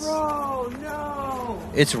it gets. Oh,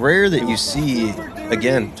 no. It's rare that you see,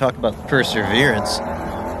 again, talk about perseverance.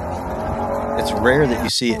 It's rare that you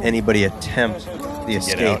see anybody attempt the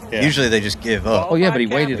escape. out, yeah. Usually they just give up. Oh yeah, but he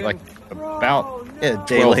waited like about Yeah,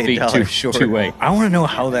 day 12 late, feet dollar short. two way. I want to know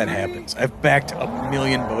how that happens. I've backed a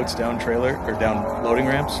million boats down trailer or down loading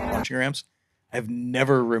ramps, launching ramps. I've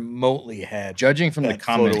never remotely had. Judging from the that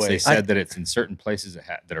float comments, away. they said that it's in certain places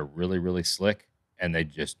that are really, really slick, and it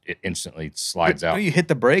instantly slides out. You hit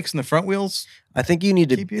the brakes and the front wheels. I think you need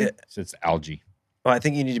to. Keep you- So it's algae. Well, I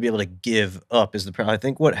think you need to be able to give up. Is the problem? I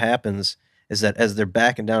think what happens is that as they're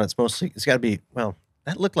backing down, it's got to be. Well,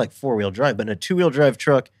 that looked like 4-wheel drive, but in a 2-wheel drive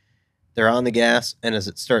truck, they're on the gas, and as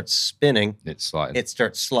it starts spinning, It slides. it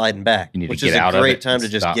starts sliding back. You need to which get is out a of great it time and to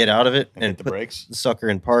just stop. get out of it And and hit the put brakes. the sucker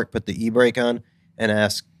in park, put the e-brake on, and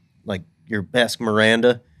ask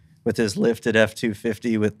Miranda with his lifted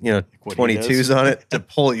F-250 with what he 22s does. on it to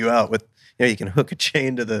pull you out with. You can hook a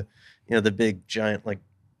chain to the the big giant like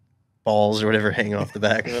balls or whatever hang off the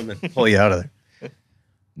back of them and pull you out of there.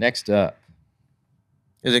 Next up,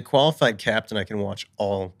 As a qualified captain, I can watch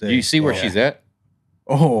all day. do you see where Yeah. she's at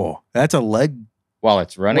Oh, that's a leg while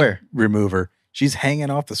it's running? Where? remover. She's hanging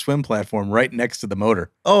off the swim platform right next to the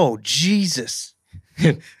motor. Oh, Jesus.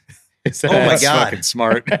 Is that- Oh, my That's God. fucking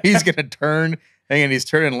smart. He's gonna turn. Hang on, he's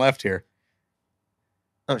turning left here.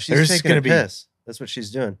 Oh, she's There's taking gonna a be- piss. That's what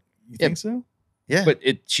she's doing. You Yeah. think so? Yeah. But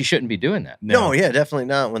she shouldn't be doing that. no, yeah, definitely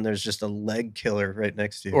not when there's just a leg killer right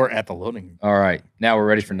next to you. Or at the loading. All right, now we're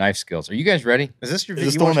ready for knife skills. Are you guys ready? Is this your Is video?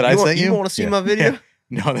 this the one that I sent you? You want to see Yeah. my video? Yeah.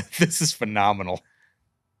 No, this is phenomenal.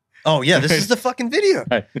 Oh, yeah, this is the fucking video.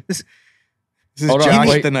 This is Hold on, Josh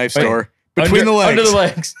wait, at the knife wait. store. Between the legs. Under the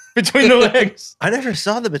legs. Between the legs. I never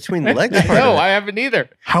saw the between the legs part. No, of it. I haven't either.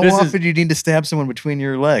 How often do you need to stab someone between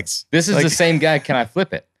your legs? This is Like- the same guy. Can I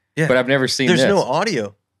flip it? Yeah. But I've never seen There's this. no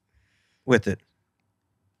audio with it.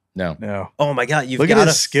 No. No. Oh my God. You've Look at got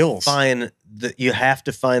to his skills. you have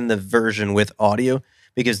to find the version with audio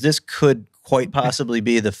because this could quite possibly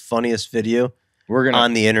be the funniest video We're gonna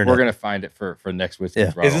on the internet. We're gonna find it for next Whiskey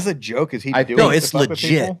Yeah. Throttle. Is this a joke? Is he I doing think- No, it it's to fuck with legit.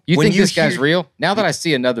 people? You when think you this guy's hear- real? Now that I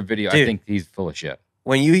see another video, I Dude. think he's full of shit.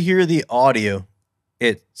 When you hear the audio,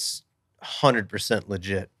 it's 100%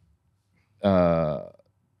 legit. Went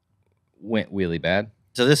wheelie bad.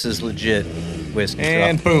 So this is legit whiskey.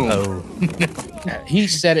 And Throttle. boom. Oh. He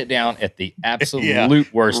set it down at the absolute Yeah.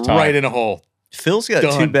 worst time. Right in a hole. Phil's got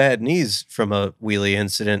Done. 2 bad knees from a wheelie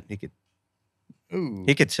incident. Ooh.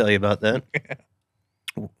 He could tell you about that.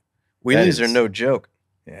 Wheelies is- are no joke.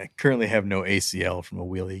 Yeah, I currently have no ACL from a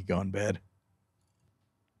wheelie gone bad.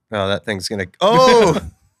 Oh, that thing's gonna. Oh,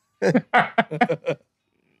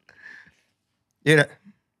 you know,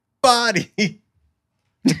 body.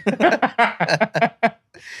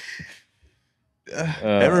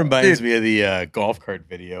 That reminds me of the golf cart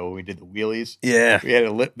video when we did the wheelies. Yeah, We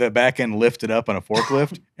had the back end lifted up on a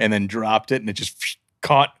forklift and then dropped it, and it just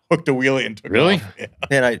caught, hooked the wheelie, and took Really? off. Yeah.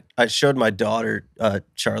 and I showed my daughter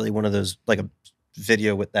Charlie one of those, like a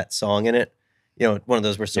video with that song in it. You know, one of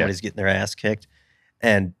those where somebody's getting their ass kicked,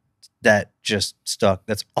 and that just stuck.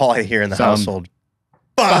 That's all I hear in the household.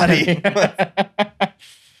 Body.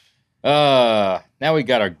 Now we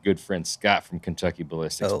got our good friend Scott from Kentucky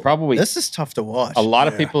Ballistics. Oh, Probably this is tough to watch. a lot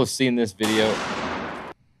of Yeah. people have seen this video.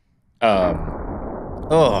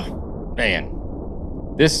 Oh, Man,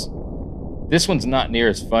 this one's not near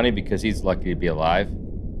as funny because he's lucky to be alive.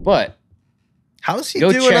 But how's he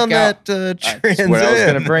Go doing check on out- that that's what I was going to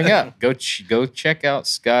Trans Am? bring up. Go check out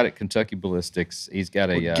Scott at Kentucky Ballistics. He's got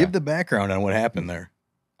a Well, give the background on what happened there.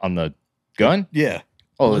 on the gun. Yeah.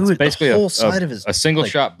 Oh, Blew it's it the basically whole side of his, a single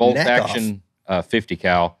like, shot bolt neck action 50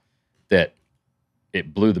 cal that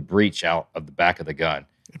it blew the breech out of the back of the gun.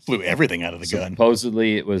 It blew everything out of the gun.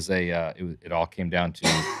 Supposedly, it was it all came down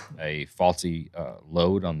to a faulty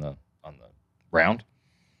load on the round,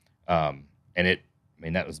 and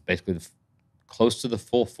that was basically close to the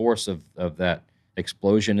full force of that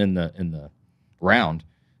explosion in the round,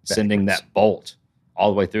 sending that bolt all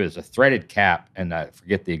the way through. It's a threaded cap, and I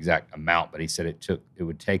forget the exact amount, but he said it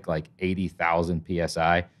would take like 80,000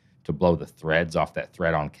 psi to blow the threads off that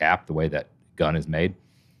thread-on cap, the way that gun is made,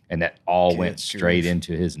 and that all went Good straight grief.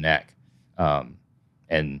 into his neck.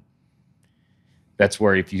 And that's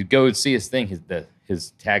where, if you go and see his thing,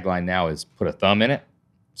 his tagline now is "Put a thumb in it."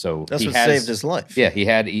 So That's he what has, saved his life. Yeah, he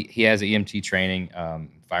has EMT training,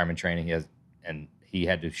 fireman training. He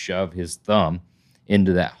had to shove his thumb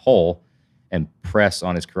into that hole and press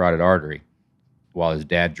on his carotid artery while his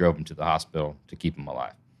dad drove him to the hospital to keep him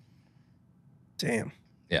alive. Damn.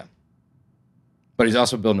 Yeah, but he's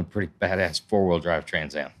also building a pretty badass 4-wheel drive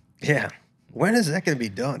Trans Am. Yeah. When is that going to be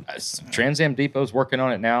done? Trans Am Depot's working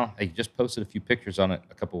on it now. They just posted a few pictures on it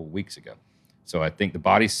a couple of weeks ago. So I think the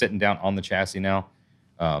body's sitting down on the chassis now.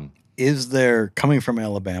 Is there, coming from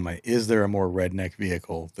Alabama, is there a more redneck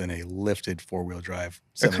vehicle than a lifted 4-wheel drive?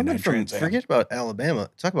 They're coming 79 from, Trans Am? forget about Alabama.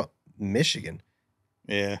 Talk about Michigan.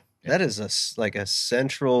 Yeah. That is like a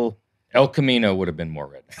central, El Camino would have been more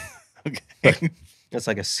red. Okay. that's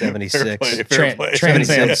like a 76. Fair play. Trans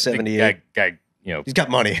Am 78. guy, you know, He's got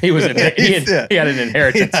money. he was he Yeah. had an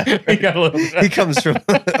inheritance. Yeah. He got a little. He comes from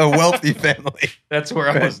a wealthy family. That's where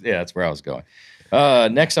I was. Yeah, that's where I was going.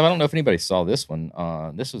 Next up, I don't know if anybody saw this one.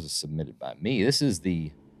 This was submitted by me. This is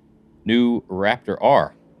the new Raptor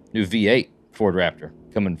R, new V8 Ford Raptor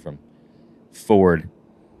coming from Ford.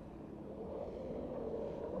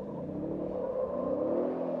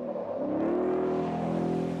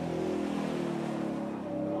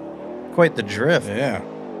 Quite the drift. Yeah.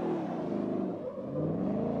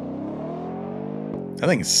 That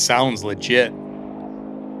thing sounds legit.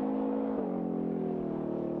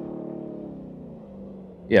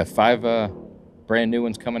 Yeah, 5 brand new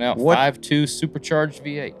ones coming out. What- 5.2 supercharged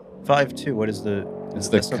V8. 5.2. What is the? It's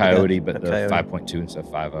the that's not Coyote, gun, but the Coyote. 5.2 instead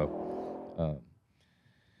of 5.0.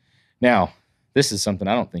 Now, this is something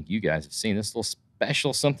I don't think you guys have seen. This little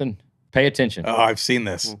special something. Pay attention. Oh, I've seen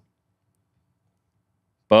this.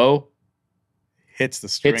 Bo Hits the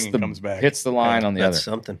string hits and the comes back. hits the line Yeah, on the That's other.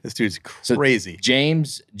 something. This dude's So- crazy.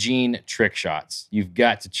 James Jean Trick Shots. You've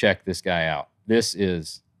got to check this guy out. This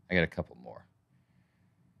is, I got a couple more.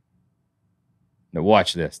 Now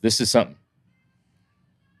watch this. This is something.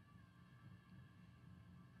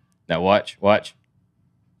 Now watch.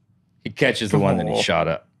 He catches the one that he Oh. shot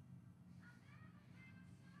up.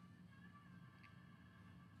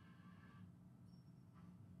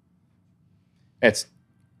 It's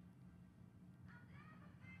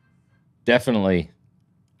definitely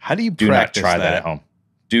How do you do not practice try that at home.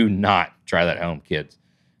 Do not try that at home, kids.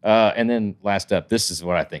 And then last up, this is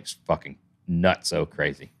what I think is fucking nuts, so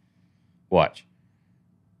crazy. Watch.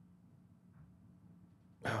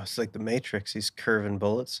 Oh, it's like the Matrix. He's curving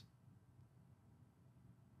bullets.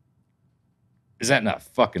 Is that not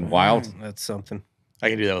fucking wild? That's something. I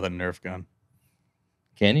can do that with a Nerf gun.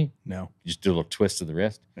 Can you? No. You just do a little twist to the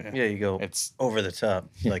wrist? Yeah, you go It's over the top,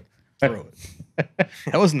 like throw it.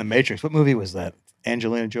 that wasn't the Matrix. What movie was that?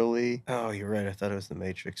 Angelina Jolie. Oh, you're right. I thought it was the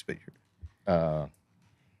Matrix, but you're.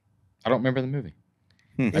 I don't remember the movie.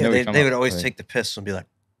 Yeah, I know what you're talking they would about. always Like, take the pistol and be like,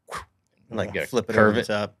 and like You gotta flip it curve over it.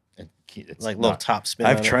 the top, It's like little not- top spin.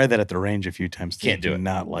 I've on tried that at the range a few times. They Can't do it.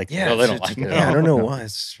 Not like Yeah, No, they don't it's- like it at Yeah, I all. don't know No. why.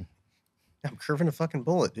 I'm curving a fucking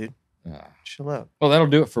bullet, dude. Ah. Chill out. Well, that'll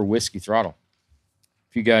do it for Whiskey Throttle.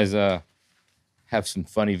 If you guys have some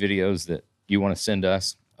funny videos that you want to send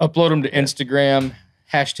us, upload them to Instagram,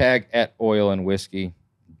 hashtag @oilandwhiskey,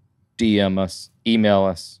 DM us, email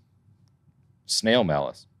us, snail mail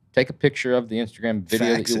us. Take a picture of the Instagram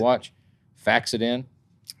video Fax that you it. watch, fax it in, It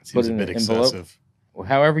put seems it a in bit an envelope. excessive. Well,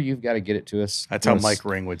 however you've got to get it to us. That's how We'll Mike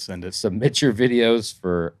Ring would send it. submit your videos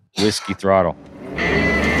for Whiskey Throttle.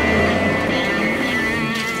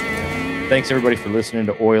 Thanks, everybody, for listening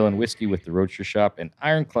to Oil and Whiskey with the Roadster Shop and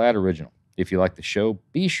Ironclad Original. If you like the show,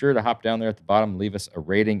 be sure to hop down there at the bottom and leave us a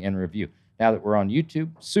rating and review. Now that we're on YouTube,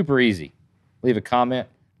 super easy. Leave a comment,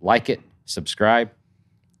 like it, subscribe,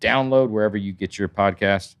 download wherever you get your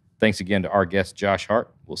podcast. Thanks again to our guest, Josh Hart.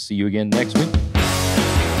 We'll see you again next week.